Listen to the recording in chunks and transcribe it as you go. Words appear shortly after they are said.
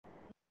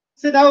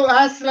So now,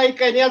 as like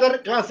any other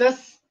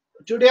classes,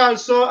 today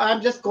also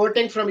I'm just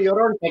quoting from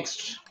your own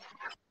text.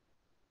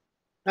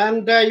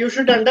 And you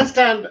should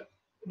understand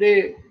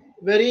the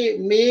very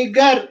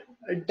meager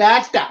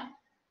data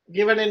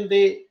given in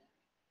the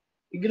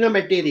IGNO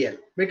material,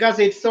 because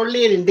it's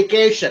only an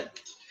indication.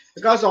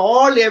 Because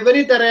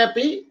every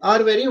therapy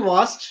are very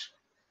vast,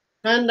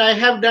 and I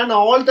have done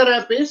all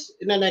therapies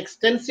in an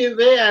extensive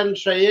way and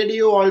shared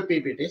you all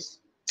PPTs.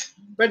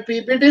 But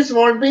PPTs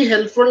won't be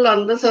helpful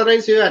unless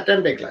otherwise you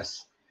attend a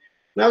class.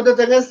 Now the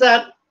thing is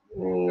that,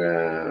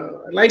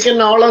 like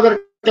in all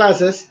other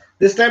classes,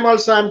 this time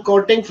also I'm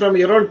quoting from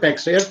your own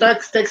text. So your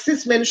text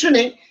is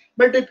mentioning,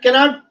 but it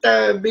cannot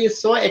be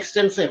so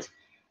extensive.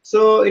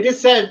 So it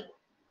is said,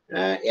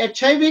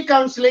 HIV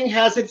counseling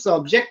has its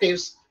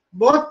objectives,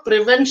 both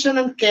prevention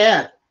and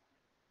care.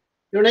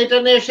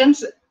 United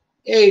Nations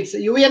AIDS,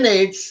 UN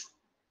AIDS,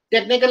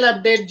 technical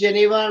update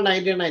Geneva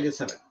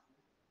 1997.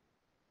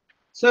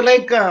 So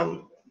like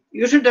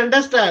you should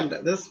understand,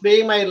 this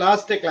being my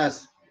last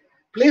class,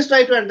 please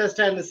try to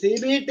understand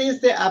CBT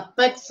is the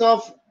apex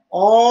of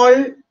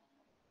all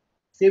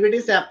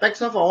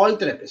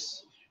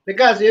therapies,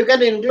 because you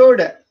can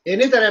include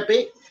any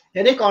therapy,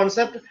 any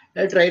concept,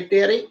 a trait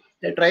theory,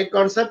 a trait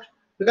concept,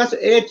 because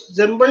a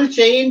simple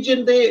change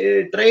in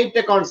the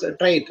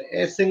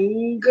a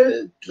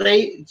single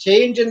trait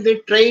change in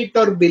the trait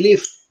or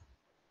belief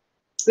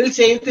will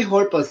change the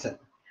whole person.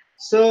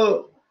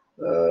 So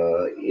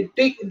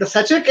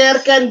such a care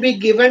can be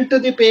given to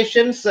the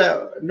patients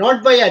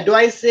not by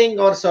advising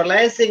or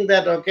solacing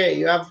that okay,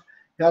 you are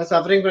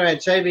suffering from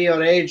HIV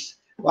or AIDS,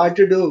 what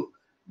to do.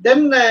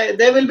 Then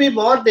they will be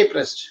more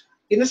depressed.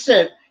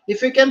 Instead,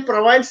 if you can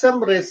provide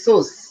some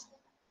resource,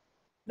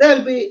 they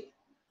will be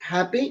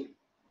happy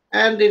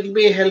and it will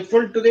be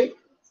helpful to the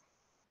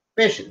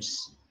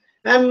patients.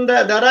 And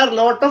there are a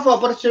lot of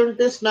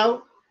opportunities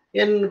now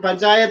in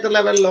panchayat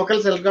level,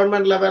 local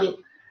self-government level,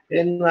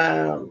 in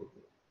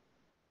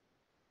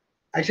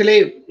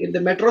actually in the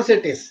metro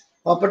cities,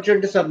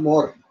 opportunities are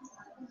more.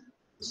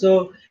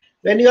 So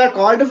when you are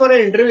called for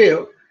an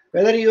interview,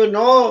 whether you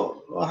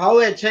know how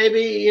HIV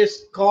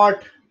is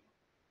caught,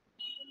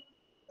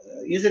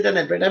 is it an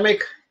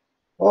epidemic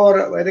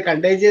or whether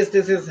contagious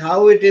disease,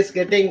 how it is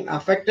getting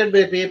affected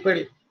by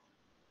people,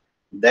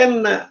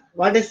 then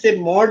what is the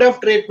mode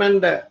of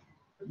treatment,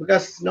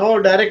 because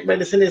no direct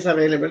medicine is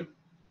available.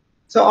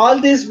 So all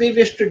this we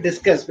wish to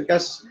discuss,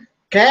 because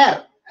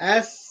care,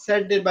 as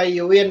said by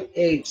UN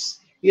AIDS,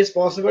 is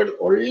possible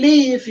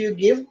only if you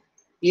give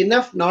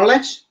enough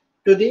knowledge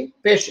to the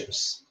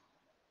patients.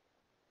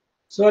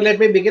 So let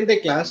me begin the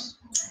class.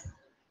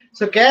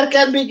 So care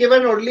can be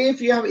given only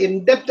if you have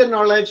in-depth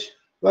knowledge,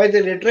 while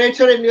the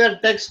literature in your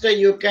text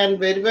you can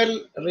very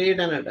well read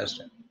and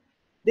understand.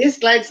 These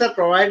slides are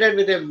provided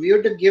with a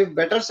view to give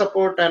better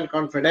support and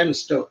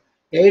confidence to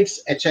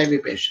AIDS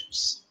HIV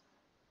patients.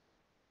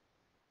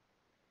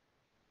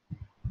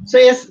 So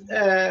yes,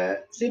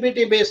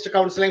 CBT-based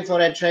counseling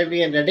for HIV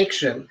and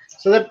addiction.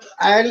 So that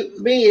I'll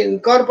be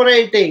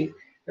incorporating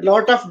a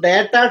lot of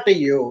data to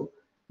you.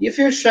 If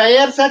you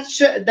share such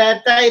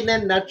data in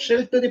a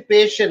nutshell to the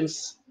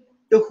patients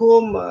to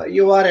whom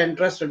you are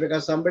interested,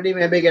 because somebody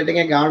may be getting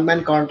a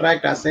government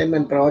contract,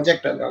 assignment,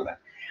 project and all that.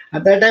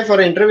 At that time for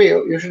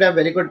interview, you should have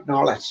very good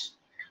knowledge.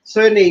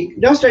 So in the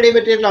IGNO study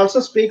material also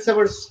speaks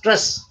about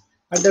stress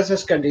under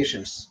such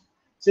conditions.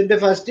 So in the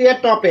first year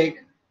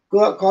topic,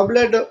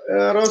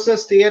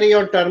 Kubler-Ross's theory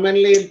on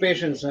terminally ill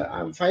patients,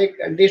 5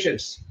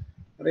 conditions,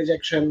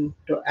 rejection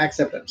to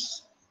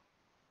acceptance.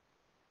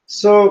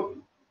 So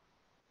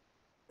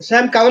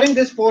I'm covering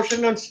this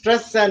portion on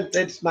stress and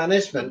its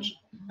management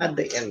at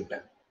the end.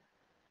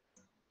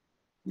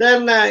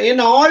 Then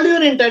in all your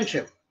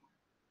internship,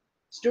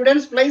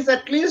 students place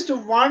at least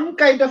one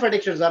kind of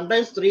addiction.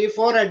 Sometimes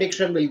 3-4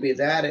 addiction will be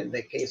there in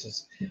the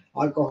cases.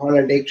 Alcohol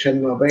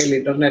addiction, mobile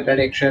internet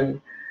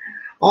addiction.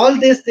 All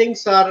these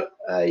things are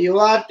you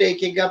are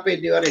taking up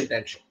in your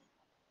internship.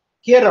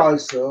 Here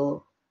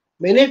also,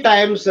 many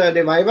times the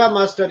Viva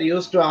master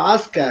used to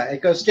ask a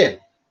question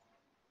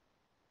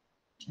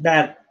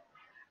that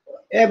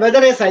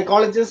whether a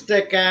psychologist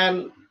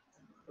can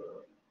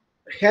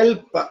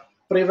help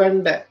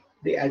prevent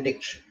the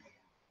addiction,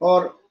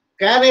 or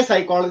can a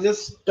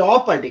psychologist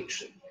stop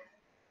addiction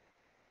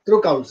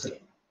through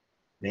counseling.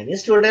 Many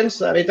students,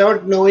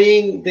 without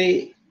knowing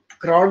the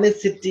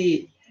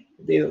chronicity,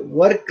 the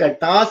work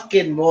task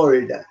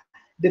involved,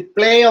 the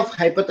play of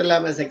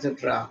hypothalamus,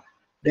 etc.,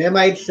 they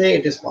might say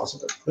it is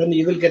possible. Then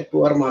you will get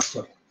poor marks.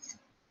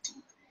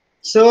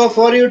 So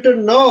for you to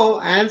know,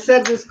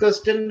 answer this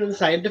question in a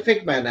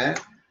scientific manner,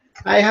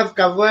 I have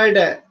covered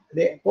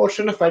the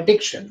portion of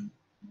addiction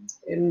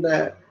in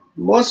the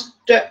most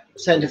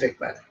scientific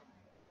manner.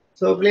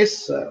 So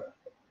please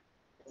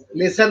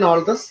listen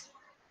all this.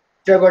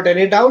 If you have got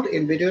any doubt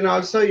in between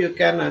also, you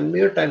can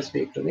unmute and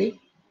speak to me.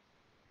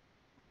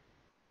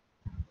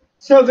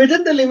 So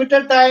within the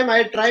limited time,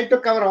 I tried to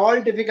cover all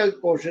difficult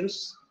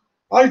portions.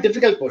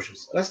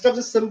 Rest of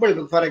the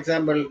simple, for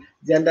example,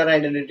 gender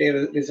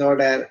identity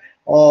disorder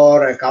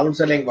or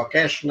counseling,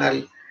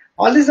 vocational,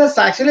 All this is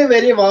actually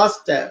very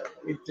vast.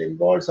 It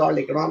involves all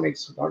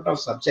economics, a lot of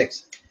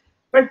subjects.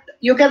 But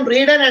you can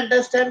read and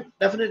understand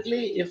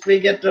definitely if we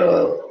get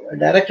a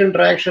direct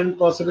interaction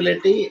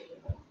possibility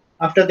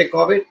after the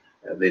COVID,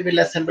 we will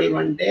assemble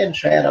one day and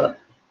share our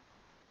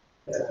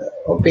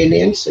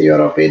opinions.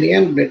 Your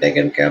opinion will be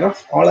taken care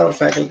of. All our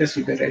faculties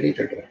will be ready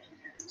to do it.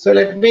 So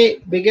let me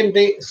begin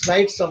the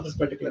slides of this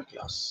particular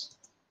class.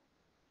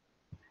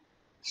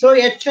 So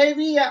HIV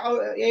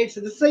AIDS,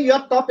 this is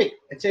your topic.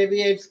 HIV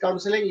AIDS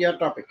counseling, your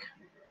topic.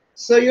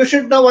 So you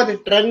should know what the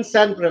trends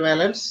and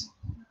prevalence,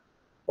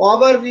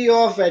 overview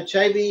of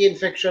HIV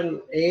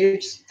infection,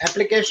 AIDS,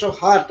 application of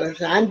heart,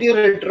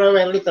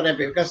 antiretroviral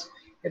therapy because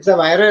it's a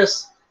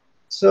virus.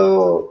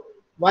 So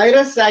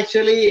virus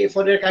actually,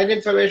 for your kind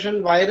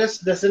information, virus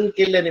doesn't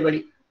kill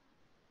anybody.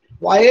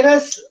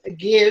 Virus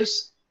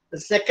gives the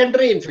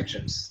secondary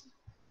infections.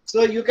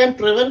 So you can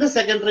prevent the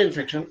secondary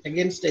infection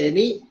against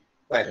any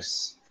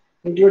virus,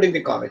 including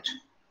the COVID.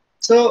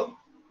 So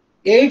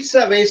AIDS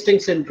wasting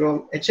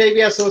syndrome,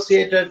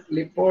 HIV-associated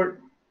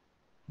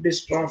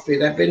lipodystrophy,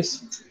 that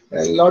means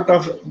a lot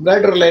of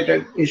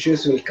blood-related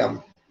issues will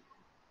come.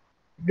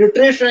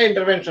 Nutritional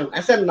intervention,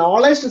 as a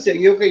knowledge to say,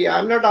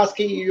 I'm not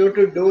asking you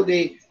to do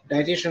the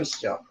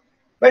dietitian's job,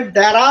 but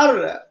there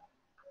are,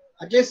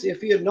 at least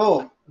if you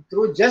know,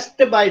 through just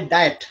by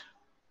diet,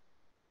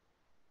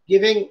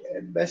 giving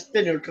best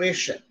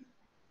nutrition,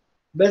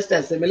 best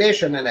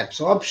assimilation and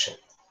absorption,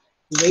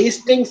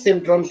 wasting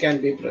syndrome can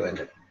be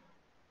prevented.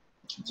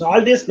 So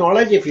all this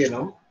knowledge, if you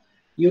know,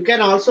 you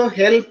can also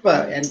help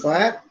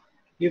inquire.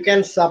 You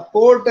can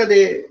support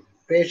the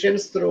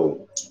patients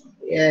through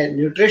a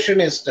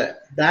nutritionist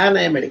than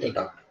a medical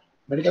doctor.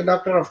 Medical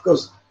doctor, of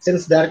course,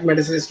 since direct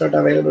medicine is not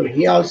available,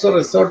 he also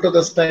resort to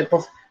this type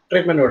of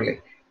treatment only.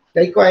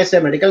 Likewise,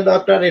 a medical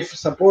doctor, if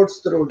supports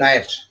through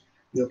diet,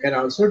 you can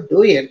also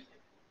do it.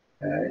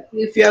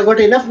 If you have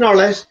got enough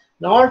knowledge,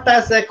 not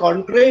as a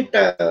concrete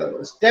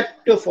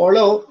step to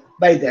follow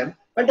by them,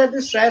 but at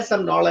least share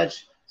some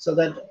knowledge so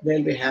that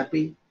they'll be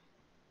happy.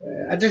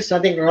 At least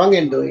nothing wrong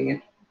in doing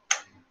it.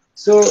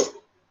 So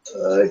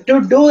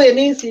to do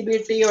any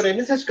CBT or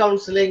any such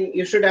counseling,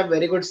 you should have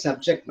very good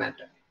subject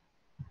matter,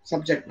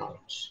 subject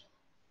knowledge.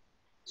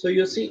 So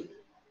you see,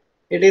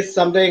 it is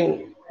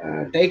something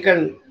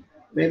taken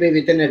maybe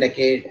within a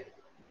decade.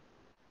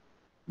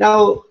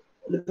 Now,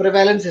 the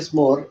prevalence is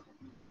more.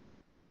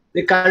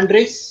 The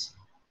countries,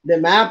 the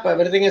map,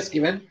 everything is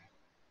given.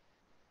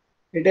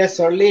 It has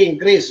only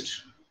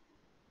increased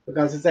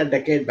because it's a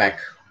decade back.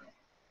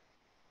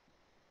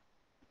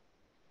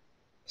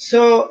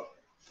 So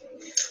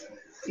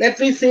let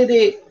me see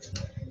the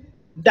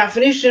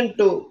definition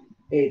to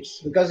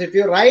AIDS, because if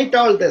you write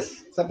all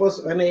this,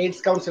 suppose when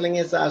AIDS counseling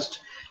is asked,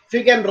 if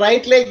you can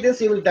write like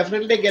this, you will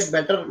definitely get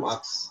better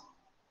marks.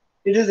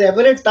 It is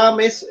every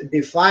term is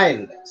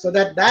defined so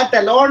that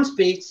alone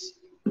speaks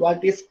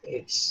what is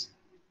AIDS.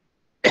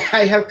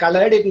 I have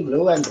colored it in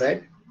blue and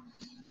red.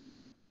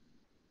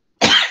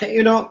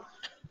 You know,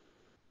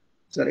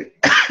 sorry,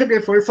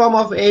 the full form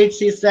of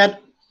AIDS is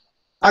that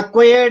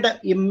acquired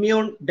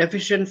immune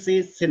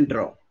deficiency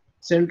syndrome.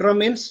 Syndrome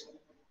means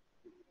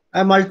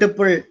a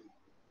multiple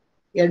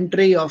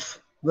entry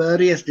of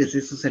various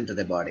diseases into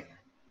the body.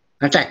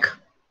 Attack.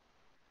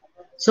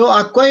 So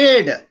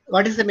acquired,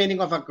 what is the meaning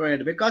of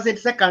acquired? Because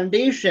it's a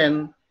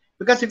condition,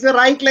 because if you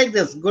write like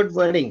this, good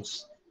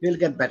wordings, you'll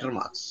get better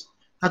marks.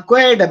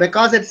 Acquired,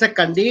 because it's a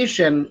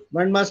condition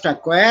one must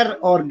acquire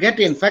or get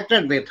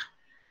infected with,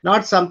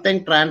 not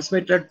something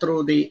transmitted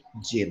through the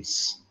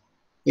genes.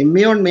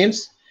 Immune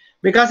means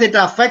because it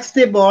affects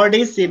the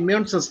body's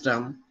immune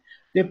system,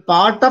 the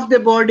part of the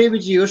body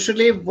which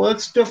usually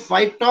works to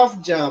fight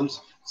off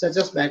germs such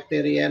as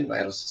bacteria and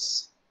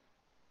viruses.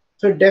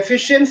 So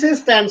deficiency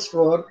stands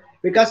for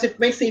because it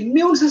makes the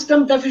immune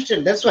system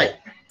deficient. That's why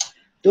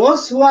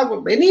those who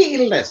have many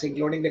illness,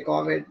 including the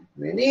COVID,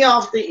 many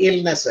of the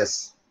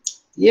illnesses,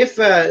 if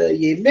the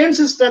immune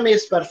system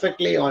is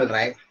perfectly all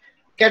right,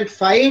 can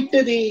fight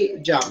the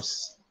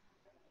germs,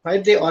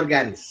 fight the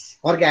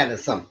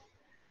organism.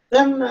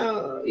 Then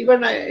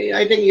even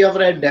I think you have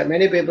read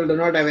many people do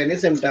not have any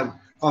symptom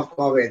of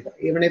COVID,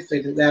 even if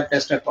they are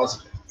tested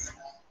positive.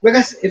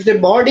 Because if the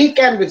body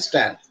can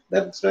withstand,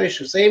 that's no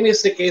issue. Same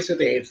is the case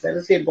with AIDS. That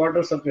is the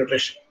importance of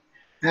nutrition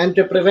and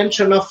the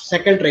prevention of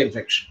secondary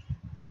infection.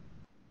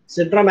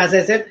 Syndrome, as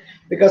I said,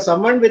 because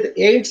someone with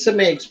AIDS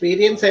may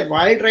experience a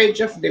wide range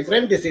of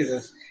different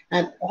diseases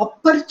and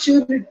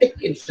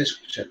opportunistic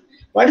infection.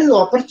 What is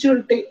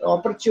opportunity?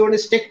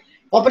 Opportunistic.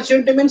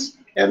 Opportunity means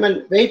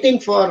waiting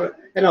for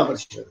an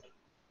opportunity.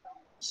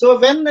 So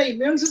when the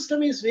immune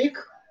system is weak,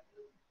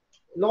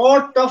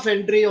 lot of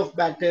entry of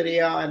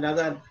bacteria and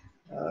other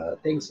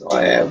things.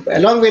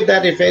 Along with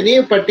that, if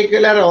any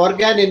particular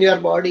organ in your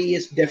body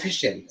is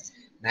deficient,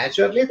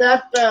 naturally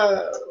that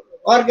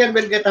organ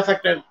will get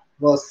affected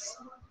worse.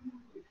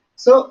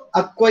 So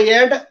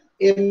acquired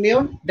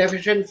immune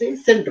deficiency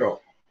syndrome.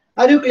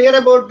 Are you clear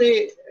about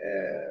the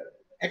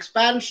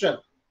expansion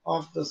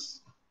of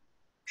this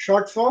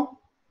short form,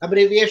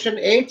 abbreviation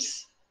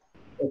AIDS?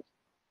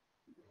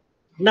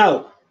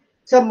 Now,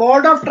 so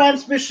mode of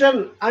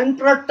transmission,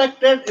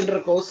 unprotected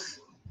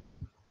intercourse,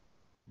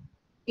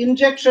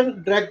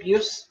 injection drug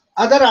use,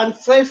 other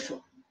unsafe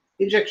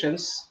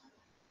injections,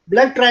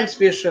 blood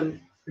transfusion,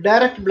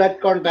 direct blood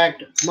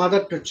contact,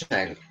 mother to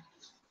child.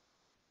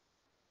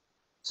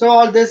 So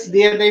all this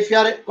DNA, if you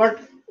are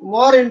got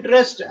more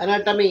interest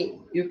anatomy,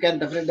 you can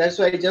definitely. That's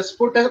why I just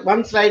put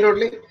one slide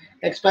only.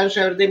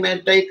 Expansion everything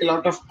may take a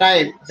lot of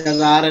time. There's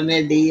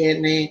RNA,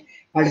 DNA.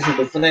 What is the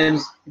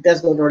difference? It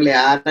has got only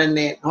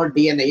RNA, not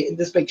DNA. In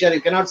this picture,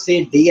 you cannot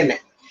see DNA.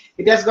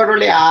 It has got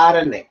only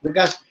RNA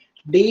because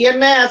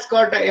DNA has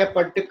got a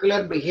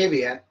particular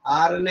behavior.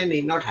 RNA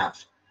need not have.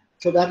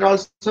 So that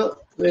also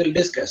we will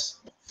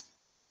discuss.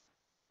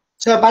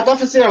 So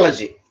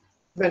pathophysiology,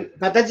 when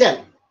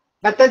pathogen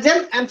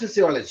and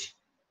physiology.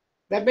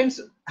 That means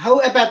how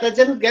a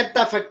pathogen get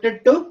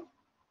affected to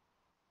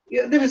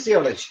the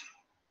physiology.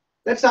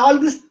 That's all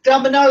this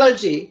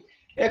terminology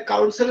a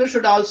counselor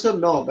should also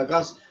know,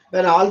 because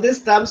when all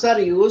these terms are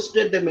used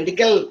in the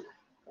medical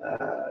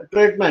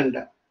treatment,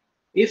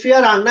 if you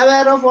are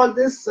unaware of all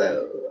this,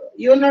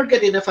 you will not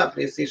get enough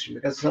appreciation.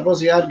 Because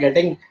suppose you are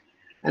getting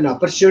an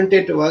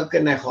opportunity to work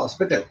in a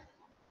hospital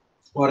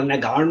or in a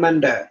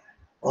government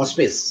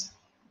hospice,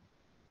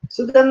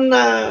 so then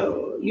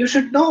you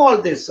should know all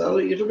this. So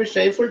it will be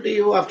shameful to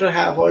you after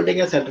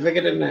holding a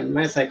certificate in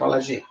MA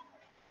psychology.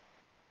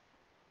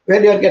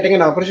 When you are getting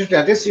an opportunity,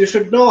 at least you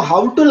should know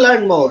how to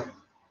learn more.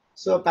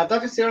 So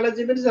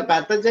pathophysiology means a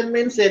pathogen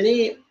means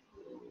any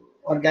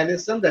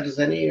organism, that is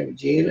any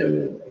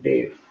gene,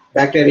 the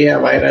bacteria,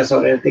 virus,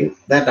 or anything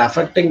that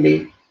affecting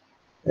it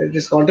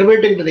is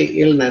contributing to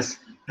the illness,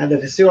 and the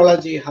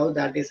physiology, how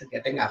that is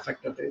getting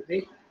affected to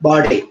the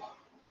body.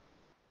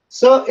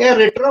 So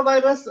a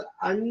retrovirus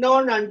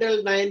unknown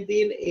until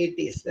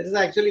 1980s. That is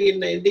actually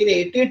in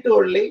 1982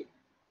 only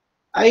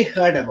I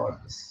heard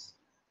about this.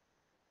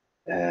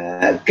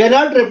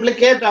 Cannot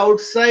replicate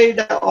outside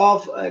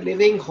of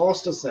living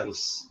host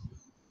cells.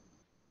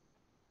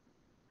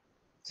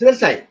 So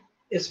that's right.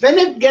 It's when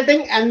it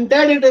getting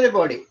entered into the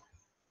body,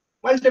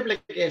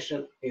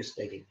 multiplication is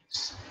taking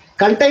place.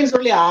 Contains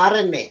only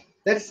RNA.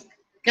 That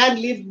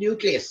can leave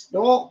nucleus,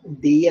 no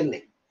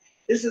DNA.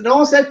 There is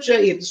no such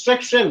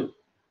instruction.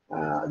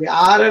 The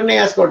RNA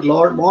has got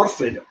lot more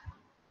freedom.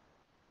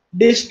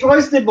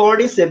 Destroys the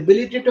body's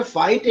ability to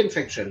fight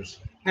infections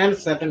and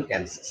certain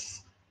cancers.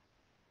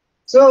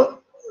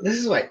 So this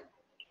is why,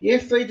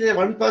 if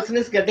one person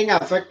is getting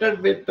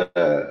affected with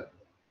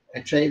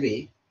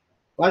HIV,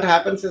 what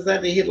happens is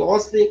that he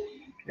lost the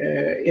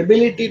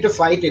ability to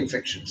fight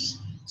infections.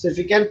 So if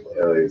you can,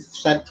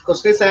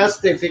 question is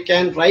asked, if you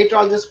can write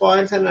all these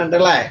points and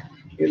underline,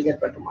 you will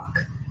get better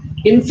mark.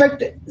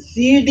 Infect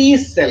CD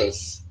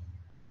cells,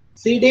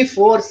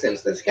 CD4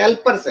 cells, that's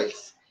helper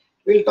cells.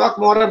 We'll talk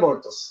more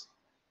about this.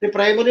 The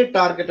primary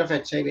target of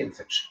HIV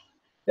infection.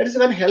 That is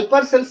when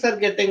helper cells are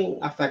getting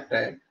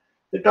affected,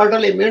 the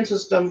total immune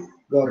system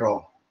go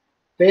wrong.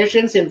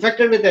 Patients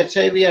infected with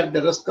HIV are at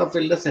the risk of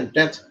illness and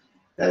death.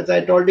 As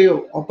I told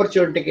you,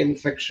 opportunistic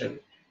infection.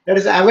 That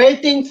is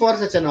awaiting for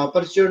such an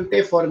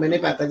opportunity for many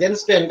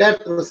pathogens to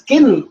enter through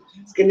skin.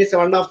 Skin is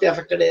one of the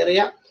affected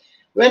area.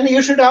 When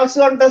you should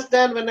also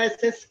understand, when I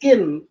say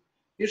skin,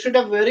 you should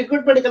have very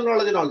good medical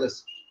knowledge in all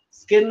this.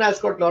 Skin has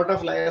got lot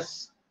of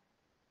layers,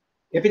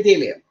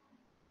 epithelium.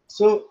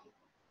 So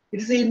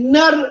it is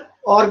inner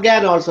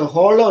organ also,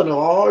 hollow. No?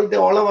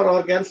 All our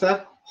organs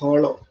are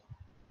hollow.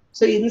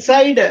 So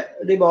inside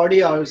the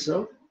body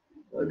also,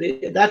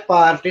 that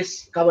part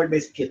is covered by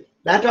skin.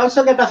 That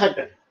also get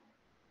affected.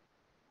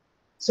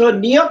 So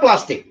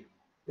neoplastic,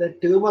 the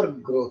tumor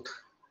growth,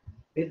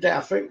 it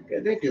affects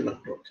the tumor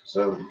growth.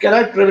 So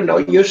cannot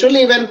prevent.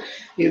 Usually when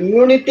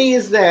immunity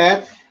is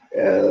there,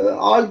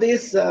 all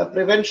this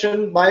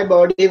prevention by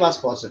body was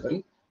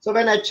possible. So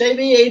when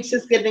HIV/AIDS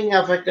is getting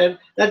affected,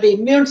 that the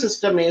immune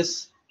system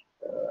is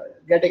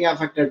getting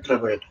affected,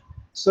 troubled.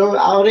 So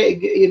our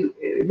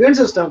immune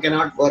system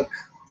cannot work.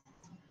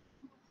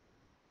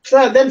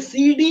 So then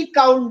CD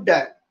count,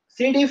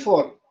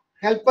 CD4,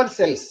 helper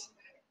cells,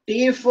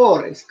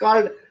 T4, it's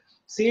called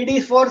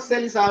CD4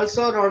 cell is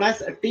also known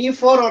as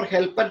T4 or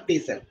helper T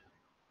cell.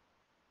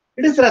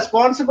 It is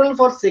responsible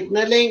for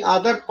signaling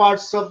other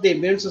parts of the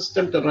immune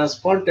system to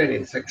respond to an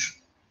infection.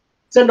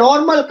 It's a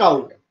normal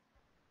count.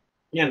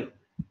 If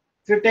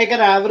you take an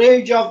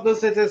average of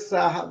this, it is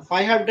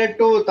 500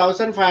 to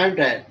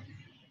 1500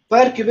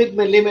 per cubic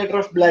millimeter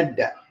of blood.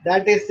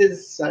 That is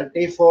this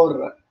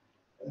T4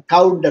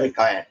 count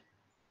required.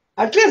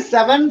 At least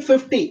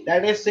 750,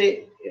 that is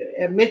a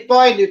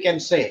midpoint you can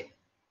say.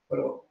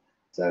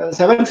 So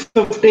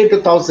 750 to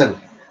 1000.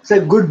 It's a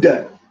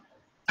good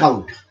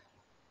count.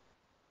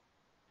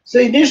 So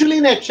initially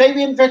in HIV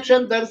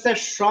infection, there is a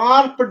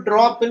sharp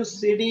drop in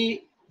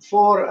CD4,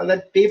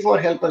 the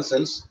T4 helper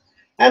cells,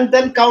 and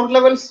then count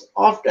levels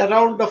of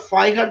around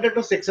 500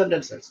 to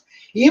 600 cells.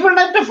 Even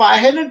at the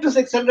 500 to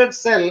 600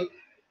 cell,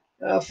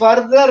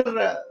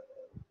 further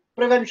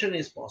prevention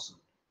is possible.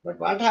 But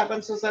what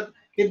happens is that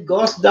it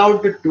goes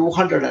down to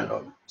 200 and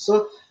all.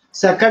 So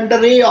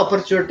secondary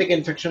opportunistic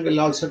infection will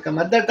also come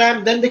at that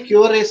time. Then the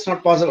cure is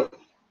not possible.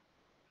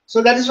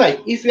 So that is why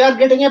if you are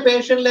getting a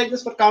patient like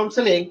this for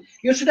counseling,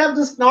 you should have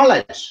this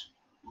knowledge.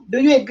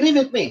 Do you agree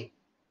with me?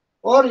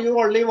 Or you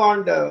only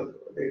want the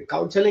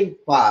counseling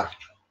part?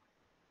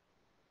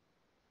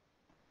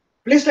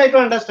 Please try to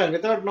understand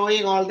without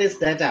knowing all this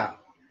data.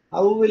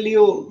 How will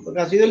you,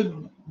 because you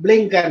will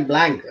blink and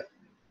blank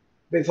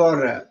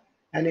before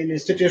an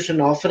institution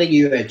offering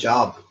you a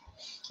job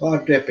or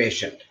to a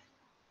patient.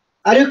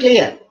 Are you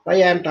clear why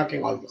I am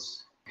talking all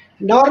this?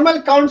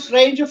 Normal counts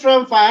range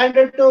from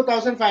 500 to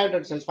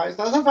 1500 cells.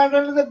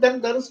 5500,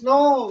 then there is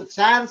no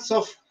chance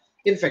of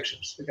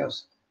infections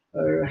because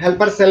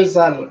helper cells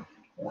are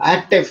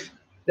active.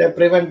 They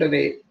prevent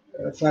the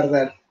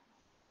further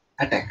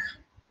attack.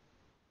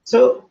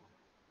 So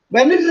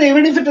when it is,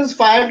 even if it is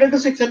 500 to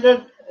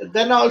 600,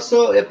 then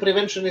also a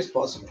prevention is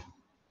possible.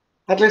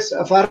 At least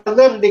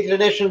further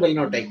degradation will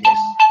not take place.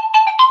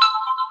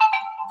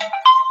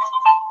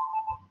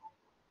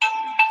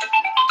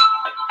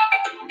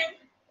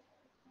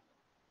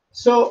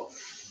 So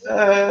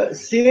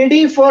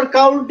CD4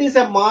 count is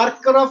a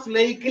marker of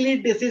likely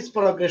disease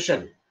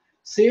progression.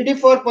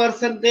 CD4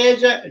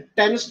 percentage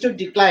tends to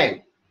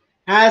decline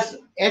as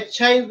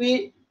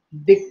HIV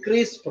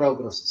decrease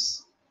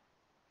progresses.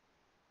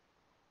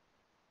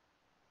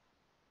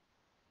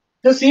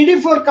 The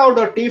CD4 count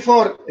or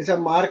T4 is a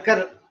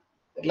marker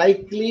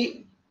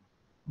likely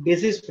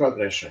disease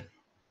progression.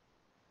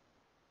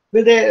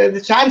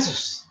 The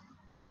chances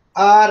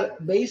are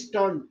based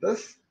on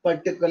this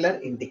particular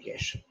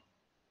indication.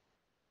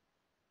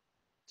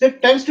 So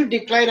it tends to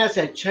decline as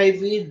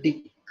HIV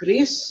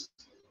decrease,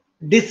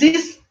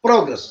 disease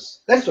progresses.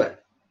 That's why.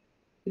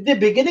 In the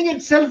beginning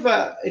itself,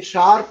 a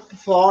sharp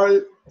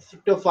fall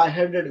to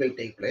 500 will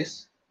take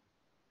place.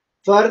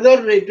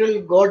 Further, it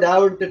will go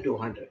down to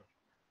 200.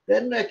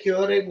 Then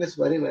curing is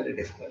very, very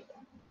difficult.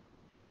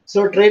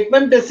 So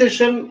treatment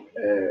decision,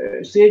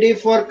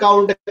 CD4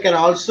 count can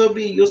also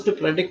be used to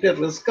predict the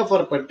risk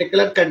for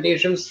particular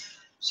conditions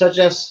such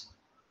as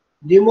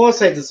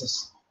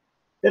pneumocystis.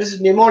 There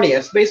is pneumonia.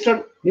 It's based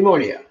on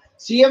pneumonia.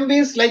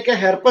 CMV is like a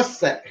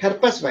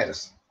herpes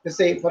virus. Let's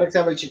say, for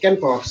example,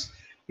 chickenpox.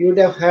 You would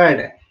have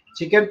heard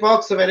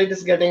chickenpox when it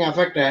is getting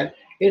affected.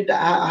 It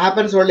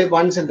happens only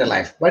once in the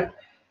life. But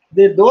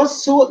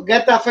those who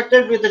get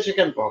affected with the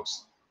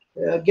chickenpox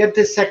get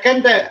the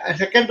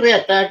secondary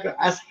attack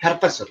as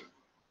herpes.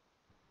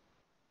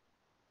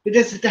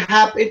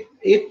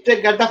 It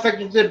get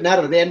affected the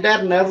nerve. The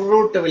entire nerve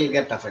root will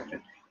get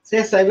affected.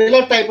 Say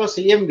similar type of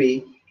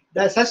CMV.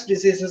 Such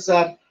diseases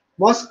are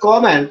most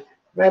common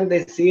when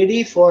the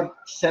CD4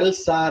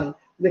 cells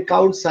the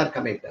counts are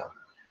coming down,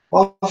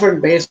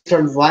 often based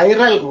on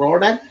viral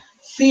load and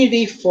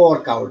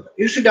CD4 count.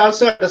 You should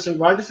also understand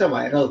what is a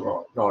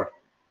viral load.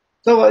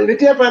 So with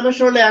your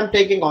permission only, I am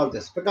taking all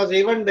this because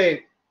even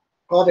the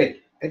COVID,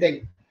 I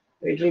think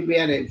it will be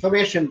an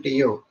information to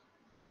you.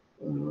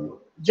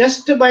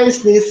 Just by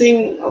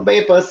sneezing by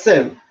a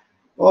person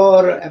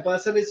or a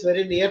person is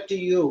very near to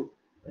you,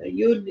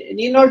 you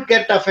need not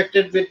get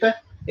affected with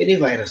any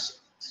virus.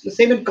 It's the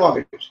same in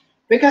COVID.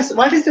 Because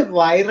what is the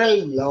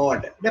viral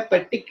load? The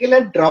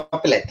particular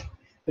droplet.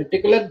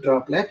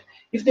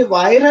 If the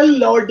viral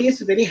load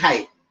is very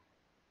high,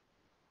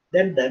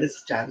 then there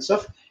is chance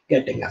of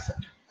getting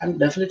affected. And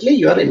definitely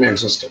your immune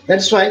system.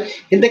 That's why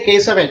in the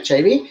case of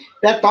HIV,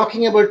 they're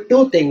talking about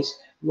two things,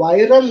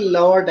 viral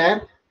load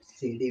and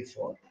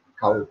CD4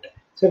 count.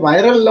 So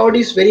viral load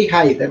is very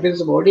high. That means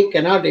the body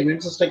cannot, the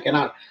immune system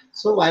cannot.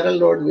 So viral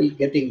load will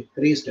get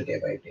increased day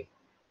by day.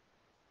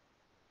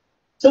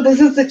 So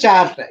this is the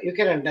chart. You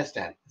can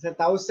understand. It's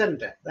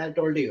 1,000. I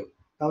told you.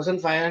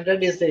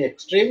 1,500 is the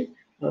extreme.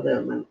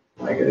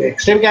 The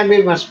extreme can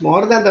be much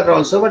more than that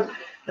also, but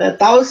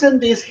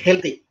 1,000 is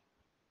healthy.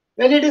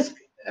 When it is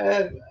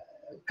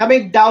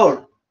coming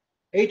down,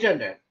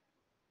 800,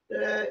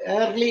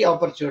 early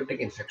opportunistic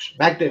infection,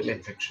 bacterial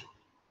infection,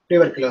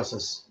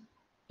 tuberculosis.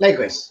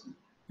 Likewise.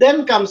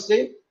 Then comes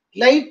the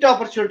late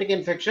opportunistic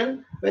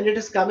infection when it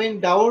is coming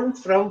down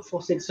from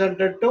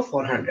 600 to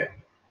 400.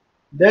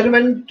 Then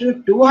when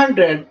to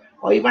 200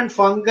 or even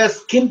fungus,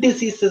 skin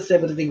diseases,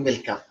 everything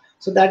will come.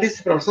 So that is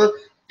the process. So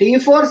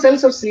T4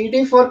 cells of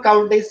CD4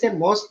 count is the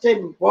most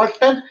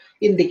important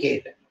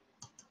indicator.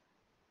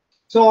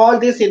 So all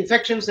these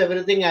infections,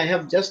 everything I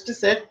have just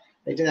said,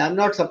 I'm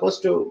not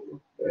supposed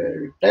to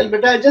tell,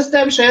 but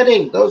I'm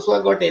sharing those who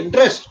have got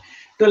interest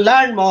to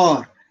learn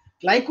more.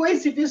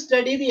 Likewise, if you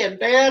study the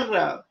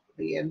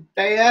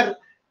entire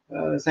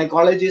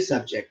psychology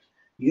subject,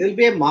 you will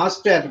be a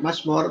master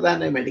much more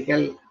than a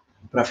medical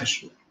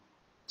professional.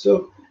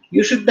 So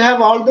you should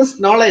have all this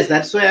knowledge.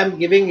 That's why I'm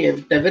giving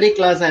every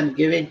class I'm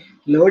giving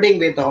loading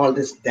with all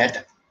this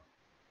data.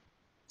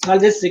 All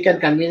this you can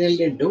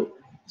conveniently do.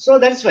 So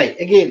that's why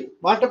again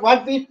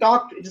what we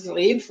talked is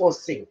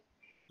reinforcing.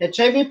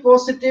 HIV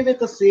positive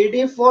with a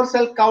CD4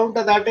 cell count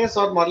that is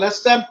or more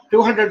less than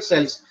 200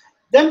 cells.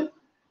 Then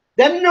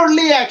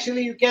only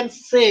actually you can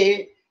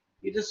say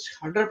it is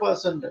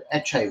 100%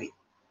 HIV.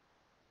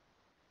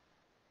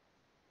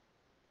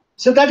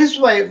 So that is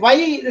why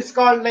it's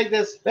called like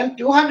this. When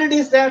 200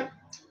 is there,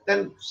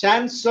 then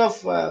chance of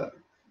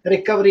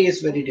recovery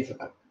is very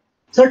difficult.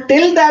 So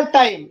till that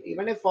time,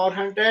 even if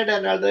 400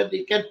 and all that,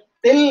 you can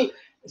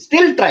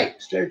still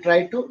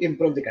try to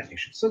improve the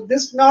condition. So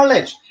this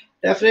knowledge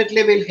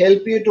definitely will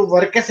help you to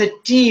work as a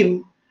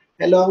team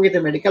along with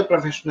a medical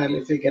professional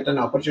if you get an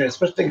opportunity.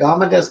 Especially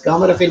government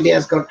of India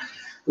has got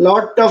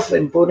lot of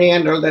in Pune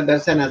and all that.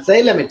 There's an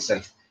asylum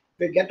itself.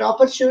 If you get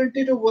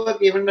opportunity to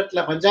work even at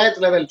panchayat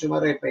level,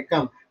 tomorrow it may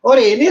come, or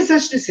any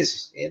such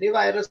disease, any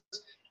virus,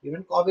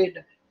 even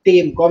COVID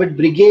team, COVID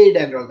brigade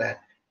and all that.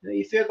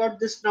 If you got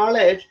this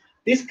knowledge,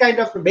 this kind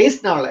of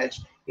base knowledge,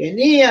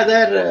 any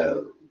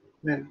other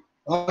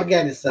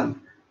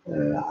organism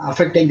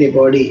affecting the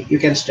body, you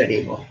can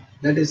study more.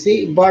 That is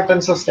the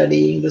importance of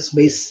studying this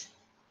base.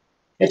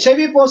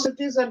 HIV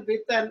positives and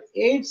with an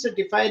AIDS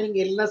defining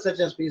illness such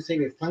as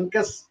PCV,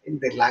 fungus in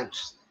the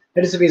lungs,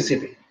 that is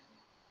PCV.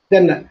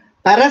 Then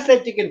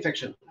parasitic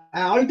infection,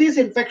 all these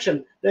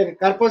infection, the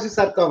Kaposi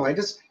sarcoma, it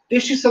is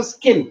tissues of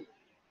skin.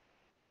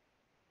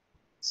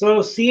 So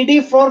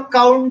CD4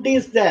 count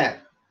is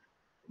there.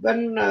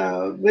 When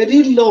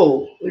very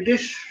low, it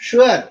is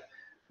sure.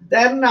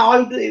 Then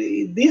all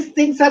these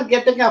things are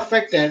getting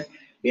affected.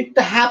 It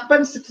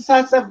happens, it is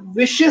as a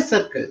vicious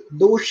circle,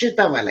 Dushita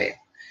Valaya.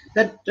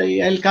 That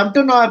I'll come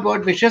to know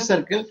about vicious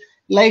circle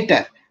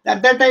later.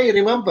 That I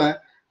remember,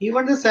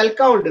 even the cell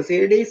count,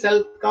 CD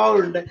cell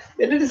count, then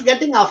it is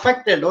getting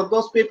affected, or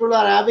those people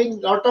are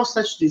having lot of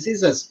such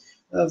diseases.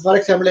 For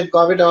example, in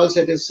COVID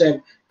also it is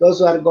said, those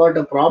who have got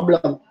a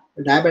problem,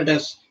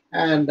 diabetes,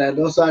 and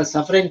those who are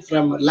suffering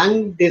from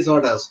lung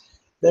disorders,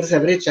 there is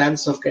every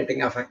chance of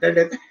getting affected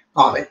with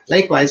COVID.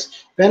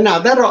 Likewise, when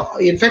other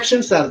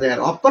infections are there,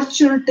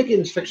 opportunistic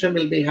infection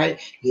will be high.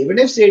 Even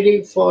if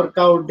CD4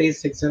 count is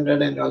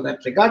 600 and all that,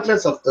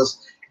 regardless of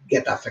this,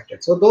 get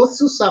affected. So those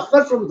who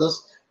suffer from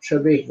this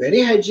should be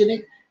very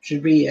hygienic,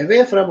 should be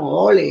away from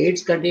all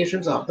AIDS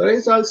conditions.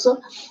 Otherwise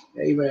also,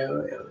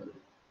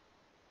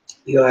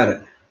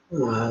 your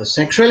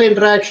sexual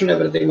interaction,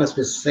 everything must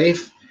be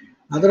safe.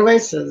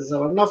 Otherwise, this is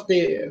one of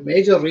the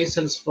major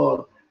reasons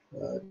for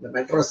the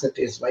metro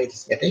cities why it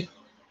is getting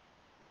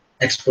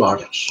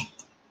exploded.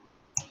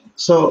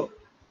 So,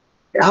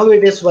 how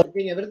it is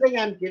working, everything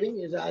I'm giving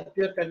is at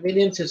your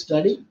convenience to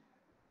study.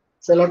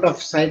 So, a lot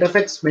of side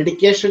effects,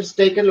 medications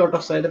taken, a lot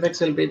of side effects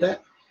will be there.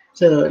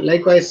 So,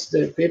 likewise,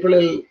 the people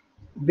will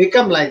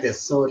become like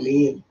this, so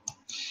lean.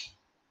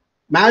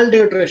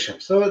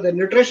 Malnutrition. So, the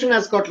nutrition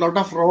has got a lot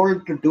of role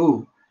to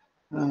do.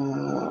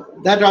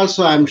 That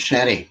also I'm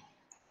sharing.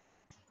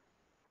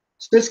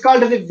 So it's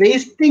called the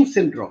wasting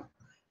syndrome,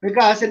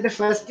 because in the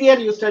first year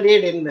you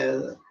studied in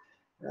the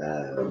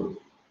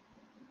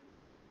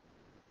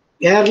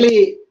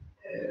early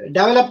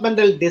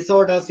developmental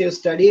disorders, you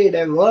studied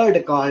a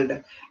word called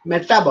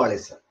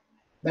metabolism.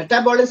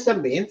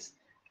 Metabolism means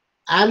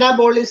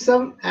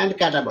anabolism and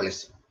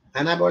catabolism.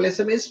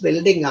 Anabolism is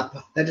building up.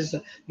 That is,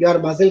 your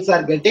muscles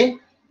are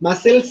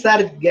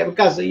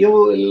because you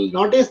will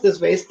notice this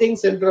wasting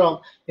syndrome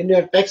in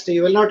your text,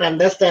 you will not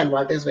understand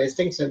what is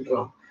wasting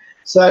syndrome.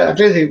 So at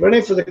least even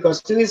if the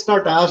question is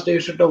not asked, you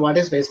should know what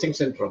is wasting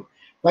syndrome.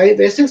 Why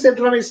wasting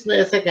syndrome is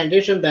a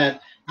condition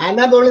that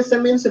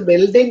anabolism means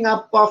building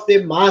up of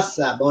the mass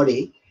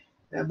body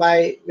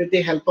with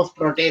the help of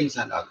proteins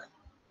and all that.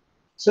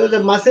 So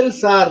the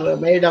muscles are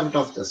made out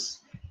of this.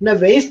 In a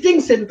wasting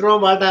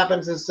syndrome, what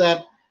happens is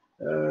that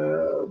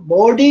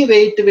body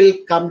weight will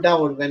come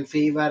down when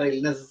fever,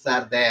 illnesses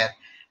are there.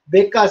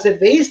 Because a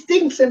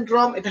wasting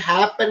syndrome, it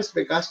happens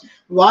because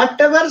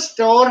whatever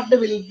stored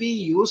will be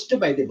used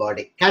by the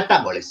body,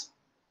 catabolism.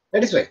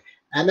 That is why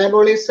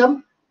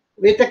anabolism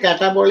with a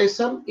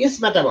catabolism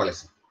is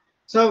metabolism.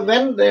 So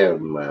when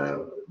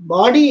the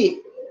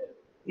body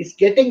is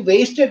getting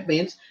wasted,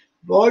 means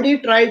body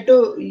try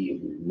to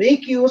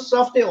make use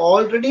of the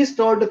already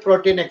stored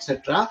protein,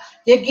 etc.,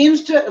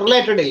 against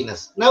related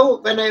illness. Now,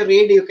 when I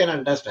read, you can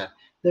understand.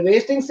 The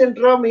wasting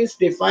syndrome is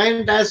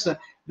defined as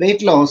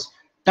weight loss.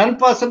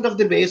 10% of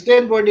the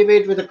baseline body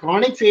weight with a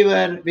chronic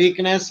fever,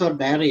 weakness, or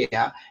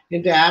diarrhea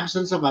in the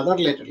absence of other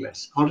related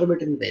illness,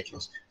 contributing to weight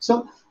loss.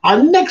 So,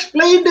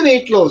 unexplained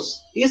weight loss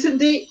is in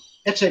the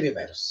HIV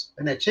virus.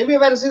 When HIV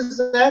virus is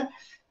there,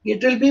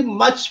 it will be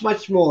much,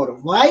 much more.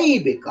 Why?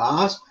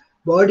 Because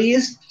body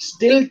is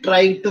still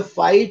trying to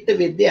fight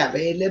with the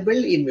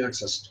available immune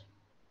system.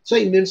 So,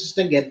 immune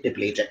system gets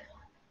depleted.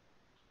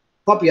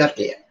 Hope you are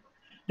clear.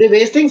 The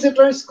wasting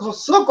syndrome is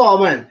so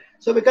common.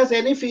 So, because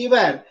any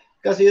fever,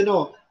 because you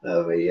know,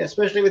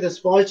 especially with the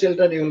small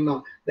children, you will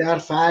know they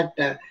are fat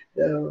and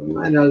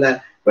all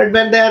that. But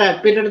when they are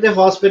admitted to the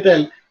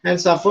hospital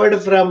and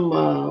suffered from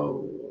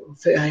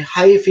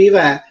high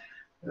fever,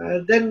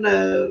 then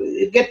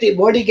the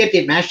body get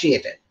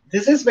emaciated.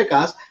 This is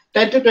because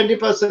 10 to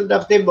 20%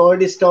 of the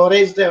body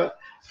storage, the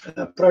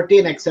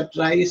protein,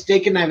 etc., is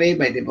taken away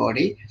by the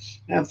body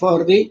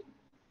for the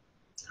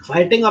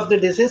fighting of the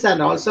disease and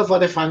also for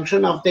the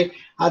function of the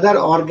other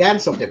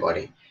organs of the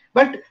body.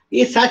 But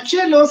if such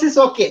a loss is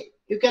okay,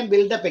 you can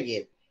build up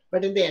again.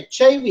 But in the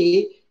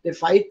HIV, the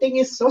fighting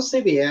is so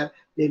severe,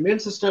 the immune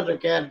system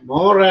requires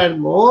more and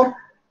more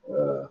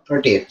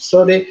protein.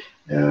 So the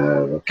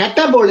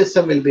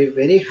catabolism will be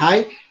very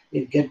high,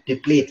 it get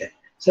depleted.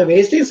 So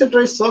wasting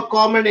syndrome is so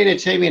common in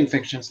HIV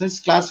infections. It's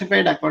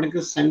classified according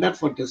to Center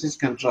for Disease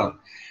Control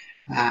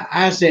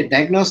as a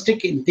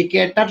diagnostic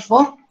indicator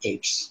for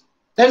AIDS.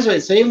 That's why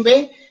same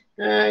way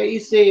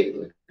is a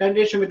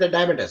condition with the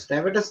diabetes.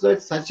 Diabetes, though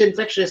it's such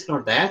infection is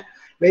not there,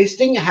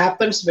 wasting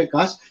happens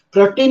because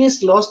protein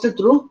is lost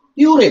through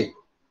urine.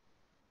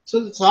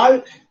 So it's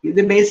all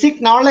the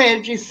basic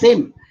knowledge is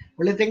same.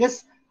 Only thing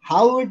is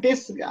how it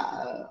is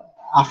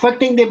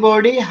affecting the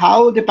body,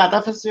 how the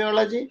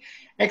pathophysiology,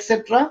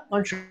 etc.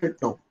 One should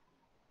know.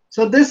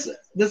 So this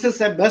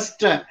is a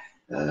best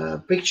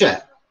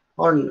picture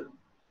on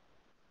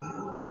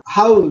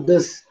how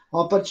this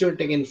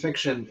opportunistic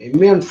infection,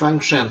 immune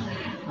function,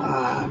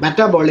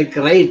 metabolic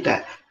rate,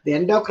 the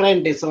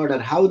endocrine disorder,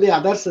 how the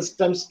other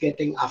systems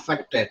getting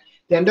affected.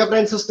 The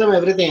endocrine system,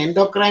 everything,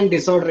 endocrine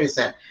disorder is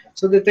there.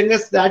 So the thing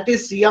is that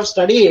is you have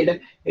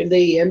studied in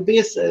the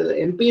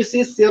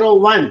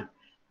MPC 01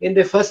 in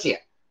the first year,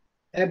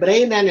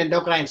 brain and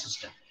endocrine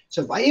system.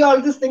 So why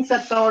all these things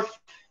are taught?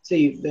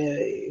 See,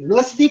 the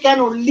university can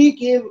only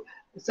give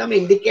some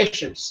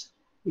indications.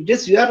 It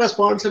is your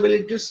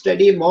responsibility to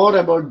study more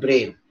about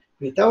brain.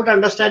 Without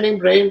understanding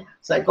brain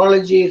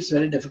psychology, it's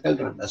very difficult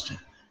to understand.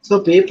 So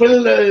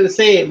people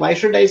say, why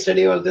should I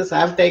study all this? I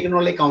have taken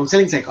only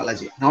counseling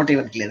psychology, not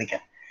even clinical.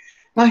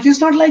 No, it is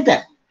not like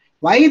that.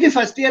 Why the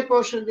first year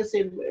portion is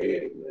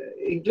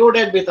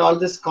included with all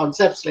these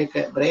concepts like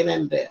brain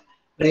and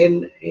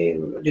brain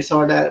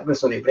disorder,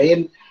 sorry,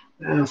 brain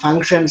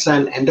functions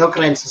and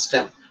endocrine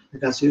system?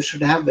 Because you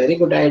should have very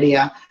good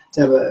idea.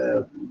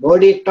 The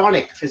body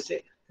tonic,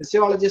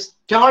 physiologist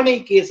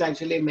tonic is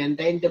actually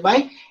maintained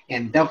by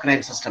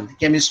endocrine system, the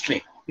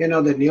chemistry, you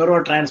know, the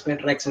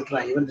neurotransmitter,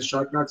 etc. Even the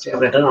short notes you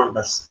have written on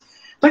this.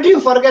 But you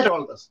forget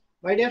all this.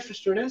 My dear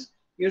students,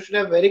 you should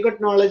have very good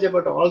knowledge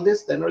about all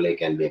this, then only you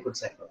can be a good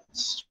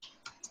psychologist.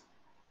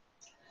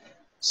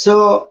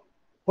 So,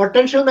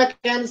 potential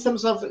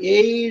mechanisms of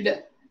AIDS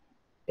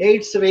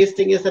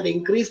wasting is an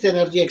increased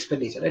energy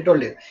expenditure. I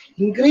told you,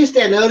 increased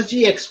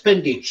energy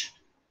expenditure.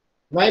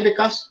 Why?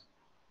 Because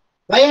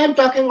why I am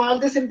talking all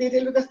this in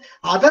detail? Because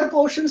other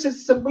portions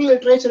is simple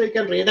literature you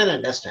can read and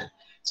understand.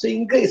 So,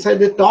 so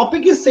the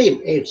topic is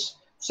same, AIDS.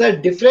 So a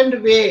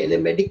different way, the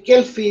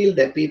medical field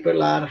that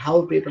people are,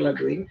 how people are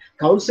doing.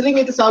 Counseling,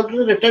 it is already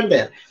written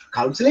there.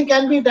 Counseling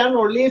can be done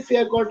only if you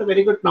have got a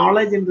very good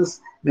knowledge in this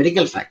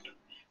medical factor.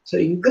 So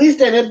increased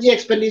energy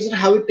expenditure,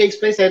 how it takes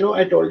place, I know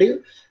I told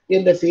you.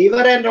 In the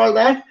fever and all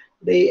that,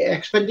 the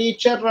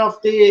expenditure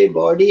of the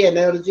body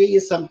energy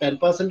is some 10%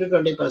 to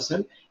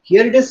 20%.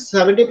 Here it is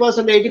 70%,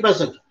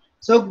 80%.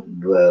 So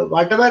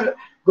whatever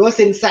goes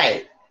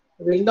inside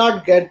will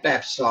not get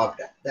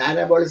absorbed. The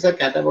anabolism,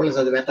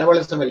 catabolism, the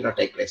metabolism will not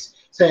take place.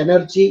 So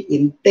energy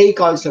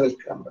intake also will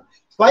come.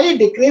 Why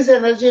decrease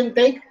energy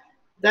intake?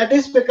 That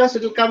is because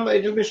it will come,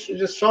 it will be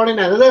shown in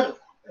another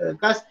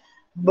because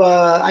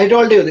I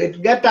told you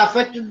it get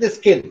affected the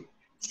skin.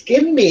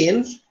 Skin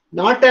means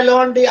not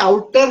alone the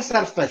outer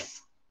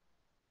surface.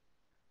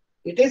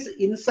 It is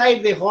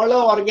inside the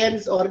hollow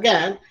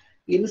organ,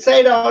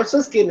 inside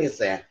also skin is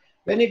there.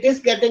 When it is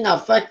getting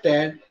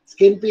affected,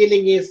 skin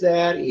peeling is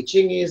there,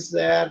 itching is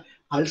there,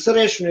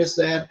 ulceration is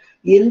there,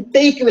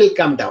 intake will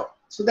come down.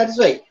 So that is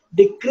why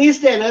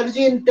decreased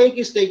energy intake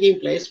is taking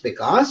place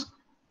because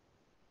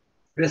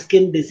the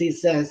skin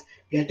diseases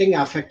getting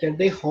affected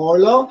the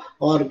hollow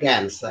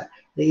organs,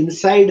 the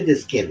inside the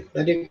skin.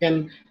 That you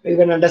can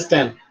even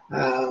understand.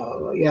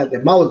 Yeah,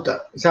 the mouth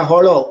is a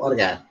hollow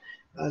organ.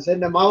 So in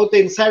the mouth,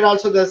 inside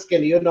also the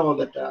skin, you know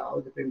that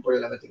how the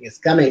pimple, everything is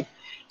coming.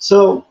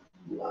 So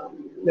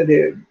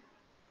the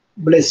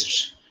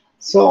blisters.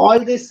 So all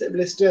these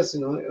blisters,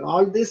 you know,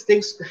 all these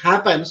things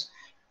happens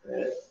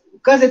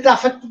because it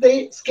affects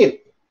the skin.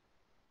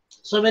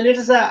 So when it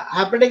is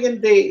happening in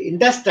the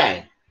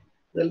intestine,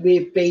 there will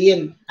be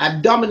pain,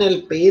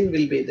 abdominal pain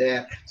will be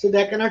there. So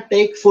they cannot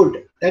take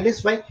food. That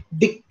is why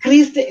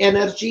decreased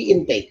energy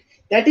intake.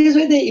 That is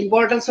why the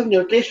importance of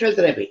nutritional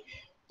therapy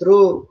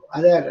through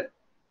other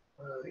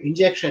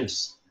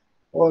injections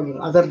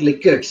or other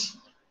liquids.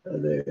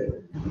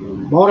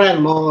 More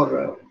and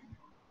more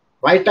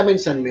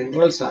vitamins and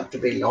minerals are to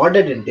be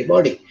loaded in the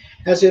body.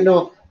 As you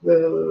know,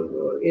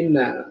 in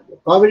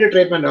COVID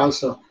treatment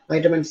also,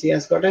 vitamin C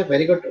has got a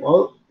very good,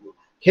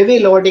 heavy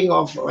loading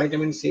of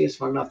vitamin C is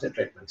one of the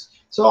treatments.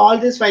 So all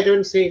this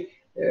vitamin C,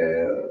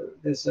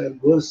 this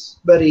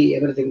gooseberry,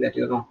 everything that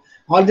you know,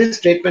 all these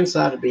treatments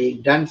are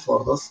being done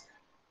for this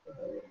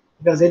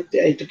because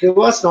it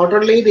cures not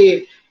only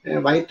the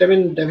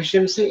vitamin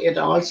deficiency, it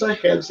also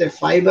helps a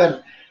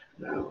fiber.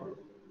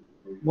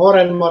 More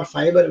and more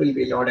fiber will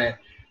be loaded,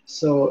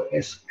 so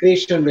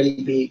excretion will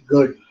be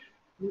good.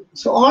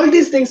 So all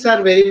these things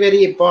are very,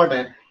 very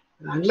important.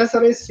 Unless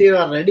you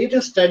are ready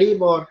to study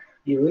more,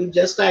 you will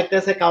just act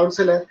as a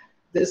counselor,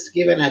 just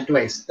give an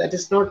advice. That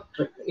is not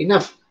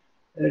enough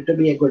to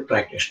be a good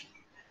practitioner.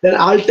 Then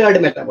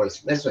altered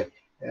metabolism. That's why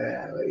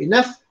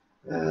enough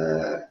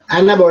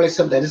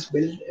anabolism, that is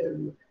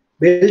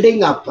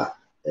building up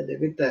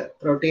with the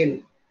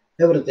protein,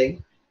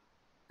 everything,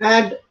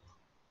 and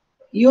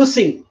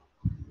using,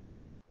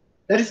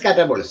 that is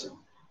catabolism.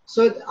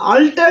 So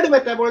altered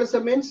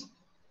metabolism means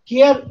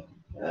here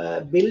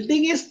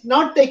building is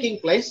not taking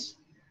place,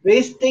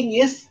 wasting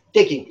is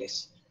taking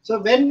place. So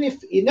when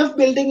if enough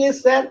building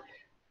is there,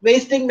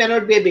 wasting may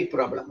not be a big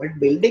problem, but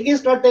building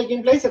is not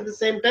taking place at the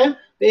same time,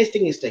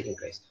 wasting is taking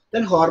place.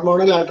 Then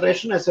hormonal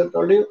alteration, as I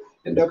told you,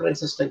 endocrine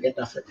system get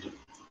affected.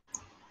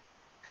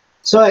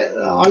 So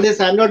all this,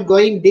 I'm not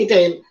going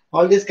detail,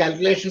 all these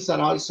calculations are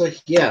also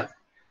here.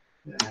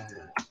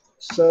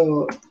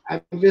 So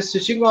I'm just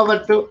switching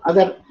over to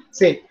other,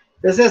 say,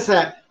 this is,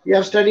 we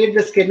have studied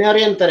the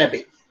Skinnerian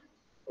therapy.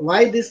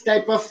 Why this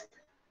type of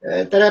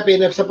therapy?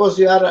 And if suppose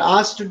you are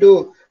asked to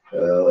do,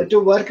 to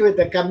work with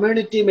the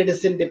community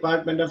medicine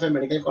department of a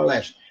medical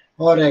college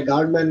or a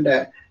government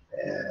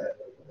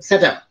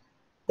setup,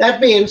 that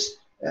means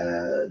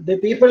the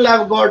people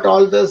have got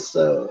all this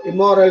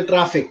immoral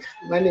traffic.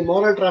 When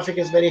immoral traffic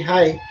is very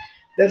high,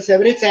 there's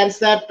every chance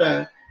that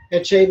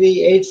HIV,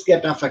 AIDS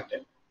get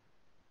affected.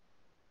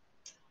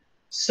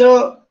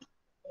 So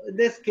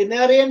the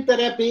Skinnerian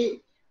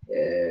therapy,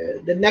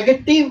 the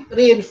negative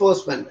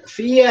reinforcement,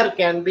 fear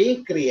can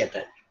be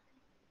created.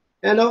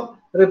 You know,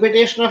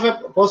 repetition of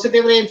a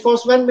positive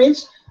reinforcement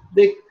means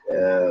the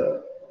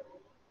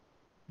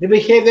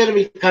behavior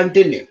will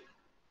continue.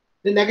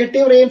 The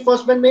negative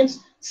reinforcement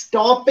means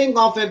stopping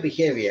of a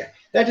behavior.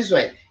 That is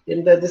why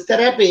in this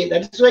therapy,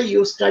 that is why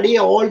you study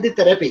all the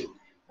therapy.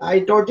 I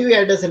taught you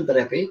Anderson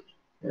therapy,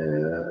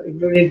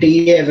 including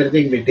TA,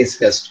 everything we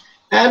discussed.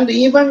 And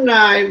even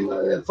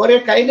for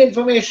your kind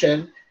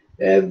information,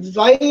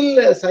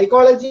 while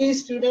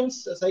psychologists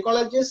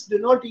do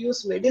not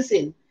use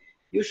medicine,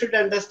 you should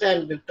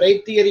understand the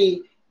trait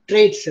theory,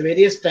 traits,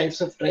 various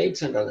types of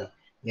traits and other.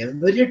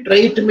 Every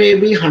trait may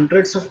be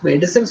hundreds of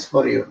medicines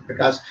for you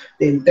because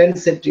the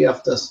intensity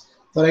of this.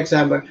 For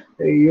example,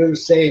 you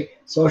say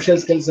social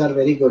skills are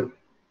very good,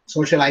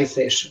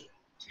 socialization.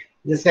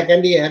 The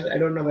second year, I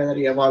don't know whether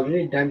you have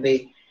already done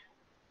the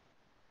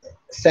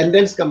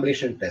sentence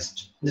completion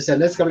test. The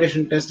sentence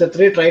completion test, the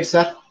 3 traits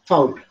are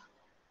found.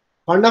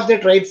 One of the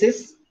traits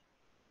is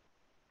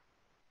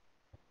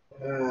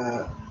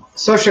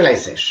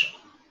socialization.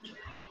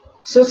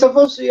 So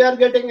suppose you are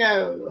getting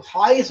a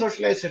high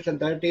socialization,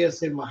 30 years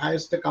the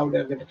highest count you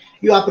are getting,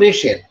 you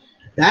appreciate.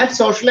 That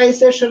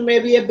socialization may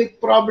be a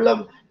big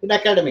problem in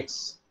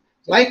academics.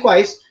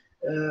 Likewise,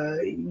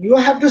 you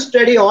have to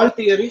study all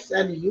theories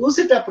and use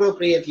it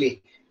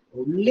appropriately.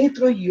 Only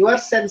through your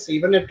sense,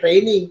 even a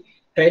training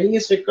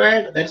is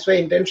required. That's why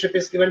internship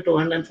is given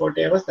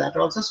 240 hours. That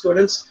also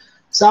students,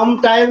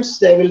 sometimes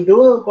they will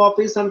do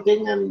copy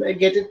something and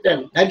get it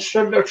done. That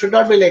should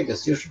not be like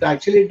this. You should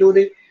actually do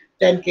the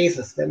 10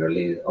 cases. Then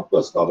only, of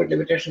course, COVID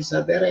limitations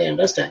are there, I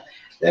understand.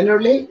 Then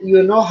only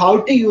you know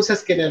how to use a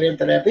Skinnerian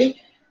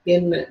therapy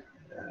in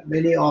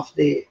many of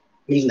the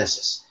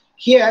illnesses.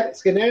 Here,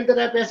 Skinnerian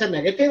therapy has a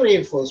negative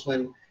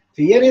reinforcement.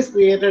 Fear is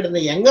created in the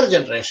younger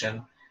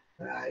generation.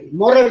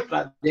 Immoral,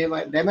 they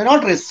may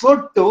not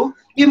resort to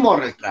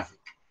immoral traffic.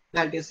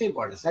 That is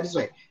important. That is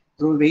why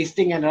through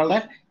wasting and all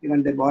that,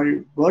 even the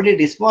body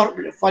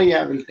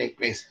dysphoria will take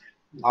place.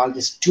 All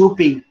this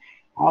stooping,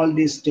 all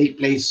this take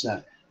place,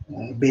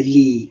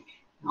 belly,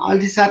 all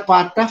these are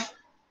part of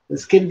the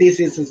skin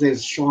diseases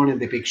is shown in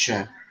the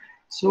picture.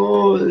 So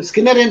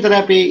Skinnerian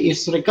therapy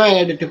is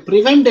required to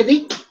prevent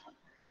the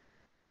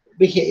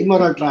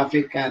immoral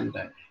traffic and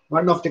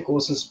one of the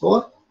causes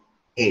for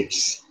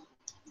AIDS.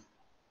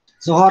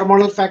 So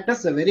hormonal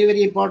factors, a very,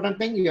 very important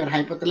thing. Your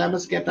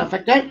hypothalamus get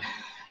affected,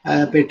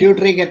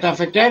 pituitary get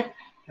affected,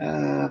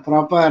 the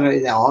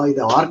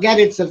organ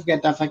itself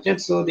get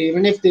affected. So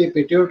even if the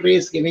pituitary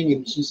is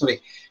giving,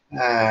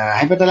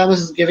 hypothalamus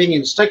is giving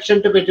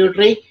instruction to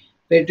pituitary,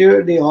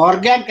 the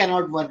organ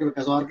cannot work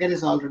because organ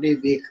is already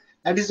weak.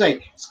 That is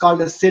why it's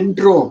called a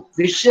syndrome,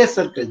 vicious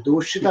circle,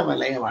 Doshita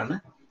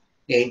Valayavana,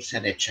 AIDS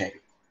and HIV.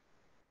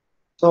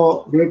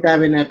 So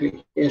vitamin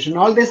application,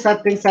 all these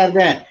things are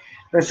there.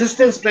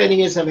 Resistance training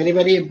is a very,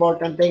 very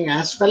important thing,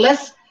 as well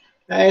as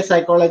a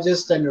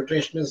psychologist and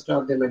nutritionist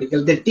of the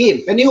medical, the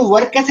team. When you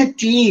work as a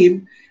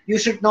team, you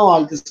should know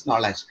all this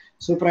knowledge.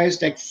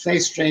 Supervised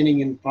exercise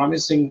training and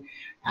promising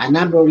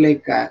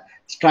anabolic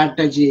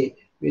strategy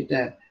with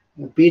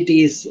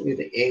PTs, with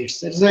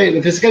AIDS. That's why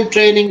the physical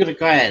training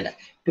required,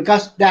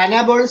 because the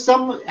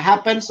anabolism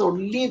happens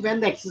only when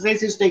the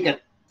exercise is taken.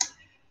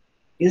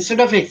 Instead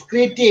of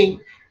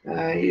excreting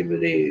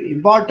the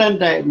important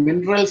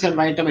minerals and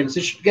vitamins,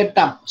 it should get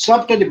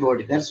absorbed in the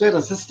body. That's why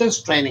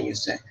resistance training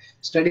is there.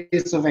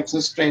 Studies of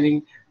exercise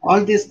training,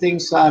 all these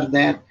things are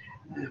there.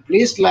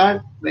 Please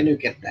learn when you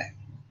get there.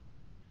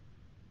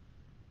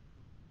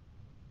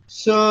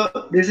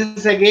 So this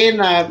is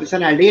again it's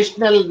an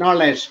additional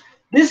knowledge.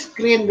 This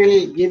screen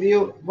will give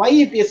you why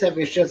it is a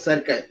vicious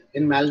circle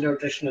in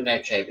malnutrition and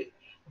HIV.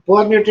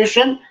 Poor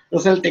nutrition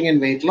resulting in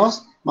weight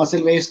loss,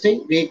 muscle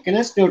wasting,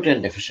 weakness,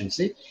 nutrient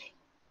deficiency.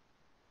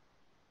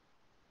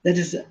 That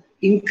is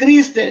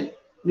increased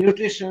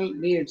nutritional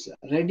needs,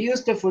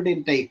 reduced food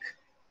intake.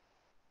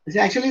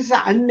 Actually, it's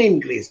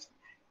unincreased.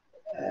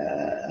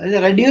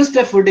 Reduced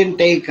food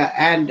intake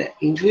and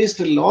increased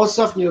loss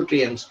of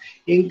nutrients,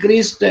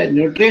 increased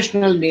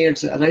nutritional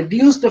needs,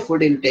 reduced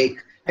food intake.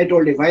 I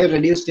told you why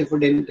reduced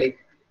food intake,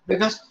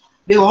 because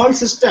the whole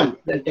system,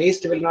 the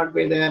taste will not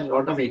be there, a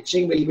lot of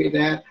itching will be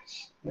there.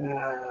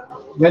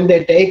 When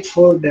they take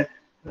food,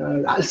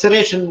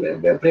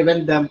 ulceration will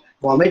prevent them,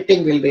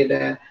 vomiting will be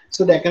there,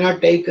 so they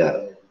cannot take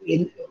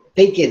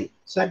in.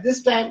 So at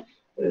this time,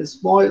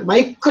 small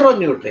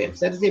micronutrients,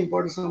 that is the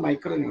importance of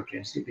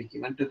micronutrients to be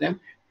given to them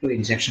to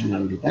injection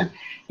only that.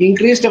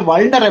 Increased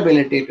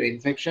vulnerability to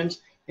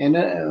infections,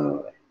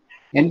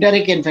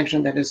 enteric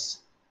infection, that is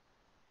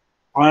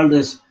all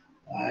this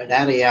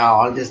diarrhea,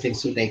 all these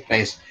things will take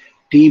place,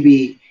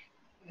 TB,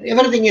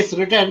 everything is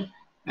written,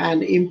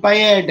 and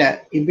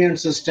impaired immune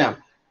system,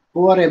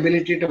 poor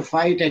ability to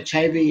fight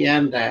HIV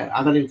and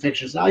other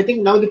infections. I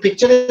think now the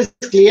picture is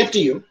clear to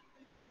you.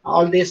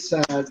 All these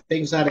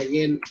things are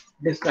again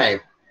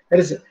described. There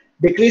is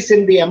decrease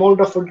in the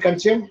amount of food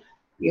consumed,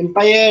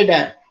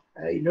 impaired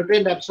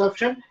nutrient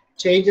absorption,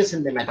 changes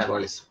in the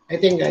metabolism. I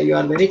think you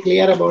are very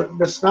clear about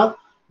this now.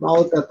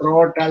 Mouth,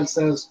 throat,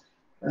 ulcers,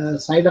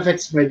 side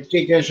effects,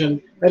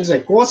 medication. There is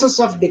a causes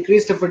of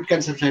decreased food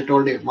consumption. I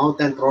told you, mouth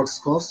and throat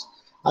cause.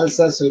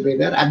 Ulcers will be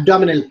there,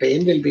 abdominal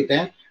pain will be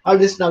there. All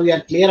this now we are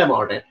clear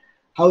about it.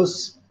 How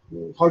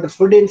the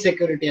food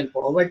insecurity and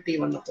poverty,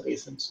 one of the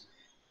reasons.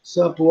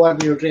 So poor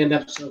nutrient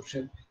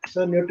absorption.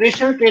 So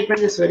nutritional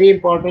treatment is very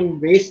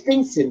important.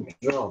 Wasting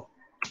syndrome.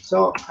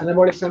 So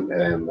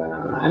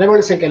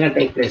anabolism cannot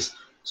take place.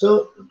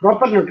 So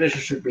proper nutrition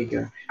should be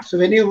given. So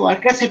when you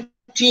work as a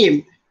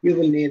team, you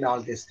will need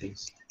all these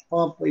things.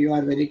 Hope you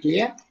are very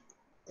clear.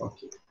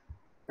 Okay.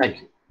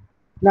 Thank you.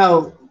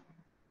 Now,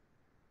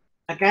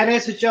 can I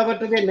switch over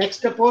to the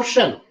next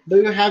portion? Do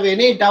you have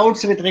any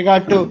doubts with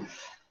regard to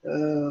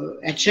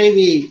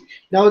HIV?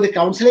 Now, the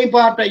counseling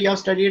part, you have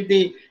studied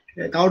the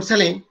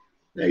counseling.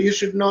 You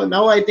should know.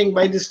 Now, I think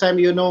by this time,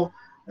 you know,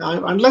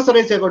 unless there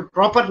is a good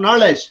proper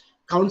knowledge,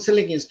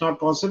 counseling is not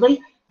possible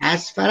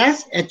as far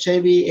as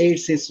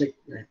HIV/AIDS is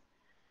required.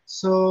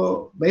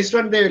 So, based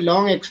on the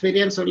long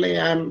experience only,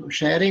 I am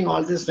sharing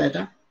all this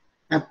data.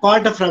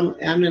 Apart from,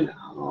 I mean,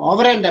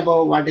 over and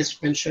above what is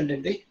mentioned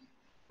in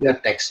your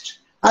text.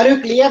 Are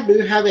you clear? Do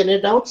you have any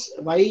doubts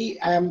why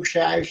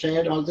I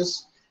shared all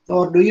this,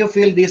 or do you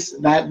feel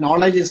that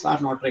knowledge is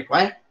not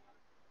required?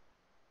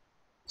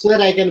 So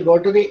that I can go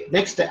to the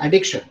next,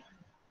 addiction.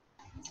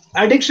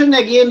 Addiction,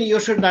 again, you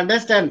should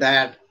understand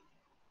that,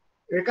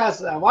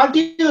 because what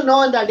you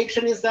know in the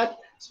addiction is that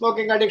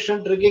smoking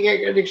addiction, drinking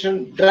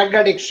addiction, drug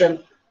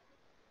addiction.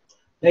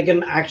 Like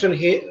an action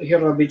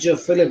hero, Bijou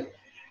film,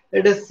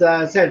 it is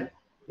said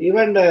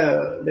even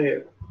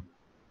the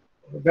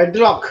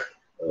bedrock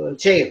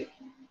chain,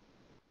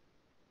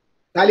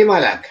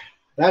 Kalimalak,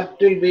 that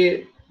will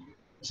be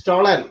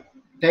stolen,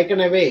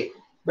 taken away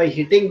by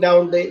hitting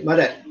down the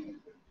mother.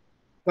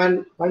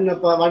 One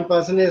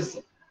person is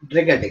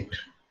drug addict,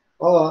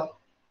 or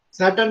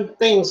certain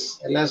things,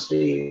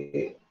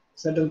 LSD,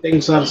 certain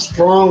things are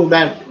strong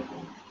that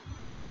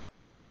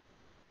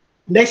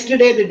next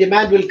day the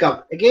demand will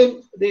come.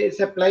 Again, the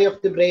supply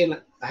of the brain,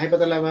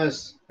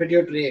 hypothalamus,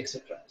 pituitary,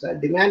 etc. So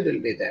demand will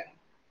be there.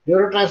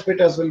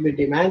 Neurotransmitters will be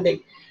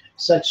demanding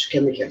such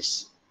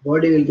chemicals.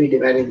 Body will be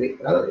demanding.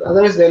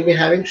 Otherwise, they'll be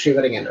having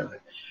shivering and all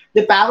that.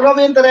 The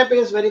Pavlovian therapy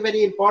is very,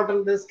 very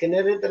important. The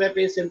Skinnerian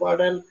therapy is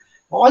important.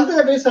 All the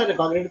therapies are,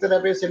 cognitive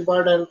therapy is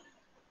important.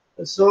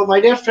 So, my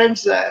dear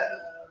friends,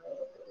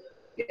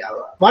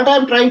 what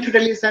I'm trying to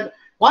tell you is that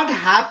what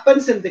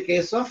happens in the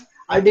case of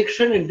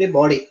addiction in the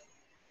body.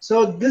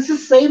 So, this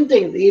is same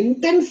thing. The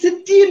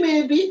intensity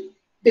may be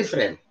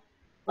different.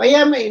 I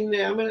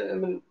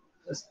am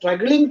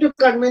struggling to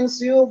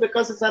convince you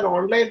because it's an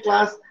online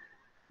class.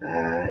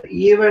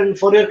 Even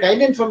for your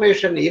kind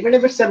information, even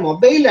if it's a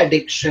mobile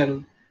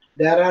addiction,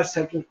 there are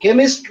certain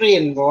chemistry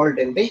involved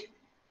in the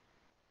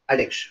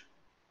addiction.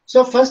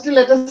 So first,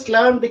 let us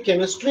learn the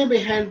chemistry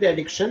behind the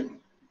addiction,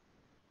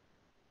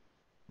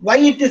 why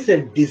it is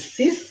a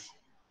disease.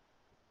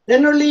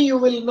 Then only you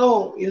will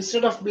know,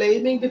 instead of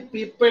blaming the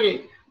people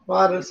who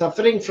are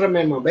suffering from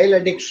a mobile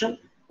addiction.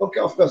 Okay,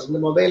 of course, the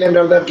mobile and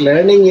all that,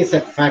 learning is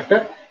a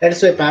factor.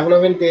 That's why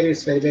Pavlovian theory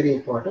is very, very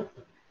important.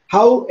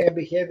 How a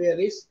behavior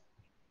is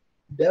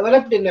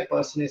developed in a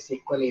person is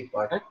equally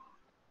important.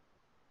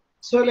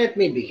 So let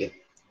me begin.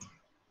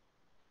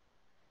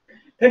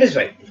 That is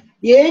right.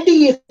 AD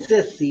is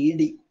a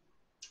CD.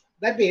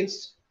 That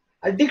means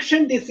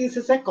addiction disease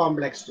is a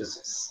complex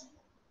disease.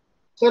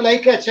 So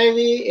like HIV,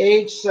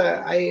 AIDS,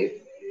 I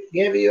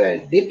gave you a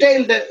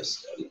detailed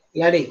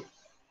study.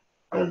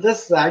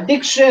 This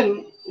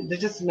addiction,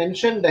 this is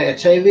mentioned,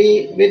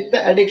 HIV with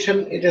the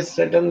addiction, it is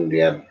written in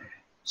your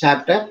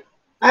chapter.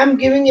 I am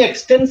giving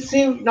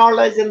extensive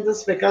knowledge in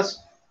this because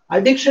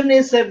addiction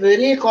is a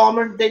very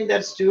common thing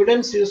that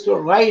students used to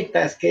write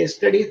as case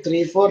study,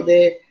 3-4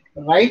 they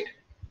write.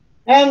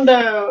 And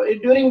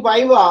during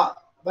Viva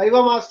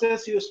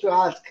Masters used to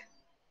ask,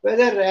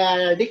 whether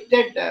an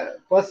addicted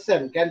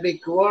person can be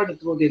cured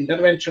through the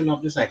intervention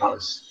of the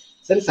psychologist.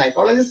 Since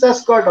psychologists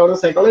have got, or the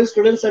psychology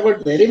students have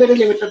got very, very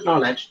limited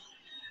knowledge,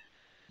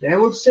 they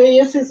would say,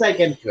 yes, yes, I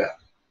can cure.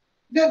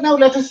 Now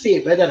let us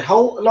see whether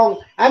how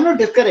long. I'm not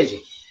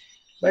discouraging,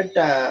 but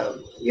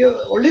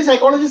only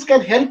psychologists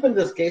can help in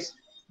this case.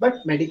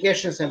 But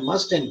medication is a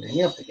must in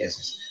many of the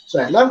cases.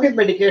 So along with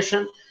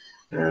medication,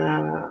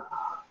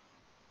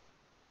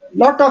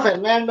 lot of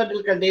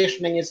environmental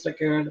conditioning is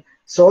required,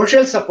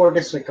 social support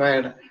is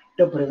required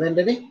to prevent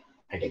any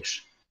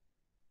addiction.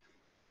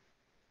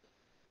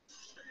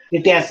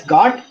 It has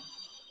got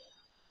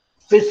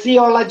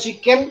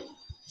physiological,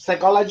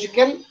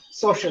 psychological,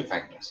 social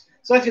factors.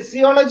 So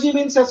physiology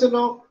means, as you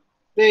know,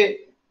 the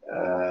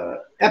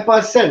a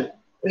person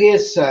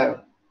is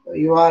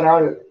you are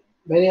all,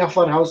 many of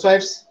our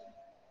housewives,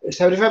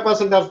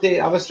 75% of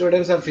our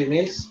students are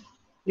females.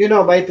 You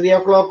know, by 3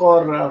 o'clock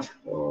or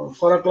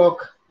 4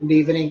 o'clock in the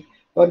evening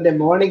or in the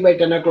morning by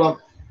 10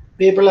 o'clock,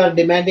 people are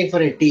demanding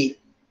for a tea.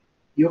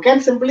 You can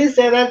simply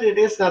say that it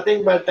is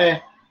nothing but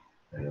a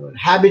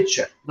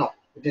habitual. No,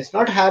 it is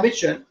not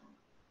habitual.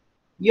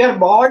 Your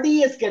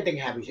body is getting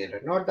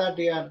habituated, not that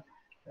you are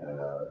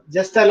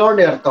just alone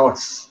your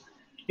thoughts.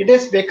 It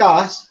is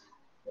because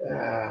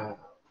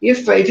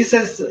if it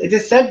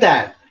is said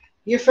that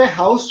if a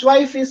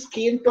housewife is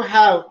keen to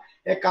have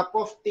a cup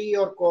of tea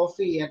or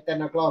coffee at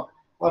 10 o'clock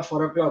or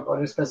 4 o'clock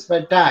or a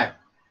specified time,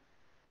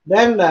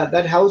 then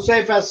that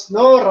housewife has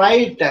no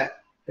right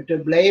to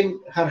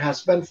blame her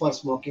husband for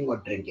smoking or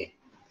drinking.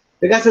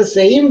 Because the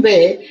same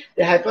way,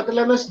 the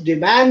hypothalamus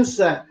demands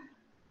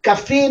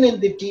caffeine in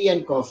the tea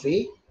and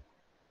coffee,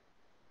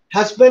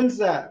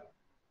 husband's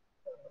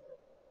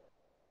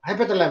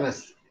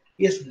hypothalamus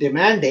is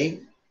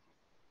demanding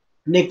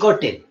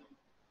nicotine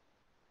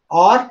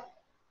or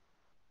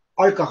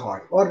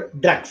alcohol or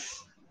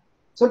drugs.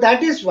 So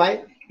that is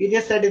why it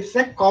is said it's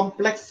a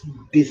complex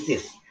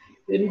disease.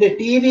 In the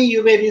TV,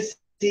 you may be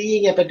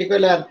seeing a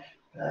particular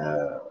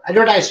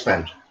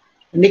advertisement,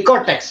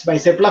 Nicotex by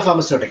Cipla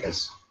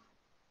Pharmaceuticals.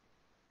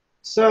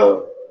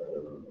 So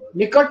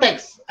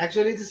Nicotex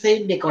actually is the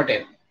same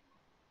nicotine.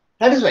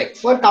 That is why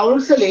for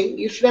counseling,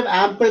 you should have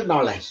ample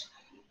knowledge.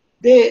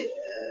 The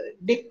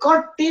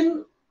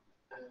nicotine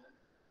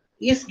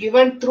is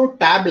given through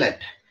tablet.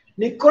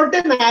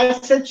 Nicotine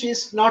as such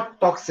is not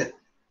toxin.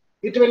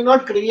 It will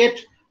not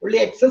create, only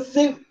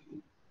excessive,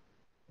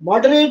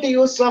 moderate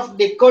use of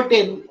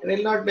nicotine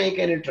will not make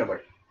any trouble.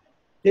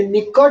 The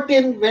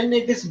nicotine, when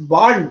it is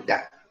burnt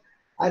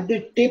at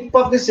the tip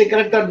of the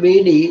cigarette or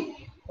BD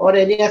or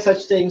any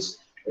such things,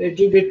 it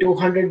will be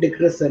 200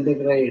 degrees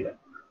centigrade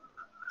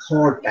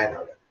hot and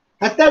all.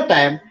 At that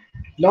time,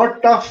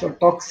 lot of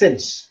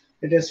toxins.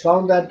 It is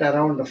found that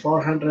around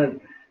 400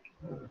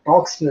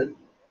 toxins,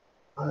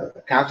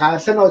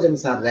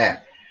 carcinogens are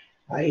there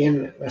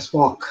in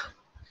smoke.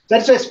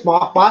 That's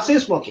why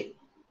passive smoking.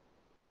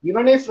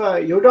 Even if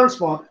you don't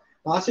smoke,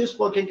 passive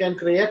smoking can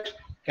create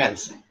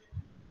cancer,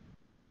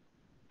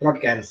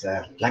 throat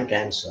cancer, lung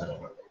cancer.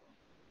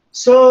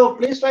 So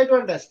please try to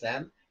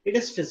understand. It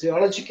is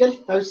physiological.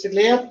 Now it's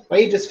clear why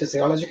it is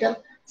physiological.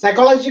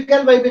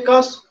 Psychological, why?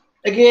 Because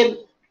again,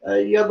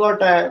 you have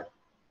got a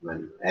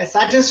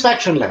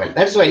satisfaction level.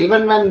 That's why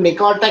even when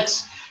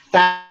Nicotex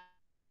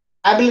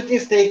tablet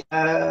is taken,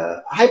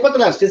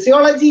 hypothalamus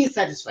physiology is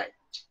satisfied.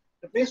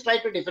 So please try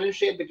to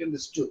differentiate between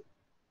these two.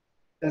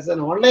 As an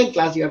online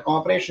class, your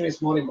cooperation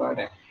is more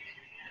important.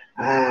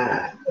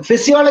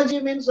 Physiology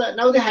means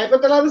now the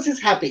hypothalamus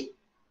is happy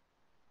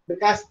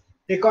because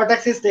the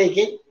cortex is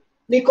taking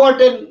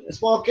nicotine,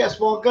 smokers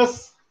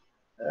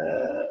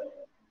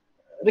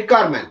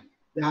requirement.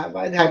 The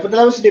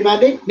hypothalamus is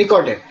demanding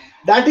nicotine.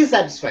 That is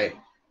satisfied.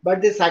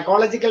 But the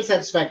psychological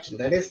satisfaction,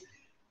 that is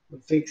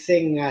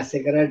fixing a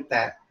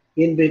cigarette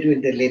in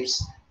between the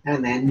lips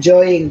and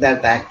enjoying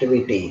that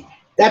activity,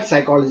 that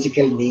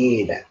psychological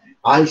need,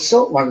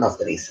 also one of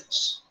the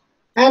reasons.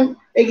 And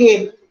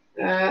again,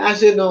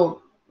 as you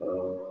know,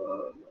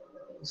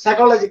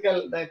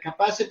 psychological, the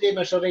capacity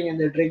measuring and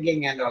the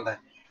drinking and all that.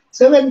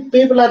 So when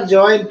people are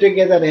joined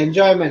together,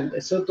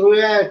 enjoyment, so through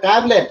a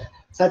tablet,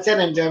 such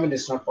an enjoyment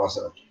is not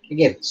possible.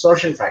 Again,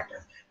 social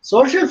factors.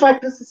 Social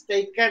factors is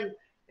taken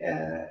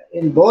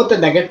in both the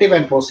negative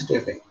and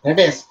positive thing. That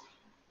is,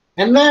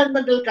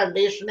 environmental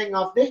conditioning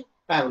of the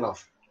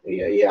Pavlov.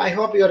 I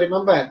hope you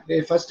remember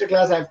the first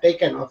class I've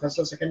taken, or first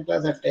or second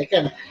class I've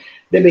taken,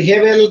 the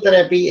behavioral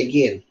therapy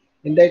again.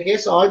 In that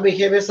case, all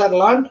behaviors are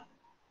learned.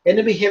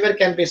 Any behavior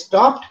can be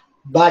stopped,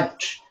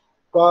 but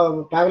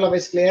Pavlov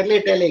is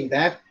clearly telling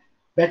that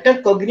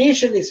better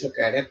cognition is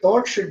required. A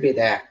thought should be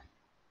there.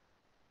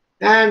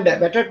 And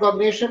better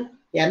cognition,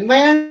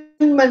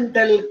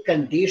 environmental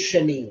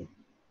conditioning,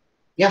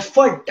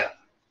 effort.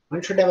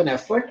 One should have an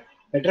effort.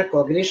 Better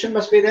cognition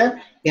must be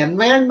there.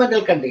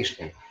 Environmental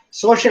conditioning,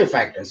 social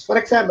factors. For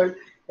example,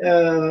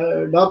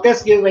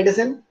 doctors give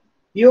medicine,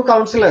 you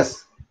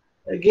counselors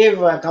give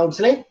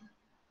counseling.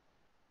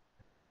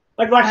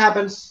 But what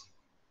happens?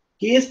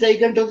 He is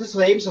taken to the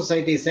same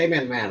society, same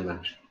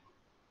environment.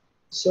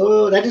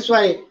 So that is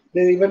why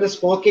Even the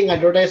smoking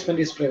advertisement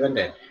is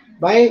prevented.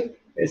 By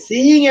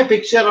seeing a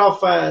picture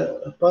of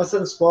a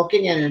person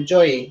smoking and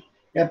enjoying,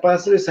 a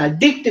person is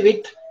addicted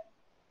with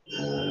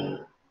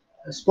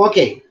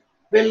smoking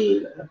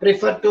will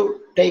prefer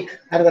to take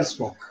another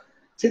smoke.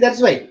 See,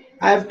 that's why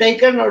I have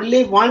taken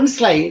only one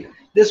slide.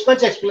 This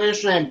much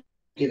explanation I am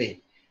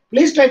giving.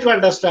 Please try to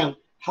understand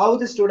how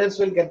the students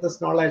will get this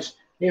knowledge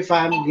if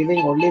I am giving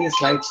only the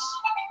slides.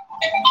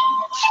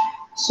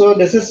 So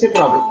this is the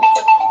problem.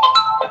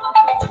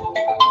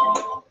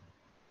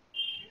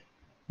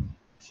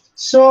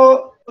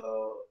 So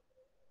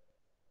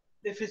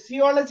the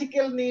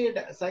physiological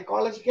need,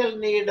 psychological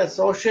need,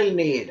 social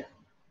need,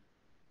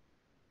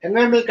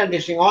 environmental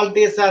conditioning, all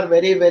these are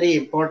very, very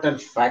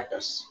important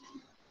factors.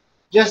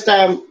 Just I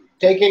am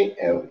taking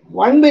a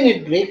 1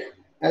 minute break.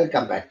 I'll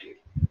come back to you.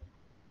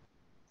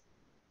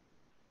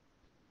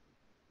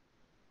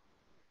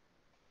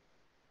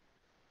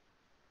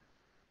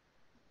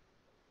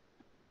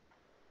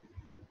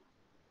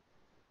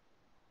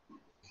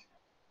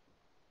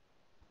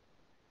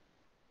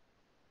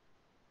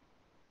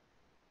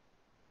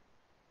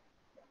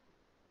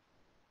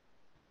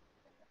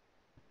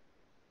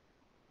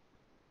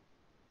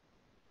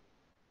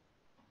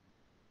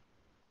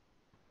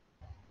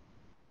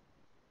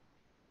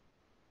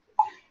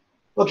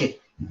 Okay,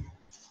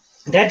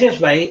 that is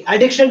why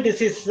addiction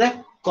disease is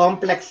a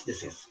complex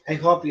disease. I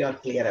hope you are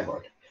clear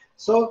about it.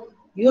 So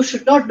you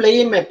should not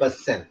blame a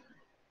person.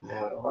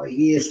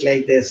 He is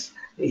like this.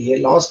 He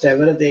lost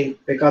everything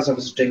because of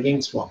his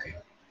drinking, smoking.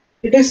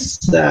 It is,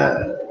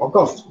 of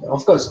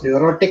course,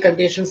 neurotic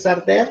conditions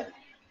are there,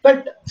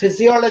 but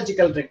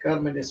physiological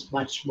requirement is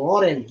much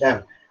more in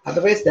them.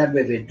 Otherwise, there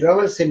will be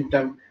withdrawal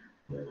symptom.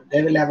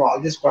 They will have all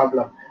this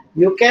problem.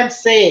 You can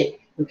say,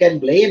 you can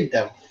blame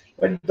them,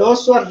 but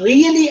those who are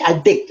really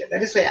addicted,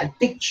 that is why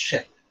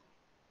addiction.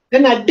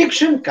 When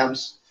addiction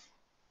comes,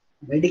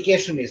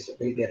 medication is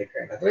really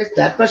required. Otherwise,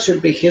 that much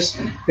should be his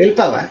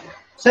willpower.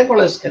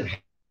 Psychologists can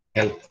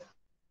help.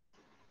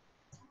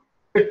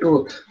 The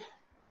truth.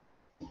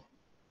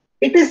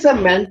 It is a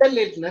mental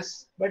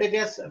illness, but it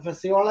has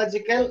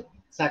physiological,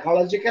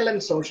 psychological,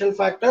 and social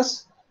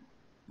factors.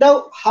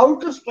 Now, how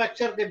to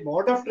structure the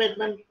mode of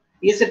treatment?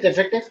 Is it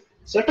effective?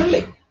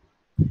 Certainly,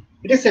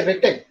 it is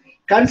effective.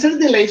 Consider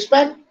the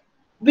lifespan.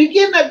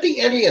 Begin at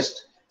the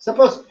earliest.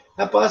 Suppose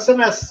a person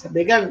has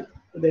begun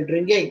the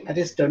drinking at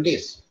his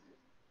 20s.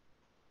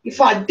 If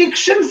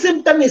addiction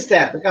symptom is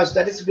there, because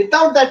that is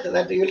without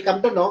that you will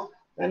come to know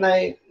when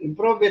I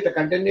improve with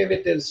continue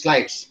with the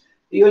slides.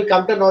 You will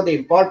come to know the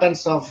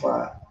importance of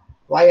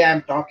why I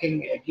am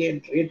talking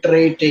again,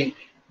 reiterating.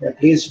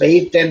 Please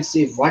wait and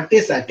see what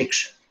is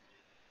addiction.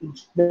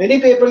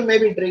 Many people may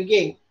be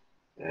drinking,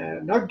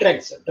 not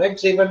drugs.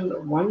 Drugs,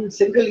 even one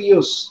single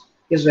use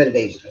is very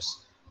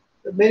dangerous.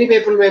 Many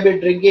people may be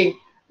drinking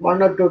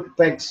 1 or 2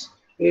 pegs.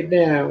 In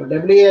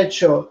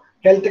WHO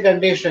health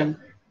condition,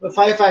 the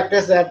 5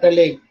 factors they are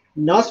telling: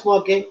 no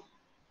smoking,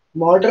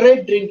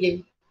 moderate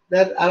drinking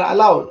that are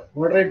allowed.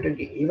 Moderate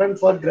drinking, even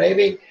for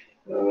driving,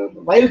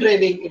 while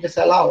driving, it is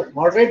allowed.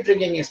 Moderate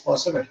drinking is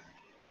possible.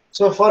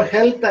 So for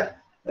health,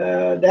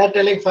 they are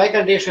telling 5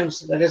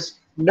 conditions. That is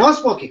no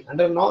smoking.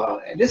 Under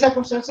no any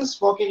circumstances,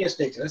 smoking is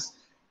dangerous.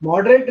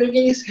 Moderate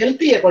drinking is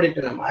healthy according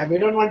to them. We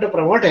don't want to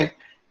promote it,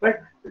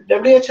 but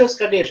WHO's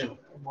condition: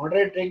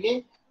 moderate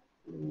drinking,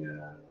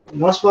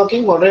 no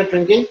smoking, moderate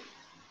drinking,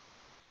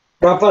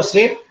 proper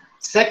sleep,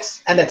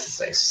 sex, and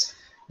exercise.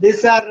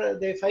 These are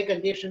the 5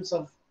 conditions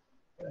of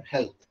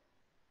health.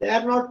 They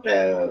are not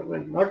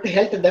the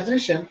health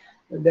definition,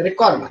 the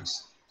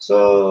requirements.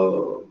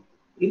 So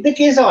in the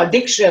case of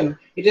addiction,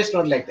 it is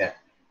not like that.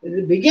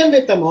 It begin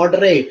with a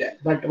moderate,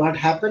 but what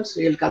happens,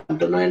 you will come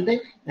to know in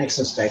the next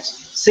slides.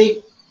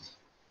 See,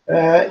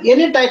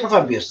 any type of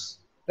abuse,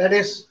 that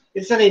is,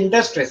 it's an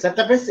industry,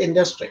 setup is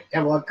industry,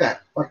 a worker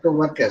or 2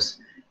 workers.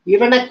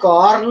 Even a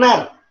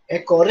corner, a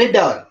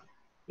corridor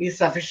is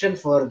sufficient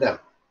for them.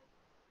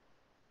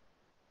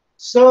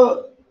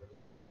 So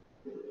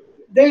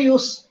they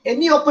use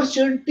any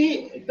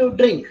opportunity to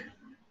drink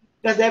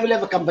because they will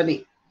have a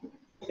company.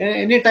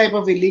 Any type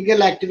of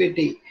illegal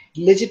activity,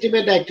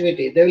 legitimate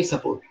activity, they will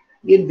support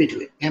in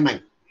between.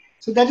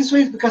 So that is why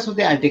it's because of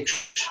the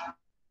addiction.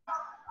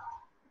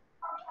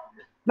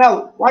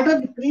 Now, what are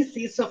the 3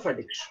 C's of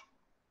addiction?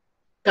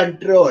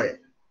 Control,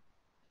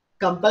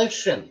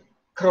 compulsion,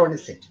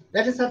 chronicity.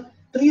 That is the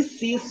 3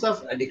 C's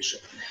of addiction.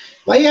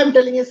 Why I am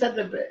telling is that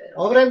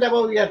over and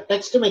above your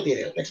text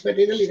material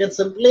you can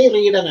simply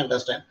read and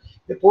understand.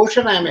 The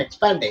portion I am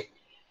expanding.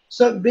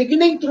 So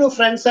beginning through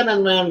friends and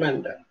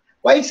environment.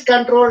 Why it's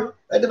control?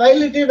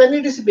 When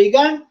it is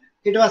begun,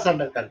 it was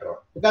under control.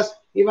 Because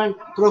even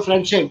through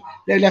friendship,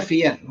 they will have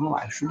fear. No,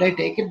 should I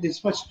take it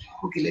this much?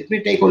 Okay, let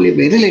me take only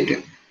very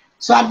little.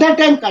 So at that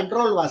time,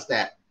 control was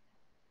there.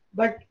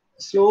 But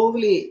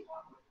slowly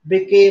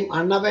became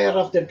unaware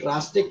of the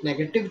drastic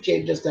negative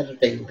changes that are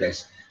taking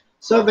place.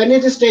 So when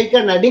it is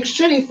taken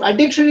addiction, if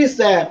addiction is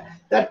there,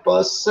 that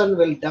person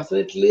will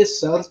definitely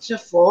search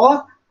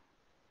for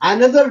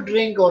another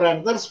drink or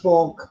another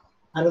smoke,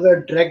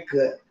 another drug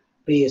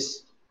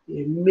peace.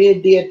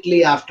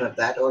 Immediately after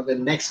that, or the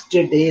next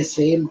day,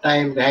 same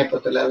time, the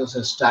hypothalamus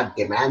will start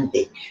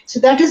demanding. So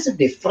that is the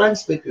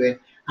difference between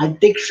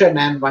addiction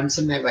and once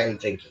in a while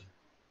drinking.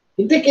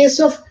 In the case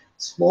of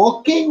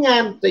smoking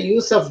and the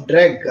use of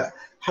drug,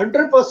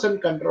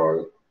 100%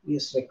 control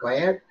is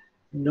required.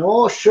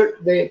 No, should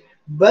the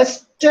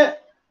best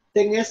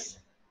thing is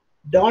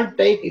don't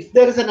take. If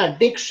there is an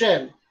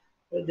addiction,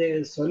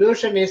 the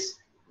solution is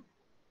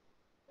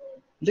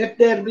let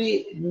there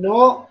be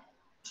no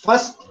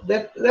first,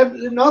 that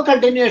no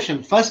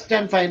continuation, first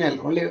and final,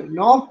 only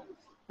no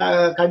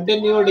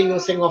continued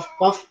using of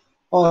puff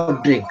or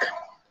drink.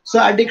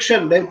 So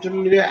addiction, that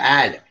will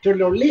add, it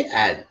will only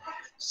add.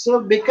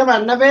 So become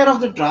unaware of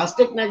the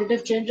drastic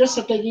negative changes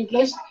are taking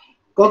place.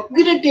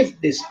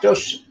 Cognitive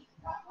distortion,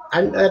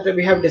 and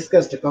we have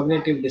discussed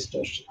cognitive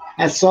distortion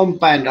as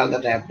SOMPA and all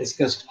that I have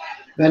discussed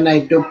when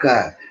I took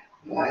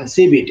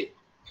CBT.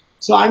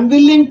 So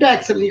unwilling to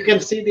accept, you can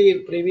see the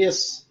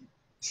previous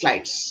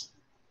slides.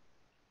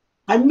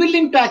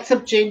 Unwilling to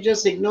accept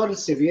changes, ignore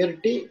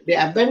severity. The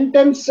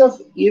abundance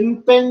of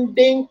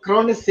impending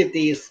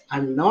chronicity is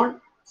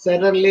unknown.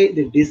 Suddenly,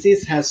 the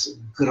disease has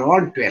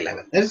grown to a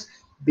level. This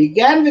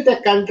began with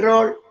a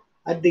control.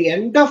 At the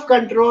end of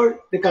control,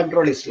 the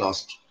control is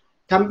lost.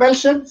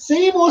 Compulsion,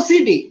 same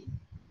OCD.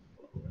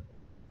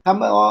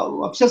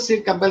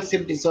 Obsessive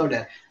compulsive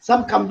disorder.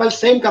 Same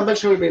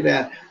compulsion will be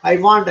there. I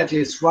want at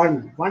least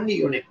one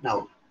unit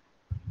now.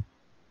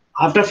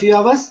 After a few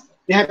hours,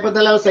 the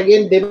hypothalamus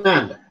again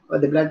demand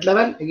the blood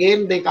level.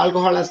 Again, the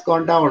alcohol has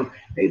gone down.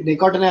 The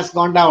nicotine has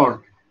gone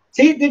down.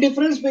 See the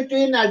difference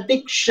between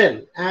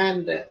addiction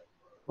and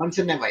once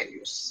in a while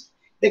use.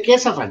 The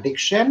case of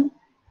addiction,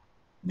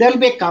 there will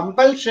be a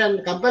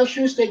compulsion.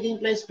 Compulsion is taking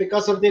place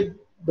because of the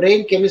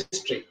brain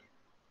chemistry.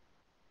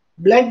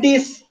 Blood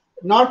is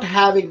not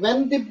having,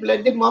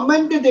 the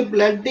moment the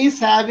blood is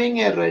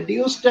having a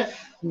reduced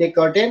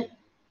nicotine,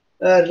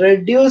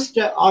 reduced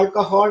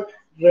alcohol,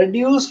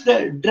 reduced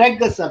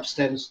drug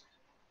substance,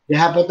 the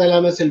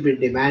hypothalamus will be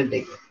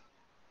demanding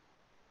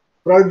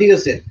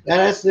produce it.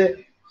 Whereas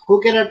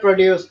who cannot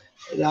produce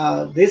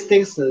these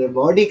things, the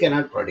body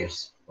cannot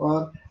produce,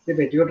 or the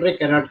pituitary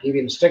cannot give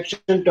instruction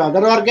to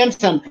other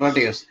organs and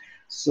produce.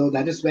 So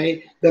that is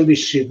why there will be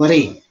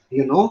shivering,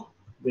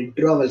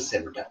 withdrawal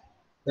symptom.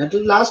 That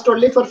will last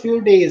only for a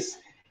few days.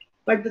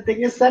 But the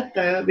thing is that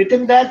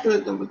within that,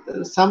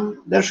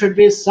 there should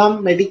be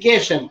some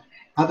medication.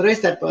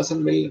 Otherwise, that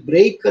person will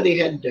break the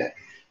head.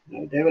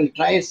 They will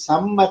try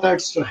some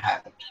methods to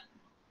have it.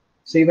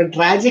 So even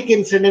tragic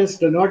incidents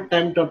do not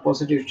tempt a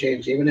positive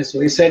change. Even a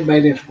suicide by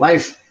the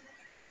wife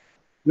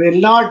will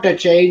not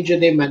change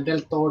the mental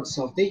thoughts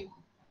of the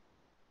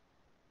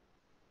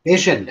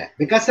patient.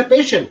 Because the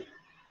patient,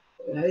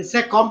 it's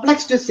a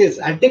complex disease.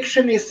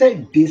 Addiction is a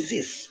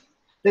disease.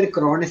 The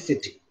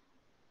chronicity.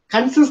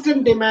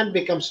 Consistent demand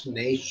becomes the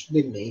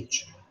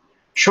nature.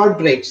 Short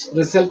breaks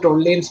result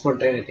only in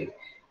spontaneity.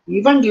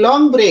 Even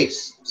long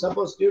breaks,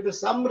 suppose due to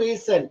some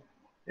reason,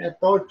 a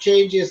thought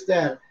change is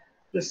there,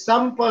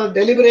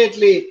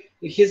 deliberately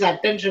his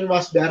attention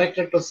was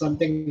directed to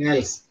something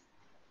else,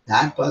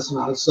 that person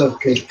also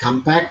will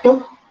come back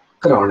to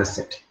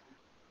chronicity.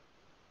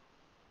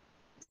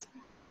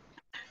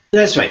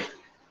 That's right.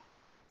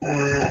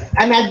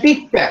 An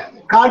addicted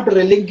can't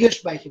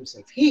relinquish by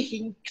himself. He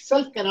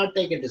himself cannot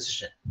take a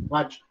decision.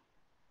 But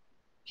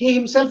he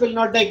himself will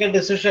not take a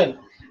decision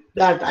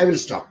that I will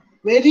stop.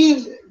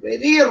 Very,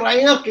 very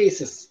rare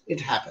cases it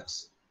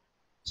happens.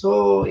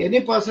 So any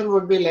person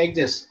would be like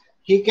this.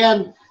 He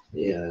can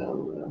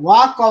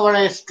walk over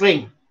a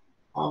string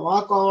or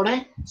walk over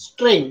a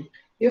string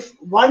if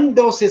one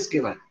dose is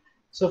given.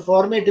 So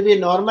for me to be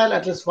normal,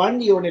 at least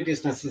one unit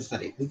is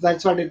necessary.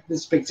 That's what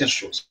this picture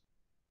shows.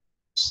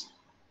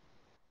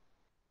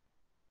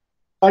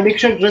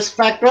 Addiction risk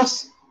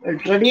factors,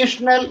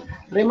 traditional,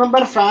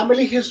 remember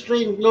family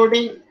history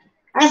including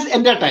as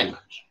entertainment.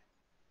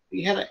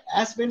 Here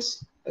as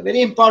means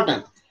very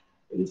important.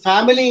 In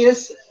family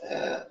is,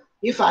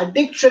 if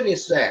addiction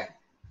is there,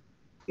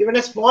 even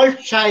a small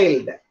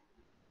child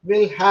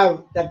will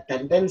have that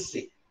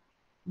tendency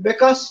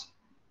because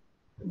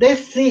they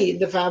see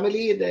the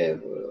family, the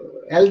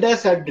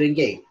elders are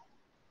drinking.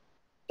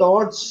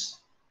 Thoughts,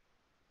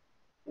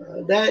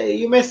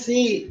 you may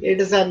see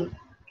it is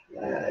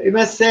you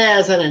may say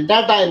as an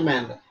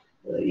entertainment.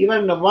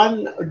 Even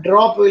one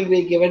drop will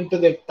be given to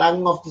the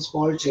tongue of the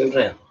small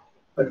children.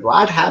 But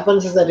what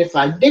happens is that if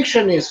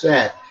addiction is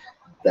there,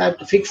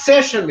 that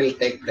fixation will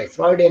take place,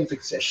 Freudian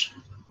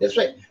fixation. That's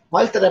right.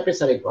 All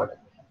therapies are important.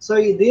 So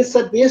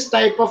these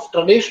type of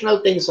traditional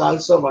things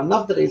also one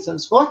of the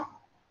reasons for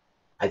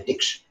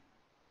addiction,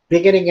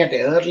 beginning at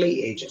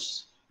early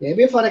ages.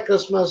 Maybe for a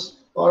Christmas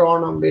or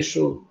Onam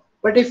Vishu.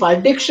 But if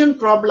addiction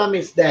problem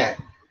is there,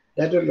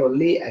 that will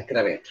only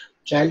aggravate.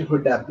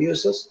 Childhood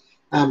abuses,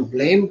 I'm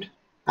blamed,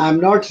 I'm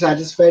not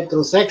satisfied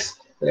through sex,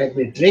 let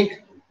me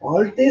drink.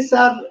 All these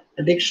are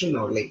addiction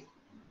only.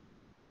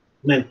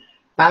 Then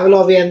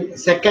Pavlovian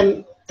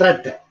second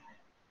threat.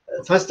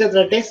 First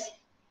threat is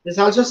It's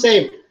also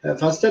same.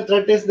 First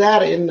threat is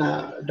there in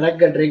drug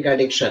drink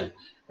addiction.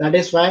 That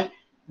is why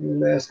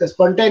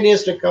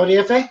spontaneous recovery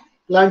of a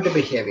learned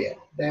behavior.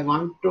 They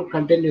want to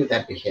continue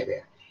that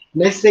behavior.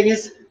 Next thing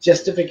is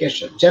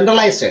justification,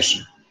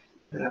 generalization.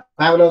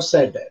 Pavlov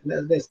said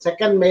the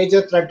second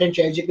major threat in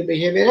changing the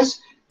behavior is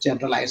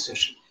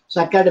generalization.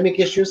 So academic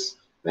issues,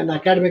 when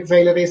academic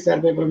failure is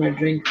there, people may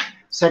drink.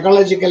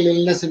 Psychological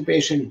illness in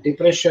patient,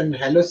 depression,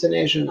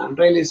 hallucination,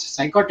 unrealized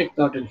psychotic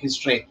thought in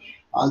history.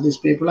 All these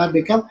people have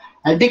become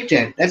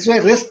addicted. That's why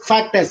risk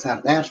factors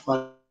are there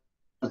for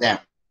them.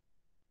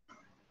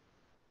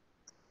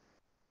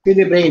 See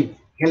the brain,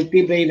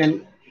 healthy brain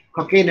and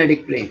cocaine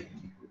addict brain.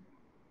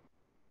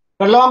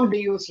 Prolonged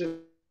use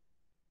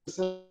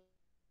results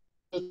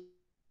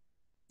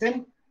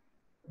in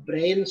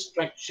brain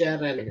structure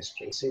and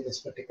chemistry. See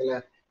this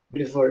particular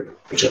beautiful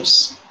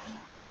pictures.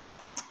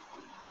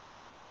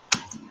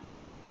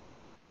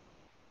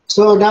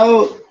 So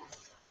now,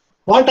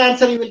 what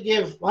answer you will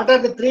give? What are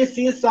the 3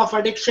 C's of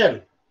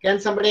addiction?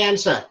 Can somebody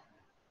answer?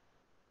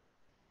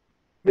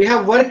 We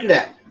have worked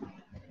there.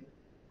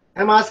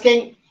 I'm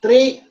asking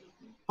 3.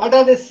 What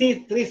are the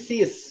 3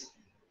 C's?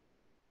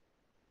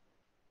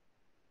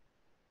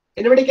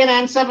 Anybody can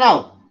answer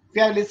now? If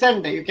you have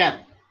listened, you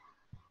can.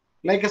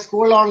 Like a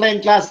school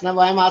online class, now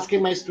I'm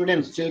asking my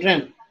students,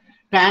 children,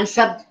 to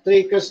answer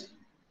 3 questions.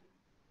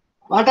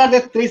 What are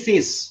the 3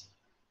 C's?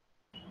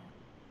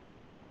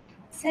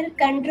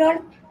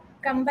 Self-control,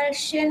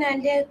 compulsion,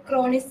 and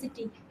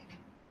chronicity.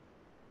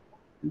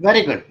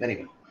 Very good, very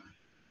good.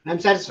 I'm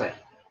satisfied.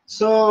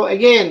 So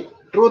again,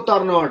 truth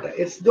or not,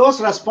 it's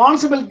those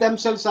responsible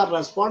themselves are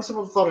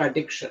responsible for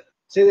addiction.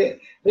 See,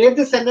 read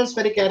the sentence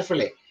very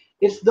carefully.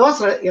 It's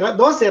those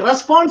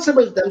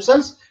irresponsible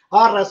themselves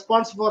are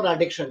responsible for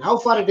addiction. How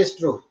far it is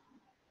true?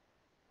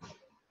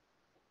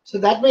 So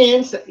that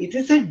means it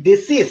is a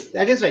disease.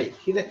 That is why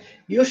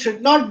you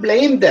should not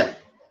blame them.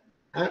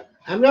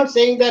 I'm not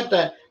saying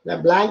that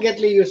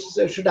blanketly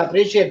you should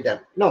appreciate them.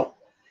 No.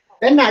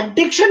 When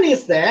addiction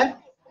is there,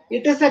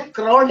 it is a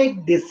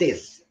chronic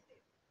disease.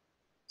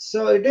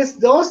 So it is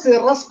those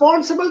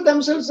irresponsible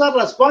themselves are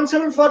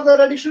responsible for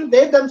their addiction.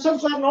 They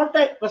themselves are not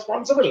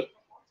responsible.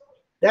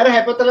 Their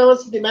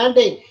hypothalamus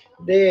demanding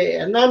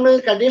the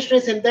environmental condition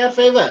is in their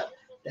favor.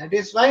 That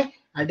is why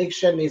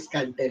addiction is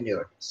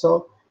continued.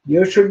 So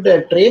you should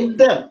treat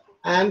them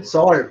and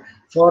solve.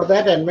 For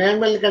that,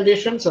 environmental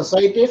condition,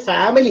 society,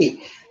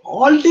 family,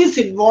 all these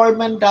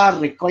involvement are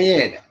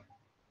required.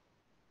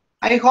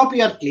 I hope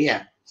you are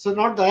clear. So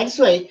not that's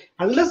why,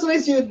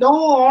 unless you know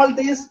all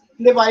these,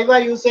 in the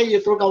Viva you say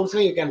through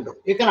counseling you can do.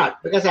 You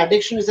cannot, because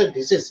addiction is a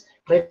disease.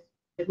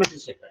 Treatment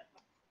is required.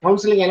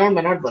 Counseling alone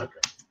may not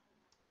work.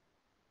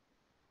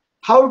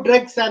 How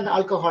drugs and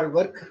alcohol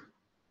work?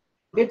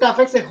 It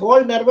affects the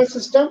whole nervous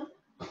system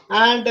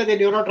and the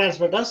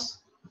neurotransmitters,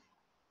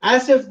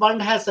 as if one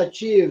has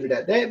achieved.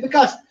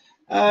 Because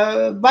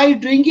by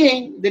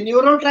drinking, the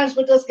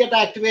neurotransmitters get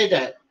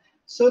activated.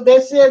 So they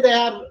say they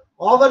are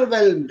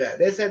overwhelmed.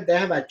 They said they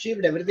have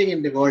achieved everything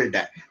in the world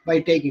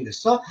by taking this.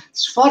 So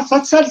for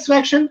such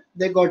satisfaction,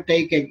 they go and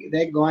take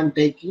again.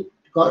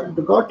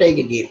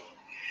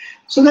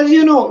 So that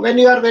you know, when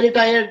you are very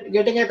tired,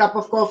 getting a cup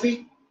of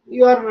coffee,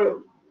 you are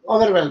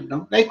overwhelmed.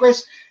 No?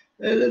 Likewise,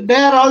 they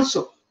are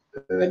also,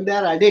 when they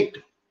are addict,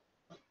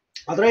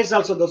 otherwise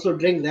also those who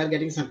drink, they are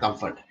getting some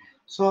comfort.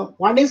 So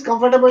one is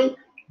comfortable,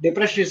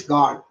 depression is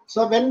gone.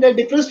 So when the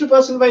depressed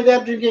person, while they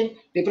are drinking,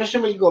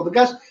 depression will go,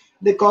 because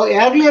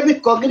earlier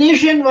the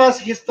cognition was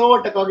his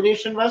thought. The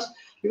cognition was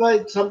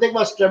something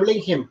was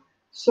troubling him.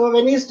 So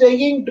when he's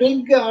taking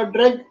drink or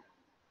drug,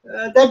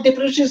 that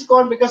depression is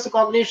gone because the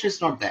cognition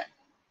is not there.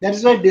 That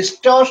is why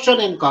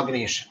distortion in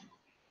cognition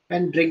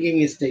when drinking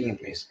is taking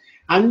place.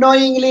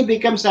 Unknowingly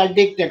becomes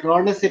addicted.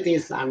 Chronicity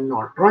is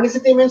unknown.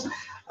 Chronicity means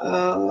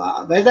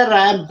whether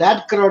I am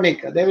that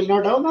chronic, they will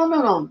not, oh,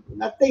 no,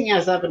 nothing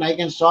has happened. I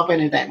can stop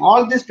anytime.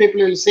 All these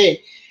people will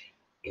say,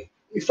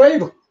 if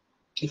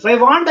I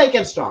want, I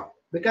can stop,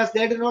 because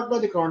they do not know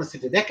the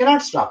chronicity. They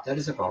cannot stop. That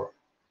is a problem.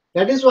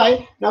 That is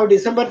why now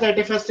December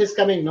 31st is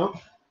coming. No,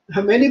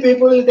 many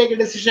people will take a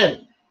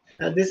decision.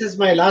 This is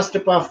my last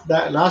puff,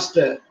 the last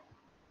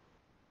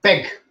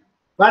peg.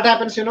 What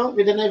happens?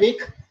 Within a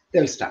week they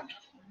will start.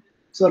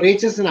 So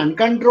reaches an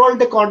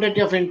uncontrolled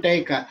quantity of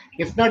intake.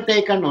 If not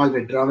taken, all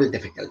withdrawal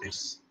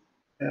difficulties.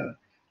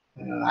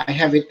 I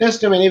have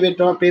witnessed many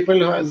people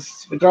who have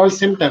withdrawal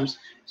symptoms.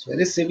 It's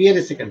very severe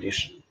is the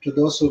condition to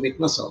those who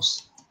witness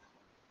those.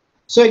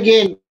 So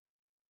again,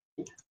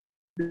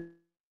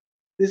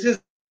 this is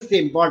the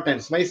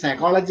importance why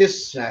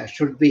psychologists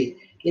should be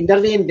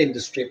intervened in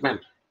this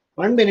treatment.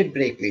 1 minute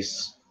break,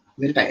 please.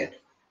 Very tired.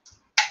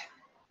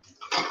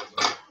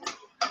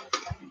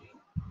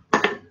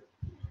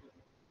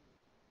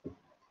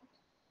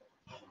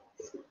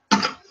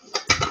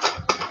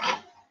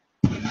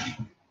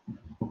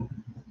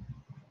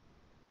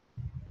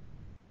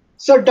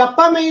 So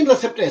dopamine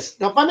receptors.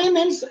 Dopamine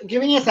means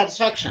giving a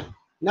satisfaction.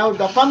 Now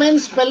dopamine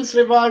spells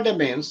reward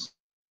means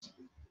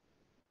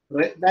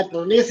that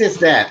release is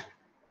there.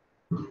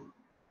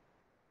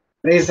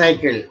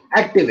 recycle,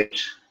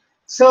 activate.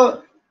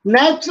 So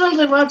natural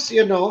rewards,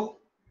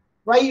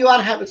 why you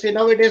are happy. See,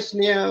 now it is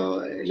near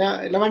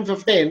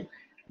 11:15.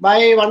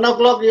 By 1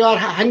 o'clock you are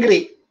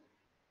hungry.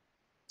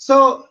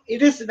 So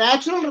it is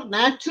natural.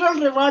 Natural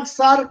rewards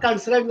are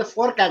considered in the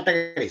four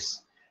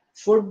categories: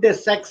 food,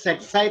 sex,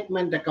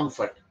 excitement, and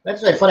comfort.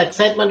 That's why for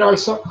excitement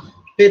also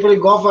people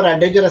go for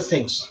dangerous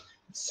things.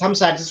 Some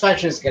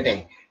satisfaction is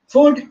getting.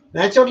 Food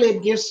naturally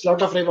it gives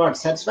lot of reward,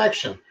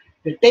 satisfaction,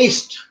 the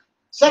taste.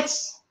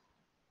 Sex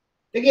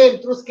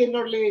again through skin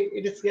only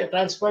it is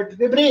transferred to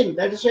the brain.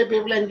 That is why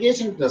people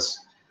engage in this.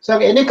 So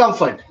any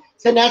comfort,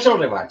 it's a natural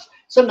reward.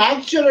 So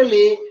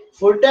naturally,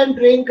 food and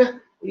drink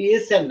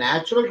is a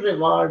natural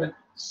reward.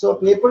 So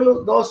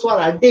people, those who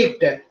are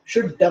addicted,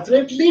 should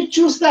definitely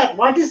choose that.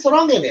 What is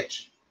wrong in it?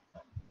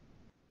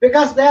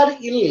 Because they are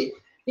ill.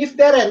 If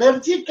their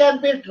energy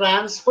can be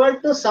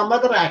transferred to some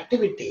other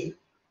activity,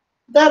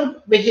 their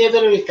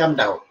behavior will come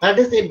down. That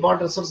is the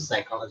importance of the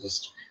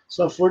psychologist.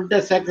 So food,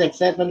 sex,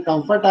 excitement,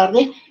 comfort are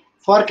the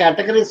four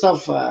categories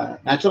of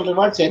natural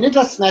rewards. Any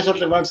natural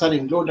rewards are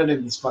included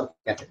in this four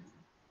categories.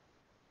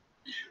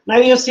 Now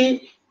you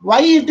see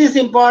why it is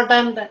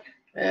important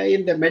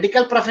in the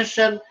medical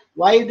profession,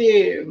 why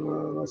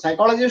the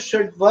psychologist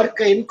should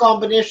work in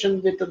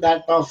combination with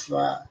that of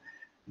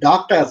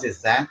doctors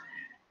is that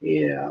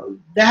they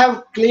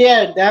have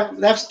cleared,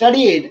 they have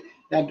studied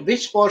that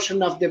which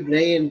portion of the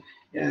brain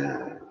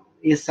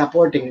is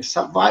supporting,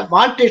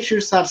 what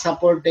tissues are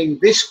supporting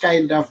which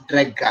kind of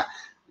drug.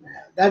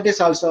 That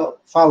is also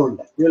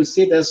found. You will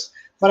see this.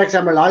 For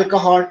example,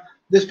 alcohol,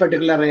 this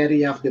particular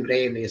area of the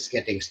brain is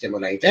getting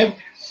stimulated.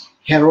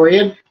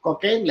 Heroin,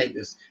 cocaine, like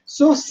this.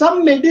 So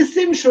some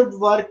medicine should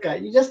work.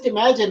 You just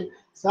imagine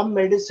some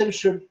medicine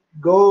should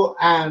go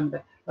and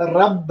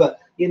rub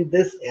in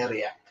this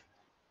area.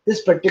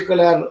 This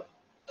particular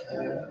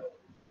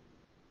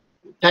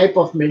type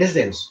of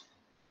medicines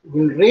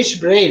will reach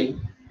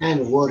brain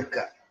and work.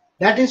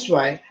 That is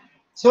why.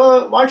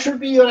 So what should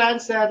be your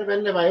answer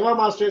when the Viva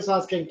master is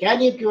asking,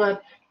 can you cure?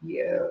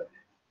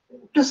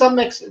 To some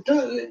extent,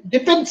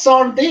 depends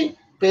on the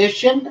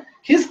patient,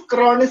 his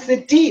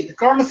chronicity. The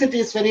chronicity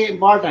is very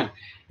important.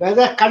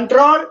 Whether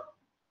control,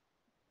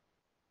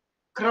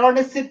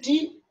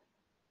 chronicity,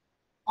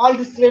 all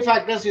these three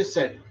factors you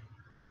said,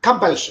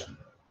 compulsion.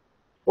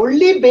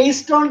 Only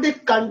based on the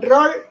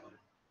control,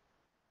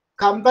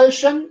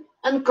 compulsion,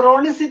 and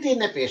chronicity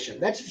in a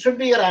patient. That should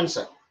be your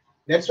answer.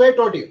 That's why I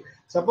told you.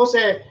 Suppose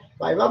a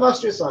Viva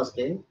master is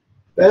asking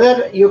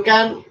whether you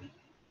can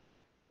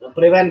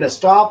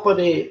stop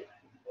the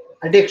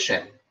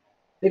addiction.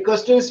 The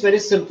question is very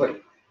simple.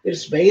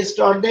 It's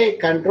based on the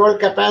control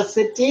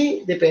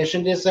capacity the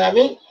patient is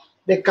having,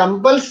 the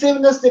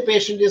compulsiveness the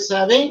patient is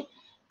having,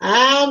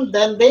 and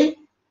then the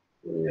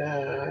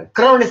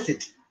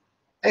chronicity.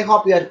 I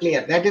hope you are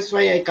clear. That is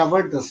why I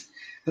covered this.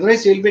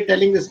 Otherwise, you will be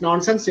telling this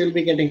nonsense, you will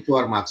be getting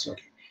poor marks.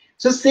 Okay.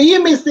 So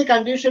same is the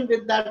condition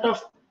with that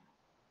of,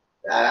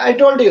 I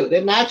told you,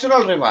 the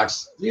natural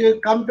rewards. You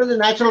come to the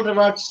natural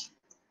rewards,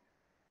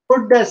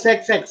 food,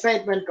 sex,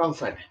 excitement,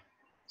 comfort.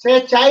 So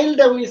a child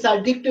who is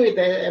addicted with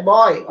a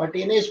boy or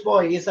teenage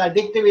boy is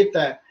addicted with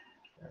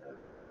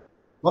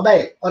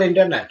mobile or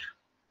internet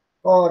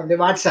or the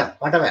WhatsApp,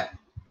 whatever.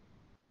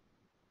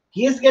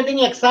 He is getting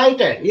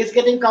excited. He is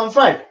getting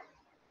comfort.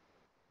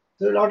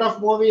 So a lot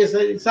of movies,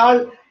 it's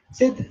all,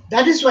 see,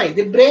 that is why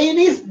the brain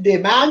is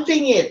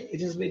demanding it.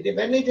 It is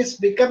when it is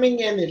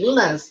becoming an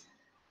illness,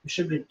 it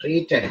should be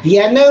treated. The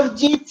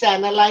energy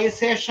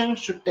channelization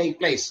should take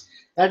place.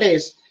 That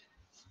is,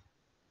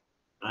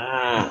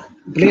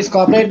 please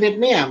cooperate with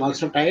me. I'm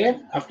also tired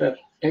after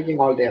taking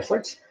all the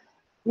efforts.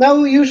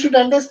 Now you should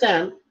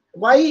understand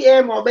why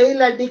a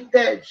mobile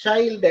addicted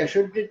child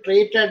should be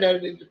treated,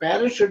 and the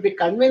parents should be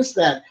convinced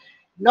that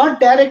not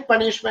direct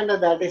punishment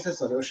that is a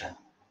solution.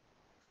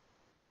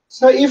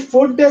 So if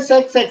food,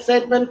 sex,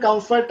 excitement,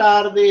 comfort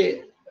are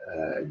the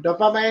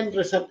dopamine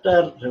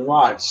receptor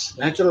rewards,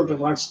 natural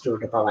rewards to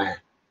dopamine.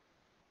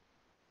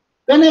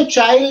 When a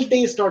child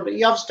is not,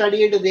 you have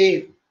studied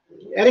the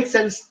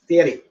Erickson's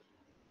theory,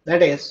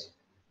 that is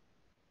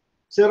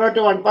 0 to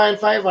 1.5,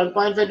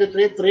 1.5 to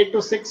 3, 3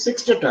 to 6,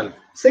 6 to 12.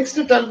 6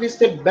 to 12 is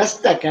the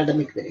best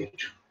academic period.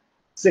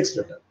 6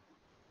 to 12.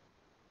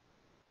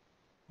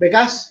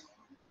 Because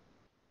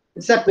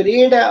it's a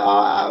period,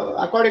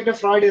 according to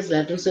Freud, is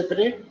literacy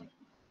period.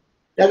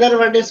 The other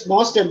one is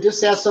most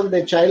enthusiasm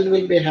the child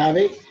will be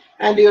having.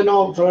 And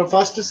from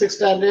first to 6th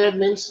standard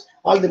means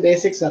all the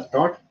basics are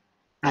taught.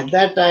 At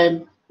that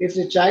time, if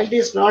the child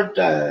is not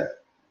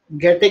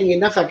getting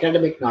enough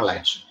academic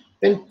knowledge,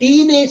 when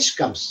teenage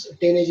comes,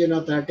 13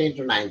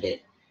 to 19,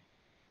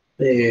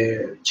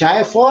 the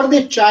child, for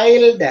the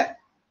child,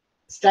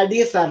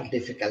 studies are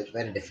difficult,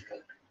 very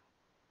difficult.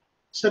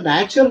 So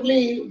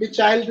naturally, the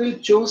child will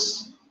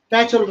choose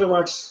natural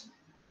rewards.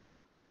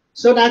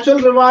 So natural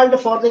reward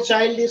for the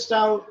child is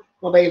now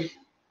mobile.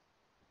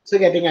 So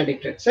getting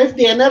addicted. So if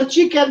the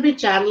energy can be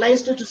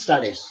channelized to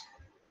studies,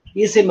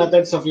 easy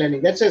methods of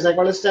learning. That's why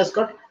psychologist has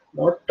got a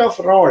lot of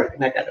role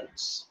in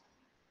academics.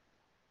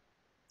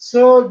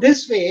 So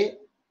this way,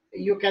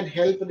 you can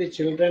help the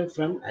children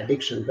from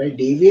addiction by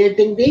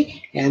deviating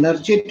the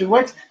energy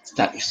towards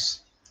studies.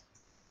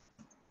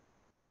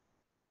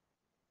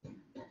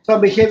 So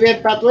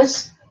behavior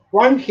pathways,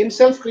 one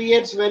himself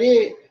creates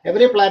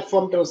every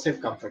platform to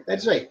receive comfort.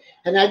 That's why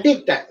an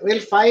addict will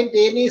find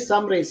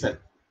some reason.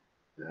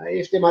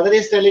 If the mother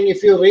is telling,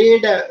 if you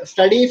read,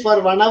 study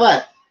for 1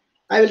 hour,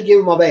 I will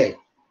give mobile.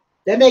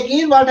 Then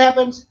again, what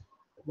happens?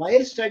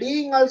 While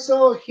studying,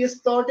 also his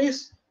thought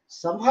is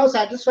somehow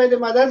satisfy the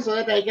mother so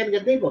that I can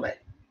get the mobile.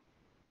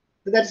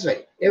 So that's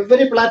why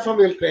every platform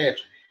will create.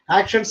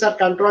 Actions are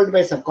controlled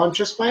by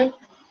subconscious mind.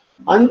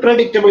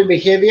 Unpredictable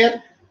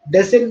behavior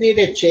doesn't need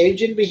a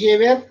change in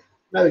behavior.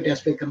 Now it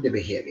has become the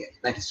behavior.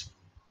 That's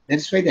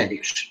why the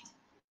addiction.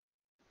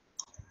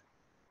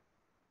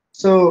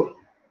 So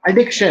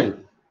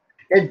addiction,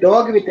 a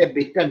dog with a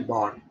bitten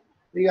bone.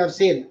 We have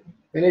seen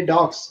many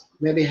dogs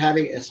may be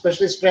having,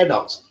 especially stray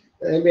dogs,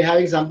 they'll be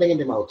having something in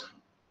the mouth.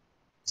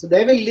 So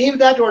they will leave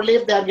that only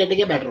if they are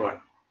getting a better one.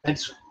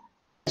 That's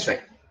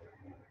right.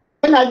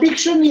 When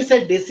addiction is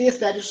a disease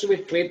that is to be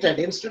treated,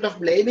 instead of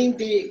blaming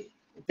the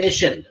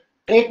patient,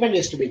 treatment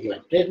is to be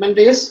given. Treatment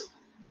is,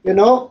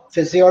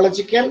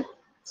 physiological,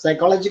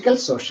 psychological,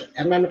 social,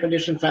 environment,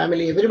 condition,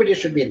 family, everybody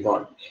should be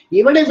involved.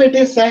 Even if it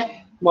is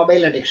a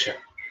mobile addiction.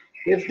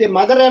 If the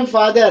mother and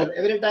father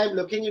every time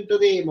looking into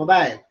the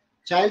mobile,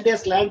 child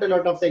has learned a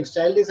lot of things.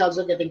 Child is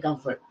also getting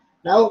comfort.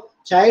 Now,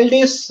 child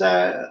is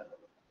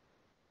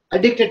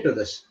addicted to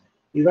this.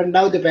 Even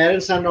now, the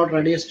parents are not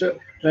ready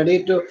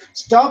to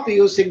stop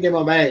using the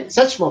mobile,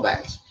 such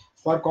mobiles.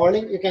 For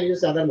calling, you can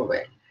use other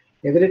mobile.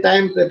 Every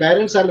time the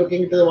parents are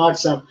looking to the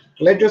WhatsApp,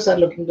 relatives are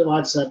looking to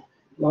WhatsApp,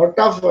 lot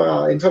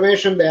of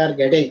information they are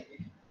getting.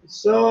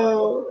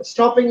 So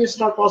stopping is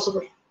not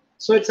possible.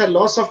 So it's a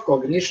loss of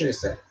cognition,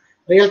 is there.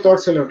 Real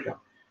thoughts will not come.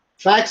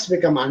 Facts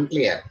become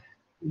unclear.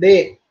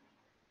 They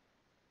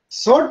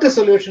sort the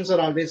solutions are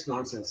always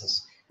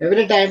nonsenses.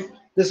 Every time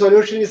the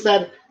solution is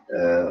that,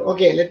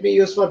 okay, let me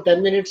use for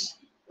 10 minutes.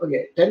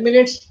 Okay, 10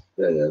 minutes,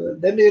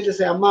 then they will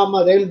say,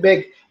 Amma, they will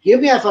beg,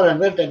 give me for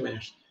another 10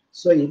 minutes.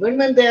 So even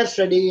when they are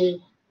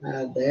studying,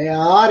 they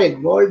are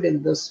involved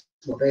in this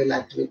mobile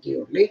activity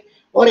only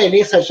or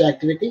any such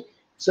activity.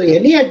 So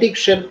any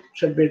addiction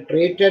should be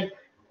treated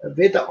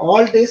with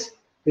all this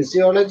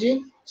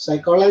physiology,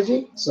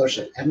 psychology,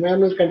 social.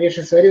 Environmental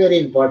conditions very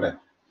important.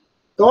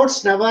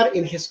 Thoughts never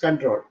in his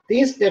control.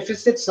 These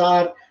deficits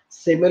are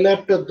similar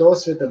to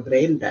those with a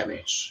brain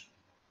damage.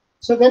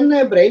 So when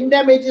a brain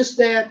damage is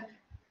there,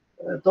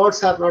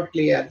 thoughts are not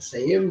clear.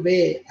 Same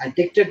way,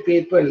 addicted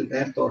people,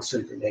 their thoughts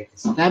will be like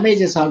this. Damage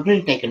has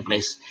already taken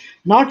place.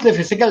 Not the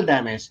physical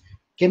damage,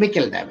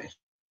 chemical damage.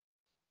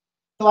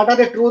 So what are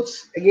the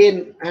truths?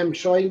 Again, I'm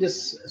showing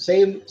this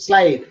same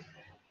slide.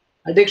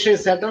 Addiction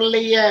is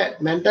certainly a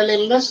mental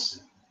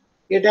illness.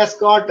 It has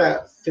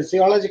got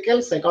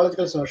physiological,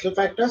 psychological, social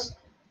factors.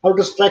 How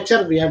to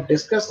structure, we have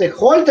discussed the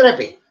whole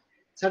therapy.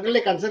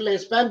 Certainly consider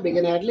lifespan,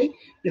 begin early.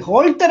 The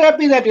whole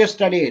therapy that you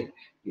studied,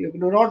 you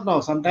do not know.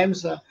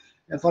 Sometimes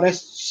for a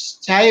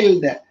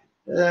child,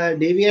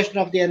 deviation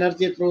of the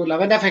energy through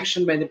love and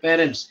affection by the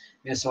parents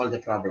may solve the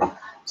problem.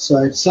 So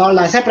it's all,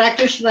 as a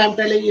practitioner, I'm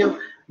telling you,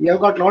 you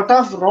have got a lot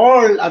of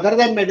role other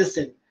than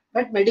medicine.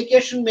 But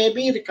medication may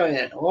be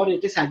required or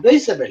it is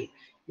advisable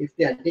if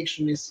the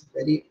addiction is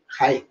very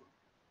high.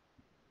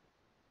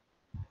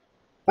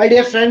 My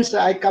dear friends,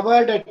 I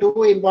covered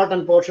two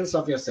important portions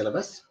of your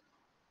syllabus.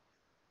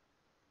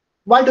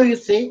 What do you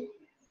say?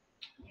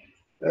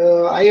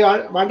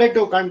 I wanted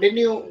to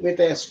continue with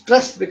a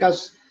stress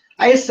because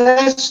I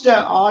searched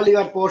all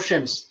your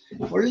portions.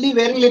 Only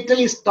very little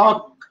is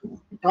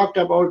talked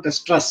about the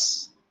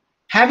stress.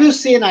 Have you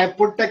seen? I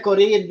put a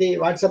query in the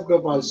WhatsApp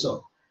group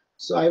also.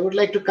 So I would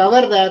like to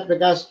cover that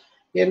because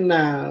in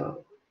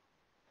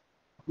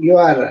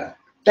your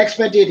text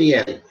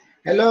material,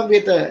 along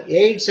with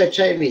AIDS,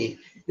 HIV,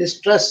 the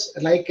stress,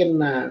 like in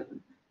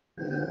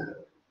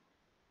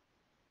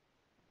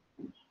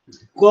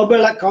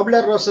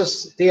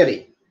Kubler-Ross's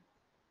theory,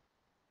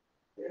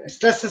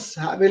 stresses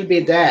will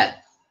be there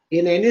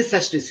in any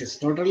such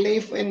disease, not only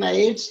in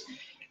AIDS,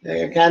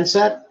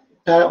 cancer,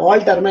 all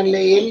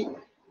terminally ill,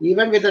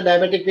 even with the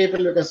diabetic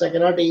people because I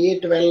cannot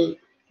eat well,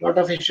 lot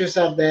of issues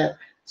are there.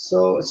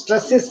 So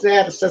stress is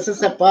there, stress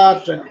is a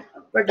part.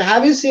 But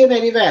have you seen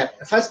anywhere?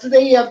 First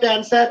thing you have to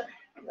answer,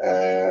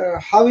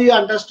 how you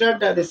understood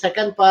the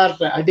second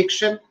part,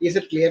 addiction, is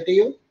it clear to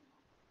you?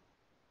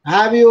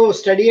 Have you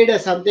studied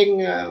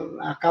something,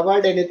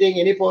 covered anything,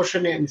 any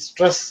portion in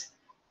stress?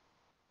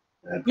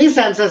 Please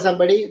answer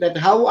somebody that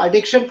how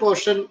addiction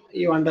portion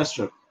you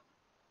understood.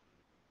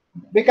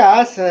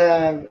 Because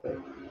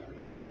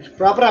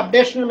proper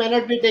updation may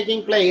not be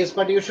taking place,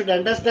 but you should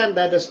understand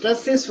that the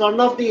stress is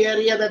one of the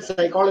area that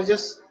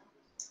psychologists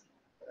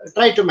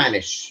try to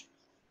manage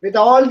with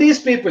all these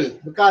people.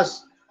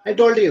 Because I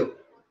told you,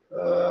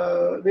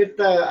 with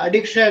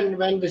addiction,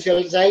 when the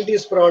child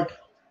is brought,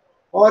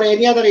 or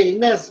any other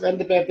illness, when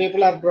the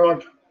people are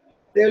brought,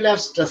 they will have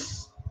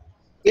stress.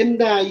 In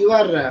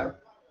your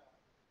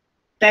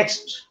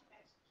text,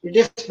 It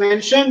is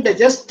mentioned,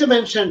 just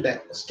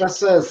mentioned,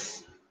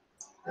 stresses,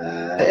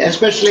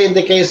 especially in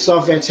the case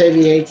of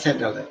HIV/AIDS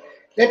and all that.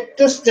 Let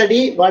us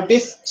study what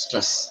is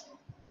stress.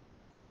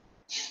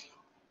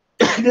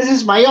 This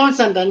is my own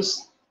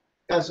sentence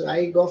because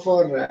I go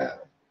for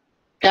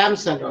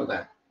camps and all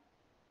that.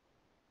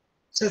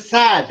 So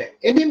sad.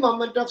 Any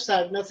moment of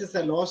sadness is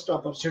a lost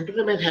opportunity to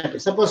remain happy.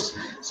 Suppose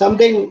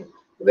something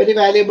very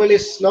valuable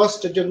is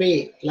lost to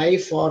me,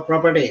 life or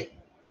property,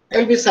 I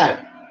will be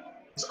sad.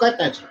 It's quite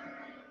natural.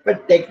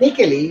 But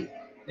technically,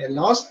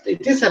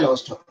 it is a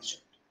lost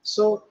opportunity.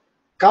 So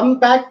come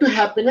back to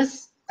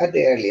happiness at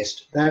the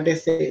earliest. That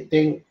is the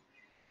thing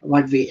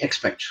what we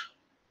expect.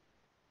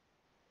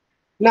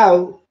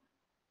 Now,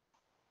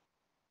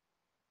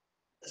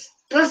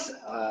 stress.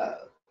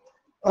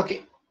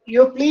 Okay,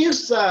 you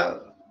please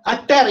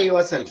utter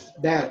yourself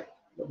there.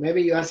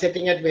 Maybe you are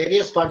sitting at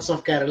various parts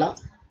of Kerala.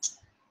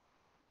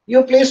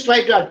 You please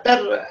try to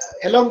utter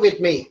along with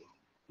me.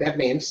 That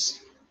means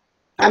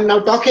I'm now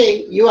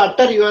talking. You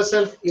utter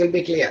yourself. You'll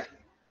be clear.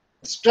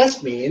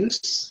 Stress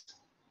means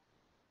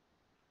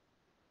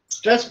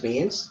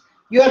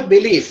your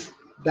belief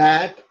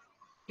that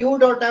you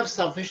don't have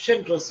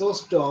sufficient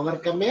resource to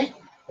overcome a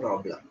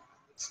problem.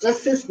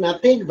 Stress is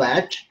nothing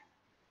but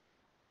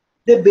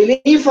the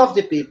belief of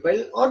the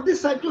people, or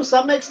this to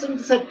some extent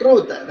is a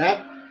truth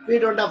that we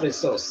don't have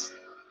resource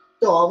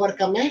to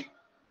overcome a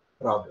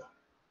problem.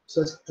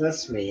 So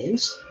stress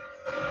means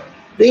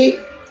the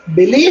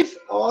belief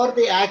or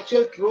the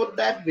actual truth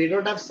that we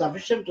don't have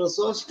sufficient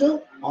resource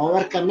to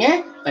overcome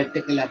a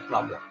particular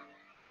problem.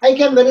 I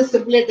can very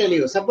simply tell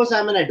you, suppose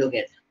I'm an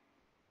advocate.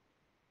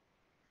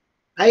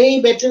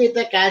 I met with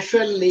a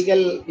casual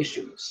legal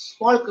issue,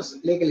 small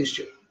legal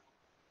issue.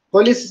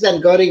 Police is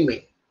enquiring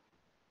me.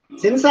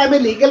 Since I'm a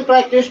legal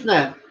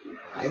practitioner,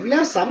 I will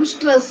have some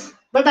stress,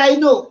 but I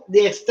know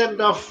the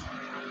extent of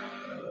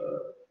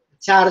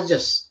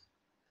charges.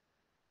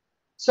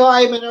 So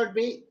I may not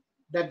be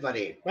that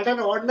worried. But an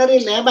ordinary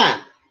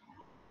layman,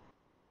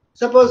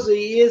 suppose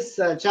he is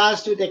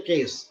charged with a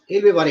case,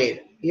 he'll be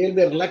worried. He will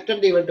be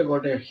reluctant even to go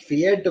to,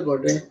 feared to go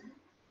to a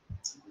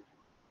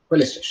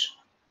police station.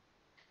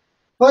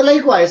 Or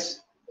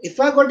likewise, if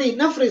I got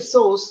enough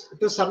resource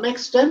to some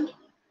extent,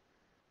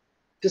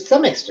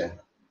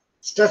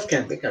 stress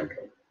can be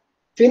controlled.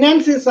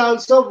 Finance is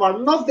also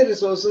one of the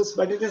resources,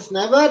 but it is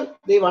never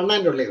the one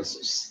and only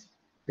resource.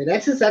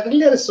 Finance is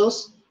certainly a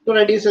resource to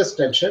reduce stress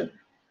tension,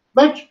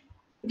 but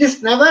it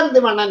is never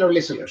the one and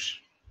only solution.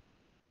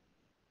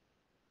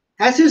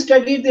 As you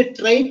studied the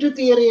trait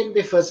theory in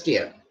the first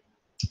year,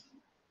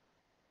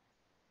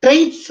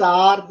 traits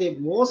are the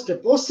most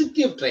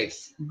positive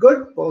traits.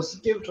 Good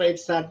positive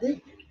traits are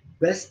the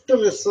best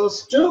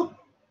resource to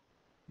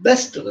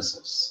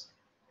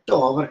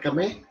overcome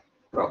a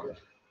problem.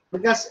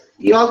 Because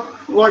you have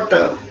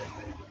got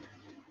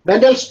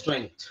mental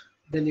strength,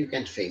 then you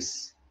can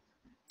face.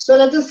 So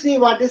let us see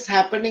what is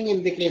happening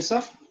in the case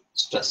of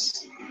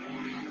stress.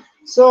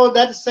 So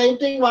that same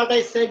thing what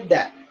I said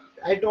that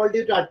I told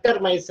you to utter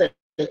myself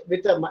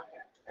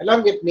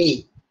along with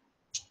me.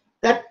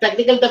 That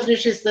technical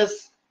definition is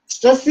this: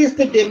 stress is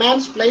the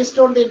demands placed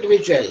on the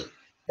individual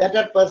that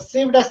are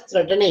perceived as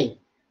threatening,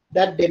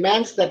 that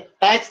demands that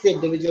tax the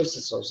individual's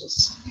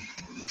resources.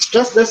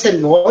 Stress thus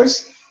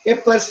involves a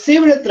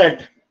perceived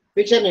threat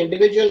which an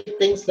individual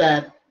thinks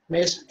that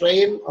may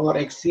strain or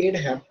exceed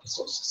her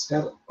resources,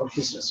 her or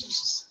his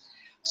resources.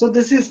 So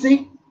this is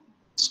the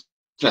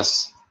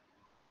stress.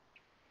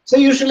 So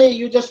usually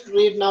you just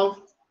read now,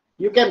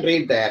 you can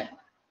read there.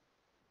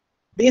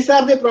 These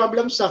are the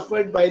problems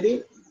suffered by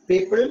the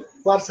people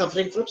who are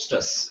suffering from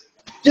stress.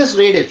 Just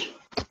read it.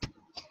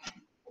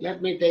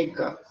 Let me take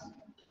a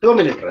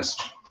 2-minute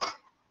rest.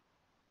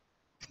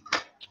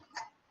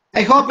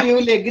 I hope you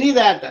will agree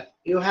that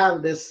you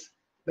have this,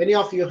 many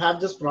of you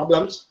have these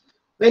problems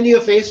when you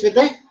are faced with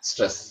a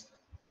stress.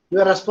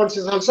 Your response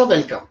is also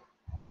welcome.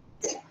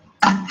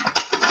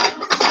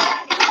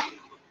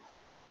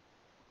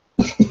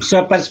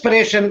 So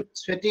perspiration,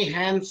 sweaty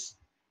hands,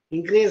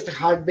 increased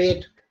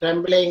heartbeat,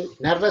 trembling,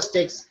 nervous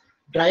tics,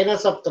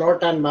 dryness of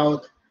throat and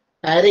mouth,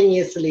 tiring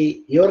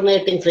easily,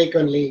 urinating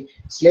frequently,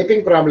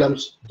 sleeping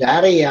problems,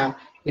 diarrhea,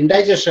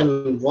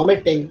 indigestion,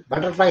 vomiting,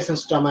 butterflies in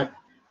stomach,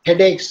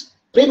 headaches,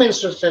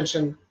 premenstrual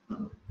tension,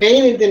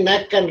 pain in the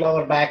neck and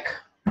lower back,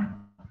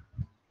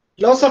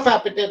 loss of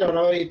appetite or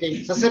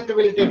overeating,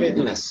 susceptibility to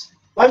illness,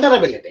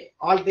 vulnerability.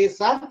 All these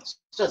are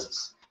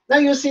stresses. Now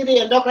you see the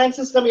endocrine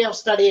system we have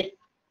studied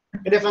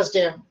in the first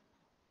year.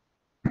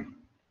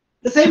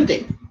 The same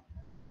thing.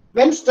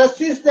 When stress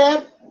is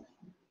there,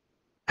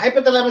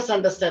 hypothalamus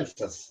understands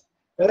stress.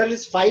 Whether it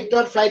is fight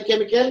or flight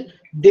chemical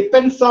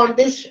depends on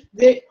this,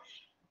 trait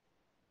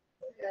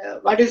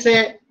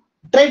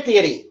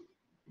theory.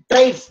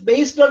 Traits,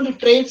 based on the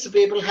traits,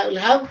 people will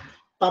have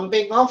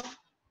pumping of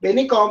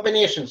many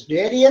combinations,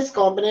 various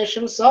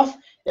combinations of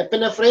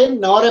epinephrine,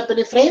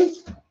 norepinephrine,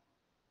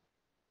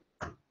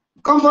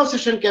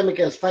 composition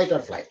chemicals, fight or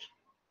flight.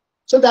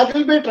 So that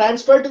will be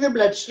transferred to the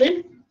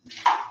bloodstream.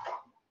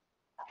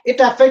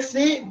 It affects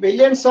the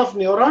billions of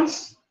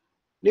neurons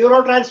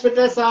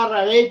Neurotransmitters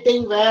are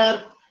awaiting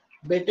where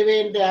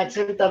between the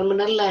axon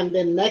terminal and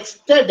the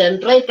next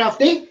dendrite of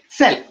the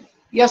cell.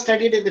 You have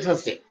studied in the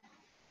first year.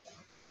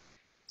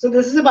 So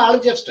this is the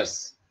biology of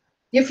stress.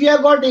 If you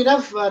have got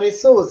enough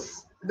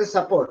resource to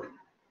support,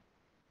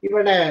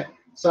 even a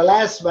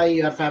solace by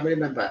your family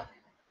member,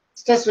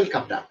 stress will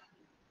come down.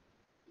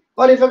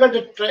 Or if you got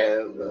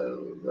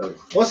a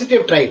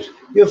positive trait,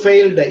 you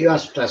failed, you are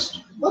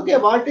stressed. Okay,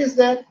 what is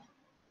that?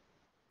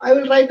 I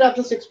will write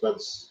after 6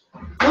 months.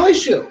 No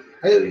issue.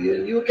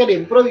 You can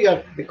improve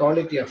the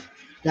quality of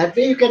that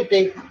way. You can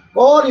take,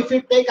 or if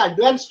you take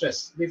advanced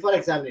stress before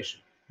examination,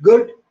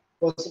 good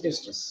positive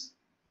stress.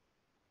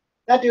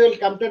 That you will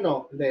come to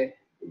know. The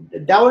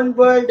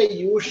downward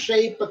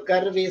U-shape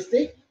curve is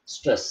the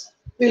stress.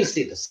 We'll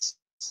see this.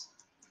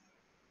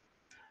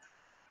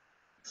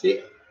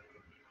 See,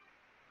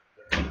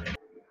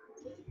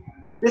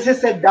 this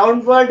is a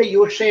downward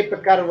U-shape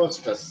curve of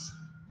stress.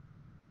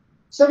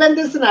 So when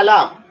this is an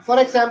alarm, for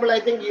example, I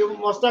think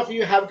most of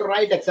you have to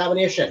write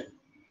examination.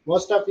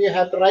 Most of you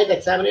have to write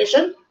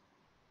examination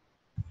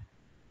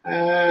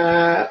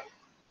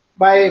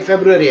by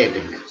February, I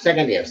think,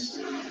 second years.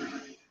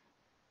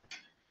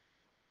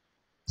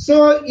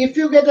 So if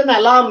you get an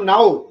alarm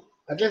now,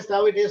 at least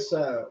now it is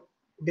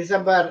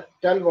December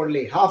 12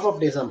 only, half of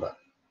December.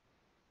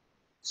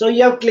 So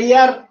you have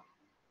clear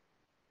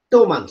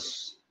 2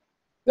 months.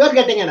 You are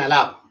getting an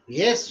alarm.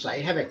 Yes, I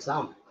have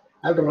exam.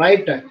 I have to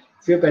write a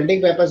few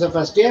pending papers of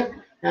first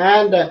year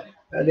and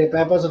the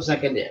papers of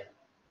second year.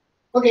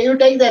 Okay, you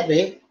take that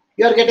way,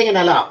 you are getting an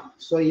alarm.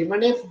 So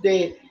even if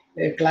the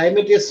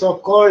climate is so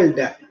cold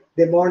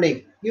the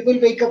morning, you will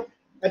wake up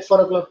at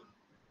 4 o'clock.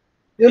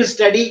 You will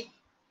study.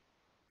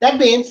 That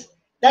means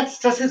that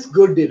stress is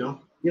good, you know.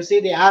 You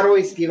see the arrow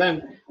is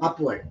given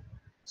upward.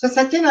 So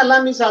such an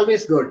alarm is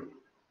always good.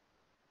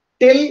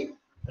 Till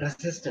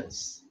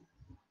resistance.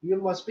 You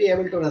must be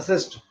able to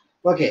resist.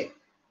 Okay.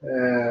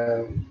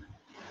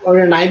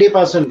 Only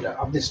 90%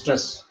 of the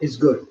stress is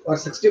good, or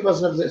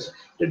 60% of this,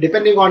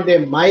 depending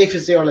on my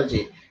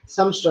physiology,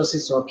 some stress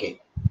is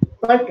okay.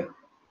 But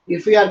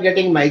if you are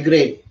getting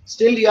migraine,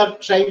 still you are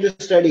trying to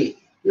study,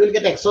 you will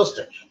get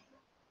exhausted.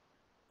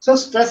 So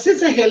stress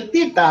is a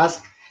healthy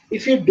task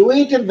if you do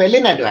it well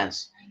in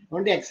advance.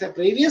 On the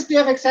previous day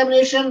of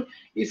examination,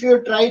 if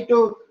you try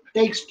to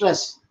take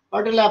stress,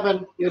 what will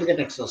happen? You will get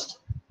exhausted.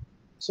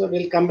 So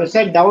we'll come to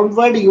say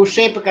downward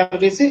U-shape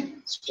curve is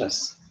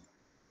stress.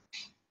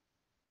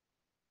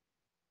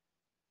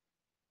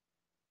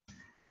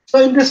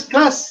 So in this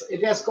stress,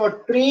 it has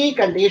got 3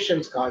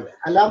 conditions called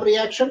alarm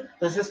reaction,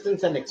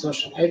 resistance, and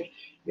exhaustion. I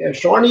have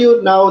shown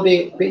you now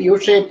the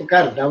U-shaped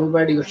curve,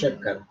 downward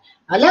U-shaped curve.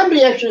 Alarm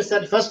reaction is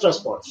that first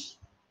response.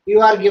 You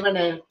are given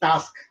a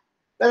task,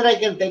 whether I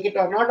can take it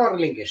or not, or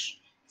relinquish.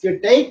 If you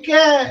take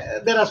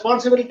the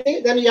responsibility,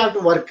 then you have to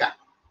work.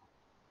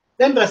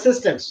 Then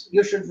resistance,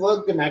 you should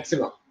work the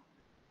maximum.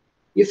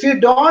 If you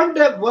don't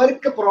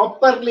work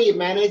properly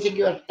managing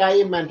your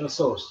time and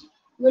resource,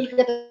 you will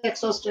get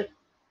exhausted.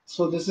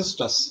 So this is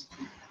stress.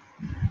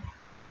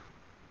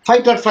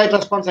 Fight or flight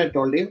response, I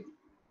told you.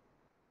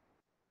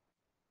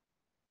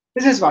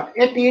 This is what?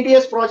 A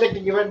tedious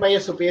project given by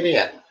a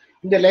superior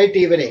in the late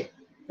evening.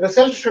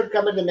 Results should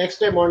come in the next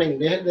day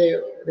morning.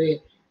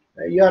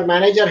 Your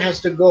manager has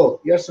to go.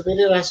 Your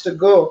superior has to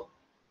go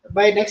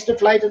by next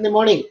flight in the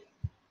morning.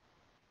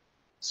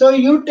 So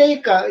you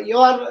take, you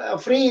are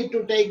free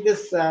to take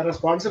this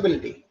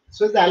responsibility.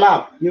 So it's the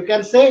alarm. You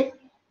can say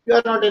you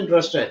are not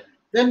interested.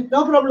 Then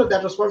no problem.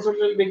 That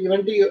responsibility will be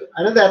given to you.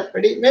 Another,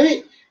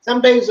 maybe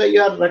sometimes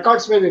your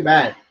records may be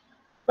bad,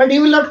 but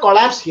you will not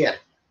collapse here.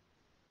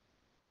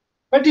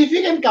 But if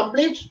you can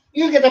complete,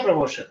 you will get a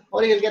promotion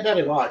or you will get a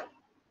reward.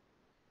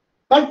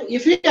 But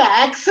if you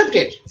accept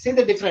it, see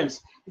the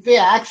difference. If you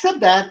accept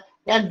that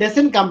and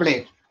doesn't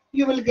complete,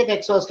 you will get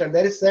exhausted.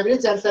 There is every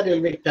chance that you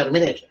will be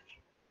terminated.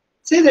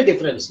 See the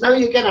difference. Now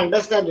you can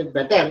understand it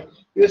better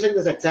using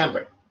this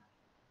example.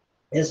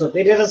 A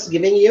superior is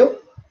giving you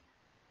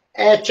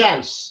a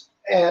chance,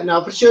 an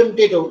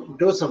opportunity to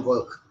do some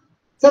work.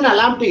 It's an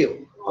alarm to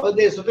you. Or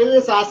the superior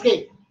is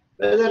asking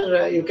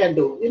whether you can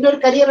do. In your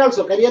career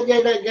also, career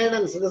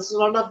guidance, this is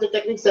one of the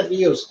techniques that we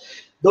use.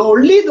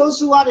 Only those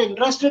who are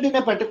interested in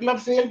a particular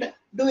field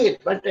do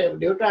it. But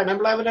due to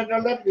unemployment and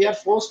all that, we are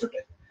forced to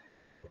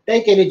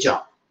take any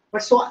job.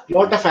 But so a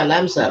lot of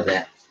alarms are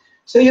there.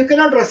 So you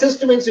cannot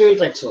resist means you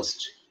will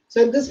exhaust.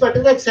 So in this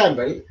particular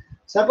example,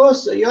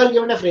 suppose you are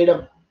given a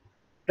freedom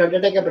to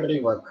undertake a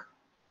particular work.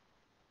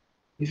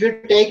 If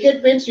you take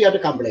it means you have to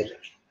complete it.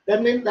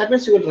 That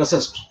means you will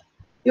resist.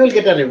 You will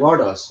get a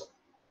reward also.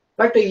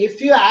 But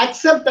if you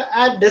accept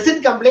and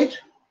doesn't complete,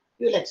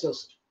 you will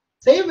exhaust.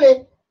 Same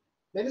way,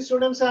 many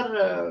students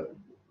are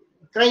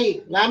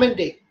crying,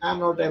 lamenting, I am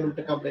not able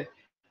to complete.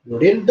 You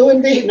didn't do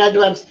anything in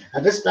advance.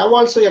 At least now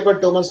also you have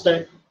got 2 months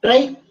time.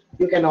 Try,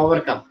 you can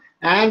overcome.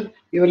 And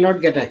you will not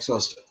get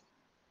exhausted.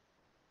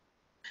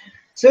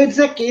 So it's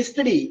a case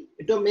study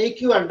to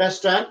make you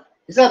understand.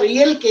 It's a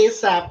real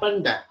case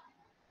happened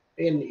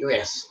in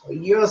US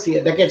years,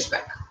 decades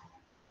back.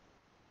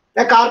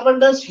 A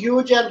carpenter's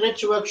huge and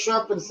rich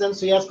workshop, for instance,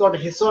 he has got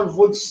his own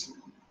woods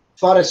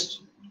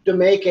forest to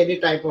make any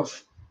type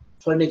of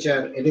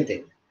furniture,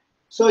 anything.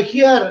 So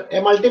here,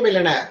 a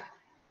multimillionaire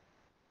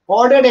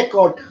ordered a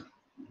coat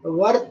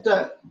worth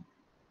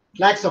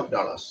lakhs of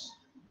dollars.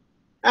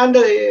 And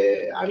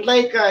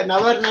unlike in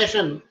our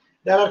nation,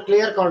 there are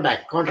clear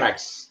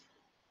contracts.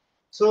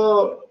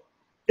 So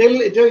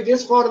till it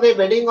is for the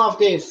wedding of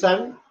the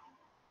son.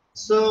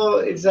 So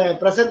it's a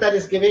present that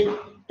is giving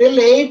till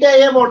 8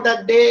 a.m. on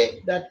that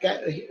day that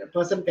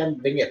person can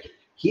bring it.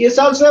 He is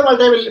also a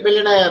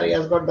multi-billionaire. He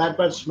has got that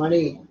much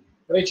money,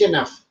 rich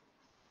enough.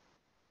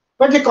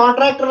 But the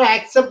contractor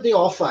accepts the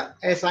offer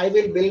as I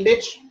will build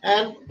it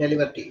and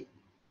deliver to you.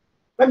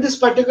 But this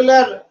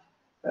particular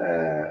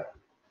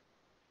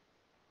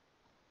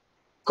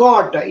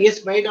cot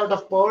is made out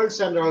of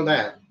pearls and all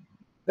that.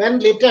 When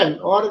lit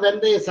or when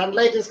the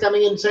sunlight is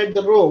coming inside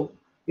the room,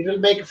 it will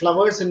make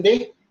flowers on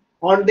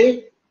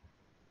the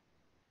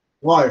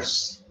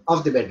walls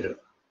of the bedroom.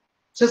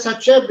 So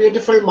such a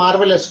beautiful,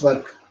 marvelous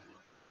work.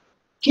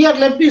 Here,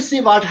 let me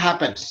see what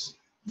happens.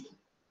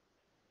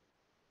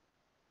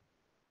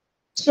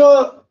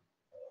 So,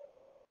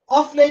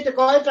 of late,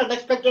 quite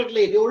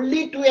unexpectedly, the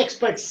only two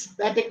experts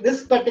that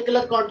this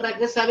particular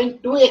contract is having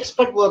two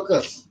expert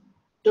workers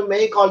to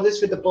make all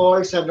this with the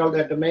pearls and all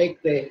that, to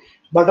make the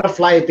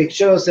butterfly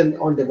pictures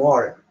on the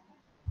wall.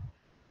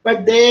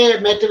 But they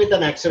met with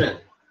an accident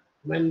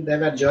when they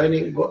were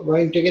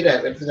going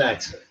together. It was an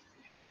accident.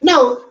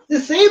 Now, the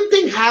same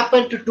thing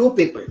happened to two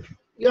people.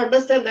 You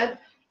understand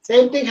that?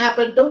 Same thing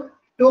happened to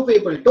two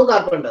people, two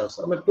carpenters,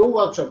 two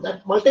workshops,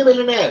 that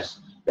multi-millionaires.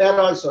 They are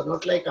also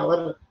not like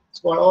our,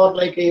 or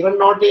like even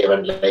not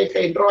even like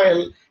in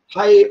Royal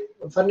high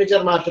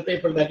furniture market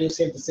people that you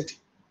see in the city.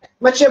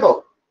 Much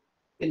above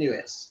in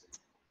US.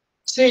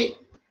 See,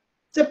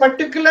 it's a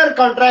particular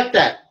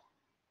contractor.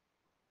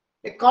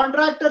 A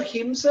contractor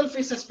himself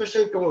is a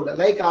special tool,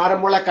 like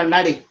Aramula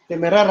Kannadi, the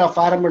mirror of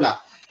Aramula.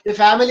 The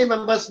family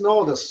members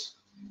know this.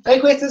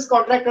 Likewise, this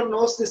contractor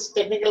knows this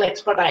technical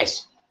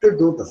expertise to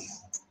do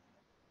this.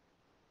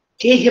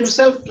 He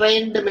himself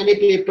trained many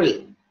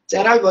people. They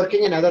are all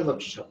working in other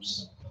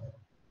workshops.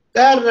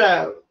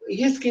 There,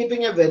 he is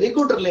keeping a very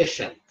good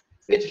relation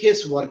with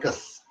his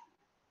workers.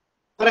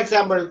 For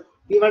example,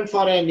 even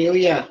for a new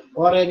year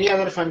or any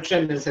other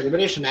function and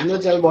celebration, annual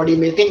general body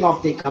meeting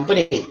of the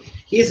company,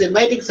 he is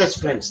inviting such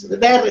friends.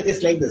 There it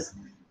is like this.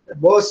 The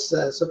boss,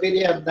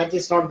 superior, that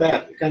is not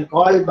there. You can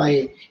call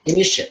by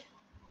initial.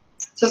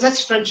 So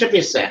such friendship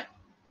is there.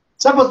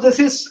 Suppose this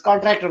is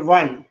contractor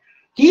 1.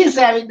 He is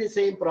having the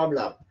same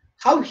problem.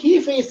 How he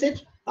faces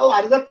it, how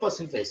another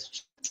person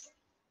faces it.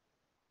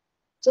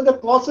 So the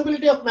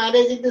possibility of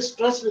managing the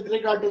stress with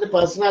regard to the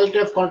personality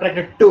of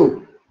contractor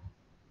 2.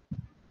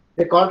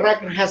 The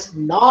contractor has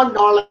no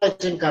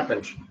knowledge in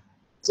carpentry.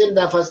 So in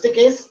the first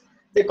case,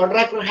 the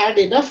contractor had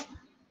enough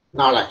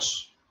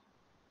knowledge.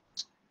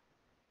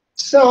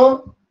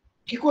 So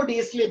he could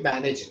easily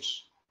manage it.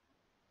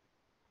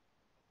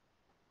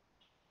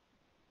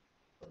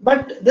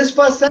 But this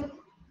person,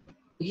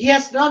 he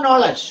has no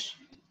knowledge.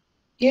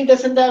 He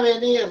doesn't have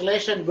any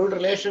good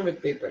relation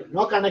with people,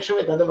 no connection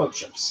with other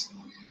workshops.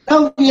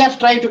 Now we are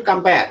trying to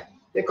compare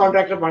the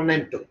contractor 1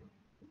 and 2.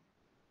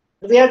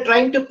 We are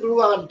trying to prove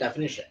our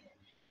definition.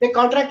 The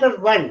contractor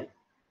 1,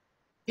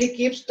 he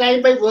keeps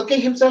time by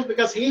working himself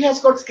because he has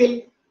got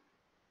skill,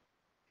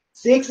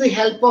 seeks the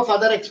help of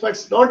other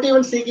experts, not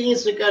even seeking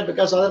his record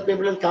because other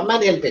people will come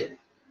and help him.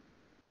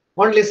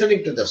 On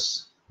listening to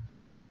this,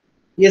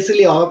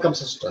 easily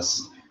overcomes the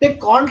stress. The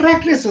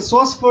contractor is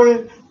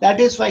resourceful, that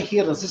is why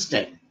he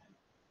resisted.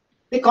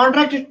 The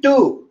contractor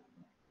 2,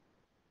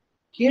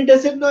 he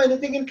doesn't know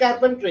anything in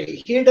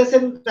carpentry. He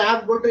doesn't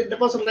have good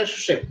interpersonal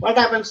relationship. What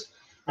happens?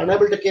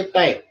 Unable to keep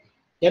time.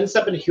 Ends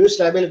up in huge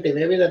liability.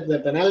 Maybe that the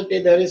penalty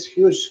there is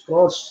huge,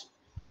 crores.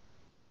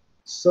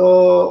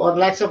 So, or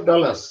lakhs of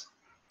dollars.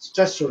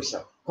 Stress shoots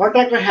up.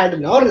 Contractor had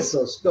no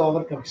resource to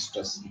overcome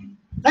stress.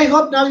 I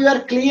hope now you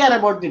are clear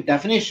about the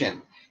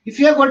definition. If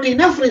you have got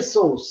enough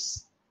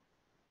resource,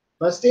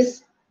 first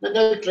is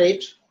mental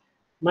trait,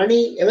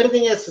 money,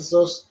 everything is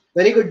resource.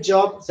 Very good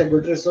job is a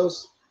good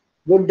resource.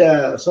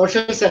 Good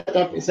social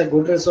setup is a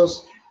good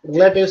resource.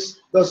 Relatives,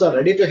 those are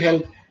ready to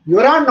help.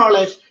 Your own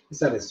knowledge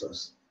is a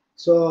resource.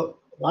 So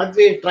what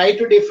we try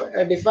to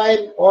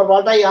define, or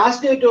what I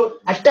asked you to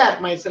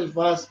attack myself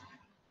was,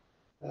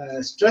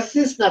 stress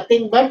is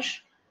nothing but,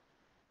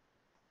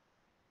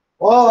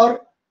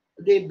 or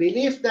the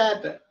belief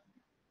that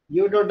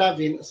you don't have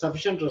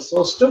sufficient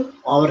resource to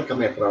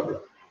overcome a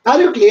problem. Are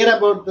you clear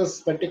about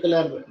this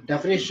particular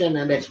definition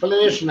and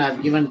explanation I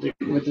have given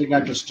with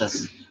regard to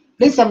stress?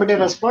 Please somebody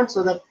respond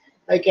so that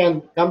I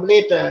can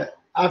complete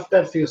after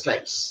a few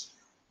slides.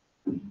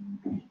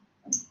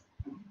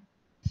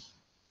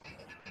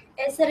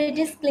 Yes, sir, it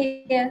is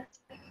clear.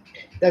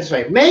 That's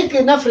right. Make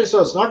enough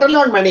resource, not only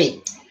on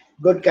money.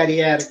 Good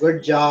career,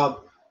 good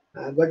job,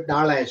 good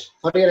knowledge.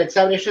 For your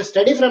examination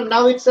study from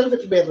now itself,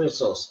 it will be a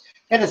resource.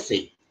 Let us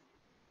see.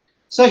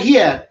 So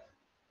here,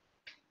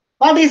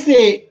 what is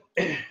the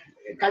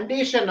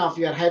condition of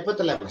your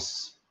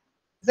hypothalamus.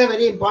 It's a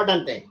very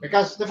important thing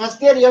because the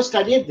first year you have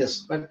studied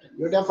this, but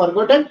you would have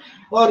forgotten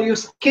or you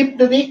skipped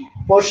the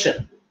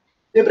portion.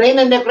 The brain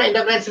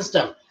endocrine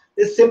system,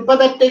 the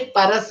sympathetic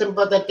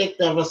parasympathetic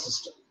nervous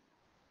system.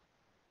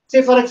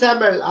 See, for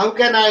example, how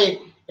can I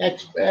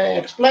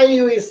explain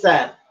you is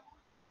that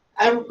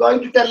I'm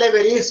going to tell a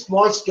very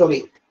small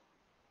story.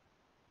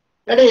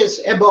 That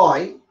is a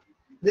boy,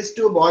 these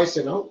two boys,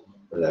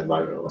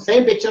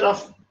 same picture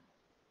of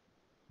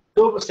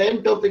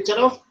same picture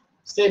of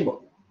same boy.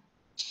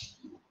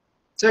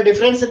 So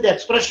difference in the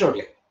expression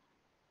only.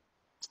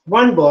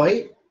 One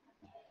boy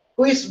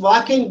who is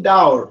walking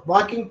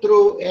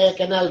through a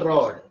canal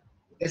road,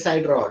 a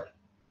side road,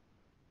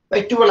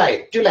 by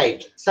twilight,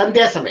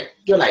 Sandhya Samay,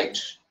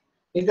 twilight.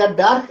 Neither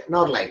dark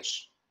nor light.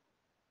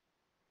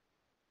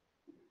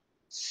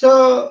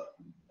 So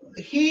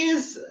he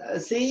is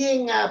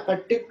seeing a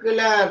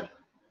particular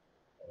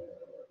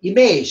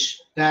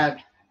image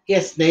that a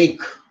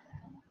snake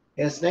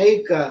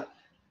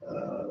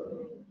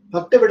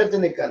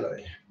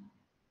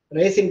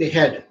raising the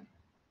head.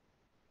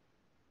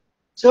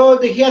 So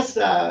he has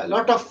a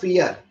lot of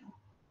fear.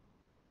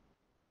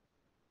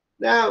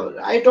 Now,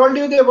 I told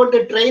you about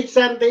the traits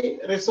and the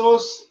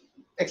resource,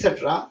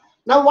 etc.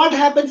 Now, what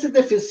happens in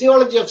the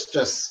physiology of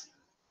stress?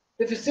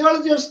 The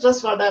physiology of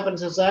stress, what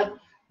happens is that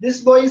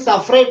this boy is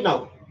afraid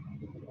now.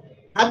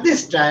 At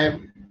this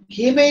time,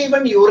 he may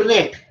even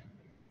urinate.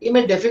 He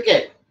may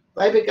defecate.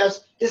 Why?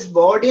 Because his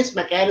body's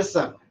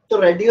mechanism to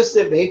reduce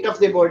the weight of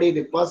the body,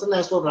 the person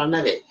has to run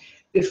away.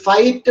 The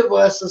fight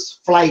versus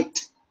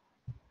flight.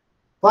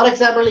 For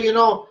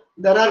example,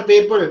 there are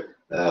people,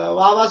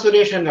 Vava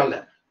Suresh and all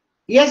that.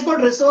 He has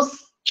got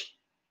resource.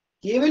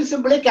 He will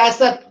simply catch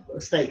that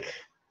snake.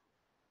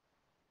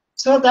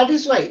 So that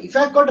is why, if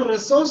I have got a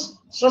resource,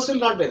 stress will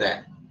not be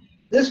there.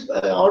 This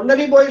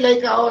ordinary boy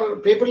like our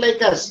people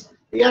like us,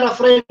 we are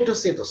afraid to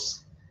see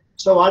this.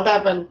 So what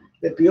happened?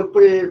 The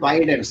pupil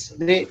widens.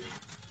 The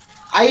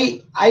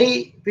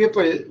eye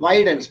pupil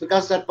widens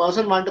because that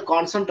person wants to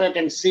concentrate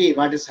and see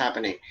what is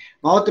happening.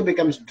 Mouth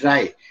becomes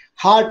dry.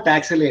 Heart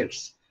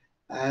accelerates.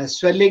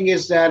 Swelling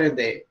is there in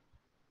the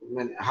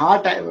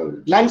heart.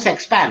 Lungs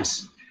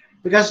expands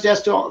because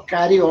just to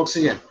carry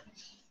oxygen.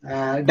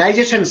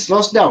 Digestion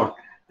slows down.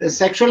 The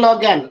sexual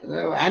organ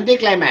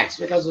anticlimax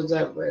because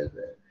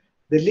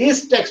the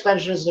least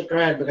expansion is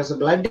required because the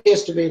blood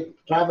is to be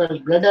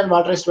traveled, blood and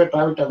water is to be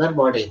traveled to other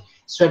body.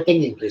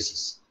 Sweating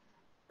increases.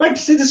 But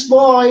see this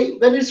boy,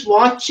 when he's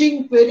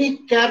watching very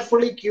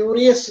carefully,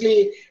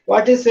 curiously,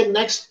 what is the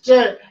next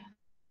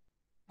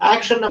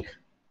action,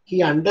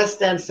 he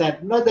understands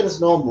that no, there is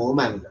no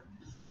movement.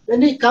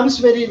 When he goes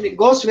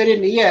very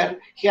near,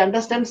 he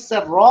understands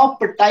the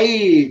rope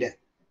tied,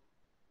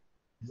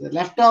 the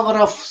leftover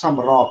of some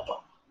rope.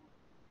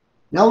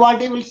 Now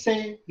what he will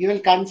say? He will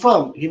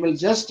confirm. He will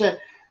just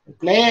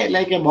play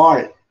like a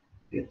ball.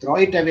 He throw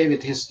it away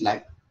with his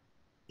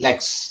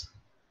legs.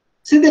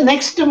 See the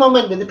next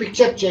moment when the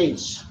picture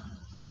changed.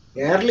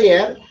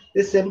 Earlier,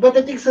 the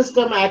sympathetic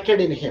system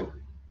acted in him.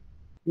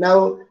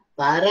 Now,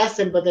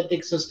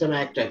 parasympathetic system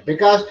acted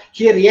because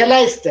he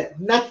realized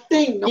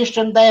nothing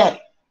condition there.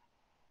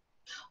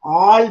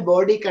 All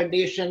body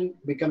condition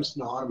becomes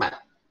normal.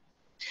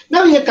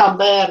 Now you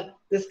compare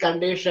this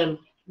condition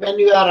when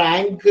you are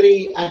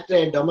angry at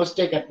a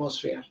domestic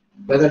atmosphere,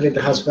 whether it's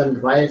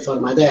husband, wife, or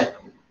mother.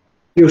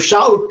 You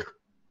shout,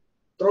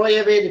 throw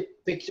away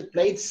the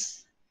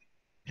plates,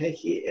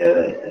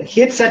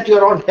 hits at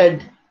your own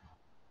head.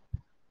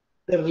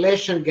 The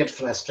relation gets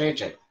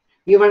frustrated.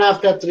 Even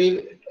after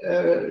 3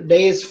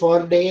 days,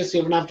 4 days,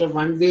 even after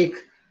 1 week,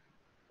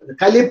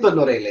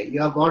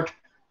 you have got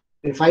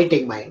the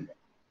fighting mind.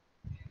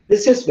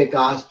 This is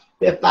because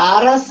the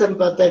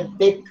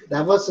parasympathetic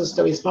nervous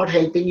system is not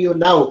helping you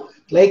now,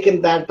 like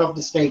in that of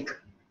the snake.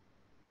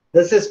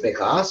 This is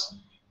because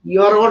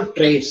your own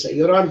traits,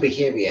 your own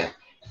behavior.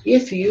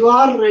 If you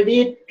are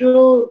ready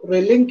to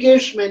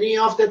relinquish many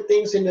of the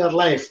things in your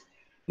life,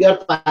 your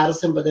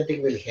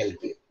parasympathetic will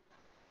help you.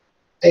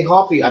 I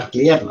hope you are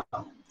clear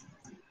now.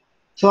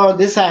 So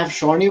this I have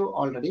shown you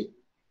already.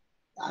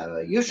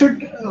 You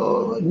should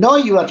know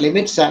your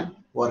limits and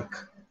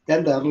work.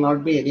 Then there will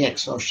not be any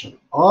exhaustion.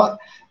 Or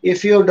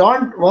if you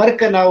don't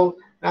work now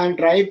and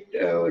try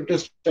to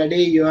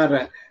study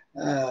your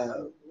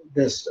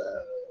this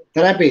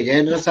therapy,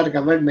 Jayendra sir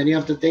covered many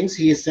of the things.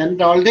 He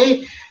sent all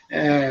the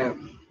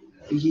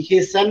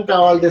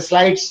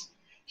slides.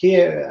 We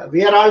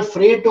are all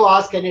free to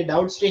ask any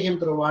doubts to him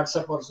through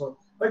WhatsApp or so.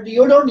 But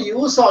you don't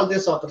use all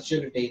this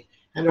opportunity.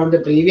 And on the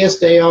previous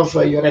day of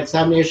your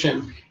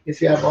examination,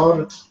 if you are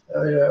more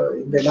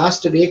in the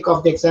last week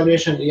of the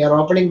examination, you are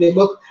opening the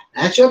book,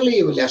 naturally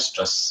you will have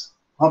stress.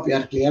 Hope you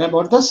are clear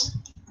about this.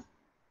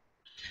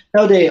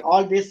 Now,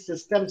 all these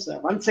systems,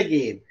 once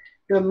again,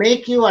 to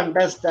make you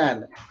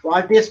understand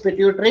what is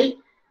pituitary,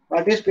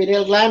 what is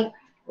pineal gland,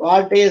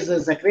 what is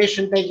the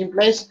secretion taking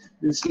place,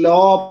 this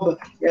lobe,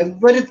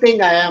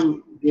 everything I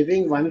am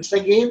giving once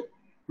again.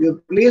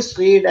 You please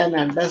read and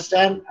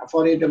understand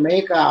for you to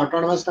make an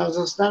autonomous nervous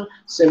system,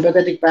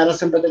 sympathetic,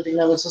 parasympathetic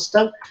nervous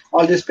system,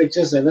 all these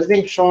pictures,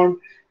 everything shown,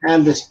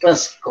 and the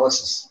stress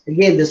causes.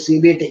 Again, the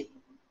CBT.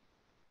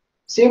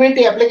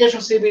 CBT, application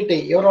of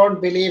CBT, your own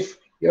belief,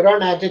 your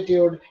own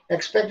attitude,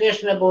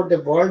 expectation about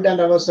the world and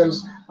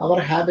ourselves,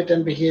 our habit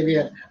and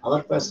behavior,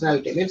 our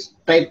personality, means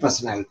type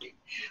personality,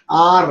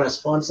 are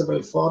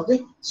responsible for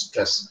the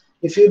stress.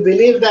 If you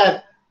believe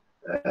that,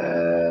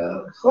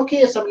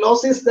 okay, some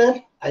loss is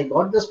there, I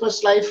got this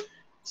much life,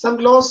 some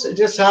loss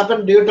just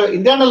happened due to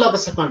internal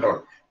locus of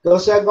control.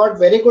 Those who have got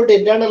very good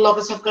internal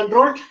locus of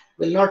control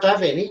will not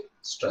have any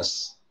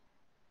stress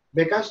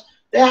because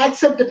they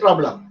accept the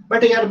problem.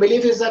 But your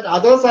belief is that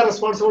others are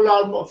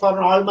responsible for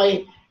all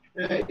my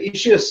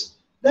issues,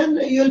 then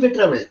you will be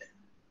troubled.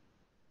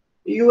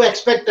 You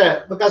expect,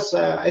 because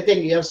I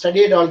think you have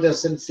studied all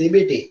this in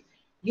CBT,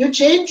 you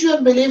change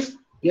your belief,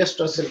 your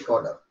stress will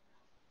go down.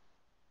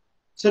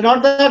 So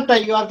not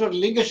that you have to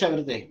relinquish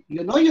everything.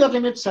 You know your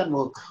limits and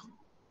work.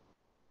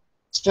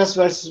 Stress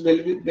versus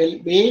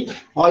well-being,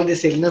 all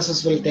these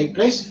illnesses will take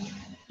place.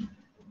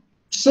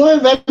 So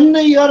when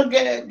you are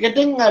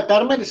getting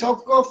terminal, so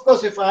of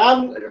course, if I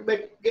am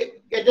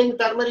getting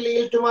terminally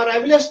ill tomorrow, I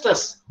will have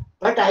stress.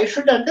 But I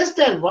should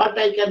understand what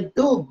I can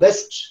do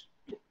best.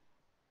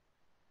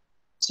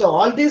 So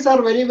all these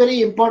are very,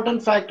 very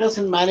important factors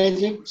in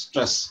managing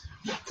stress.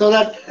 So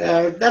that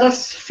there are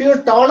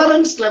few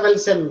tolerance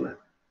levels in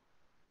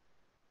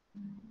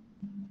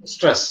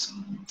stress.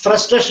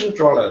 Frustration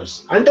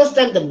tolerance.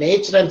 Understand the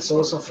nature and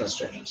source of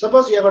frustration.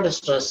 Suppose you have got a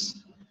stress,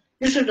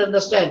 you should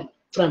understand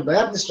from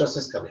where the stress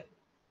is coming.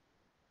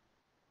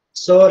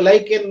 So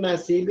like in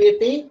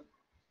CBT,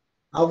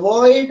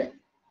 avoid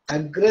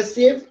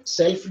aggressive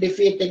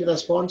self-defeating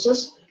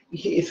responses.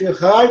 If you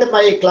heard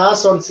my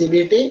class on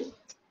CBT,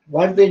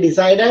 what we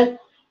decided,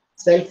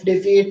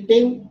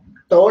 self-defeating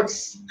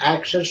thoughts,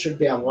 actions should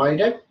be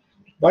avoided.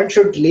 One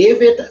should live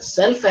with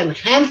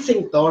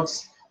self-enhancing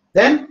thoughts,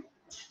 then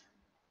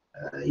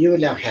you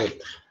will have health.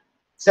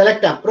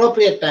 Select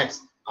appropriate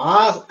tasks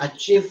or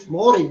achieve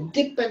more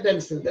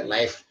independence in their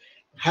life.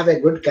 Have a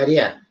good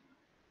career,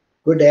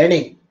 good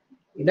earning,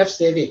 enough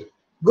saving,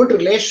 good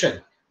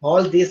relation.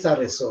 All these are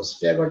resources.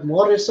 If you have got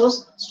more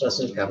resource, stress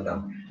will come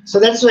down.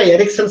 So that's why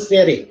Erickson's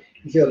theory.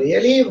 If you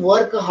really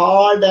work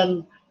hard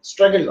and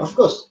struggle, of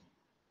course,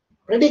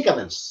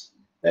 predicaments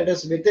that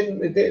is within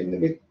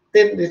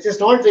this is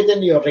not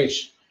within your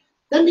reach,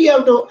 then you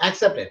have to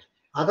accept it.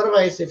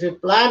 Otherwise, if you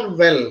plan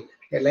well,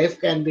 a life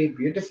can be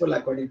beautiful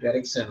according to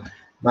Erickson.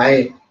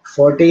 By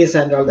 40s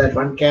and all that,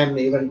 one can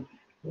even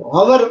be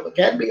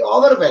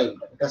overwhelmed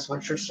because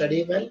one should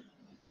study well,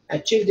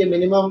 achieve the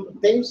minimum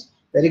things,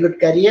 very good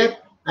career,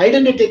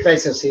 identity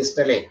crisis is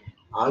telling.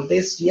 All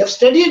this, you have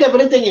studied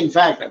everything, in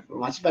fact,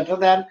 much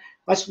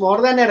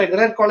more than a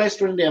regular college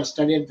student you have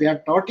studied. We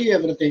have taught you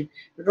everything.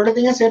 The only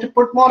thing is you have to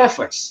put more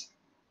efforts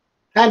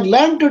and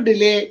learn to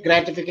delay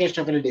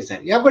gratification of any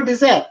desire. You have a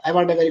desire. I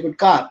want a very good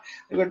car,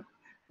 very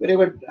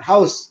good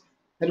house,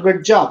 very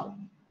good job.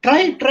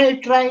 Try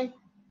to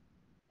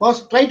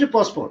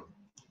postpone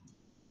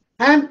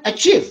and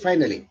achieve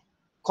finally.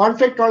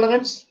 Conflict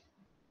tolerance,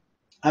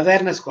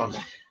 awareness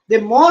conflict. The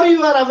more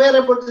you are aware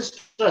about the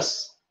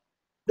stress,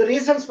 the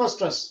reasons for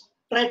stress,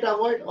 try to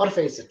avoid or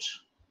face it.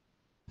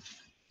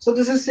 So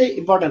this is the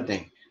important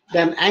thing.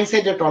 Then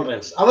anxiety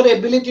tolerance, our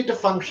ability to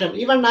function.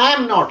 Even I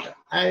am not.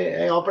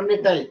 I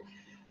openly tell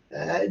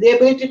the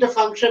ability to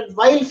function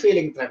while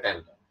feeling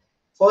threatened.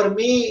 For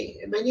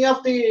me, many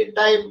of the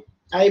time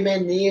I may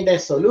need a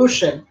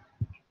solution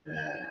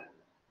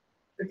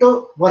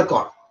to work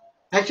on.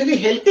 Actually,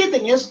 healthy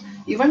thing is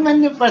even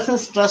when the person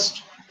is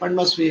stressed, one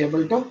must be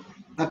able to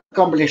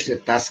accomplish the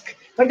task.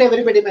 But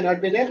everybody may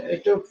not be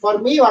there. For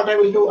me, what I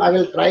will do, I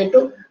will try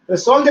to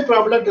resolve the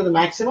problem to the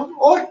maximum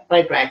or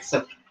try to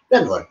accept,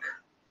 then work.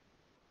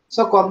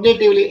 So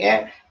cognitively,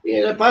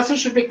 a person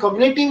should be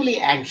cognitively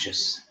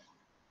anxious.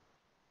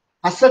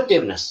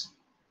 Assertiveness.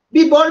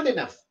 Be bold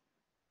enough.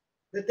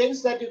 The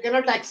things that you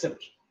cannot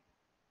accept,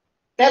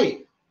 tell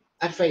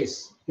at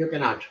face you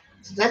cannot.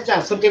 So that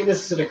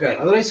assertiveness is required.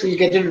 Otherwise, we will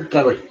get into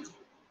trouble.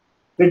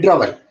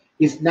 Withdrawal.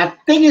 If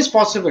nothing is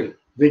possible,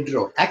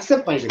 withdraw.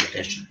 Accept my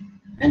limitation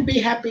and be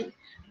happy.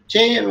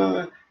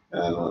 Change,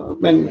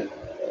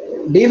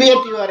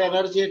 deviate your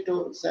energy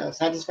to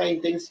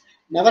satisfying things,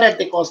 never at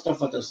the cost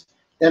of others.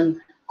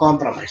 Then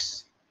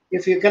compromise.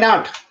 If you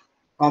cannot,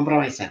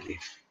 compromise and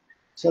leave.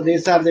 So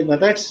these are the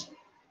methods.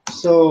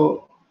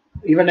 So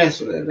even a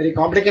very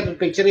complicated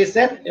picture is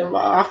there.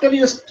 After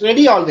you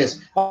study all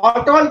this,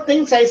 what all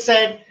things I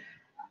said,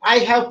 I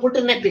have put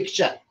in a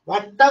picture.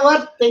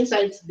 Whatever things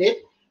I did,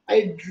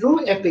 I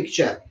drew a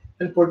picture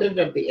and put it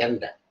at the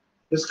end.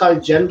 This is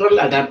called general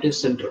adaptive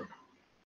syndrome.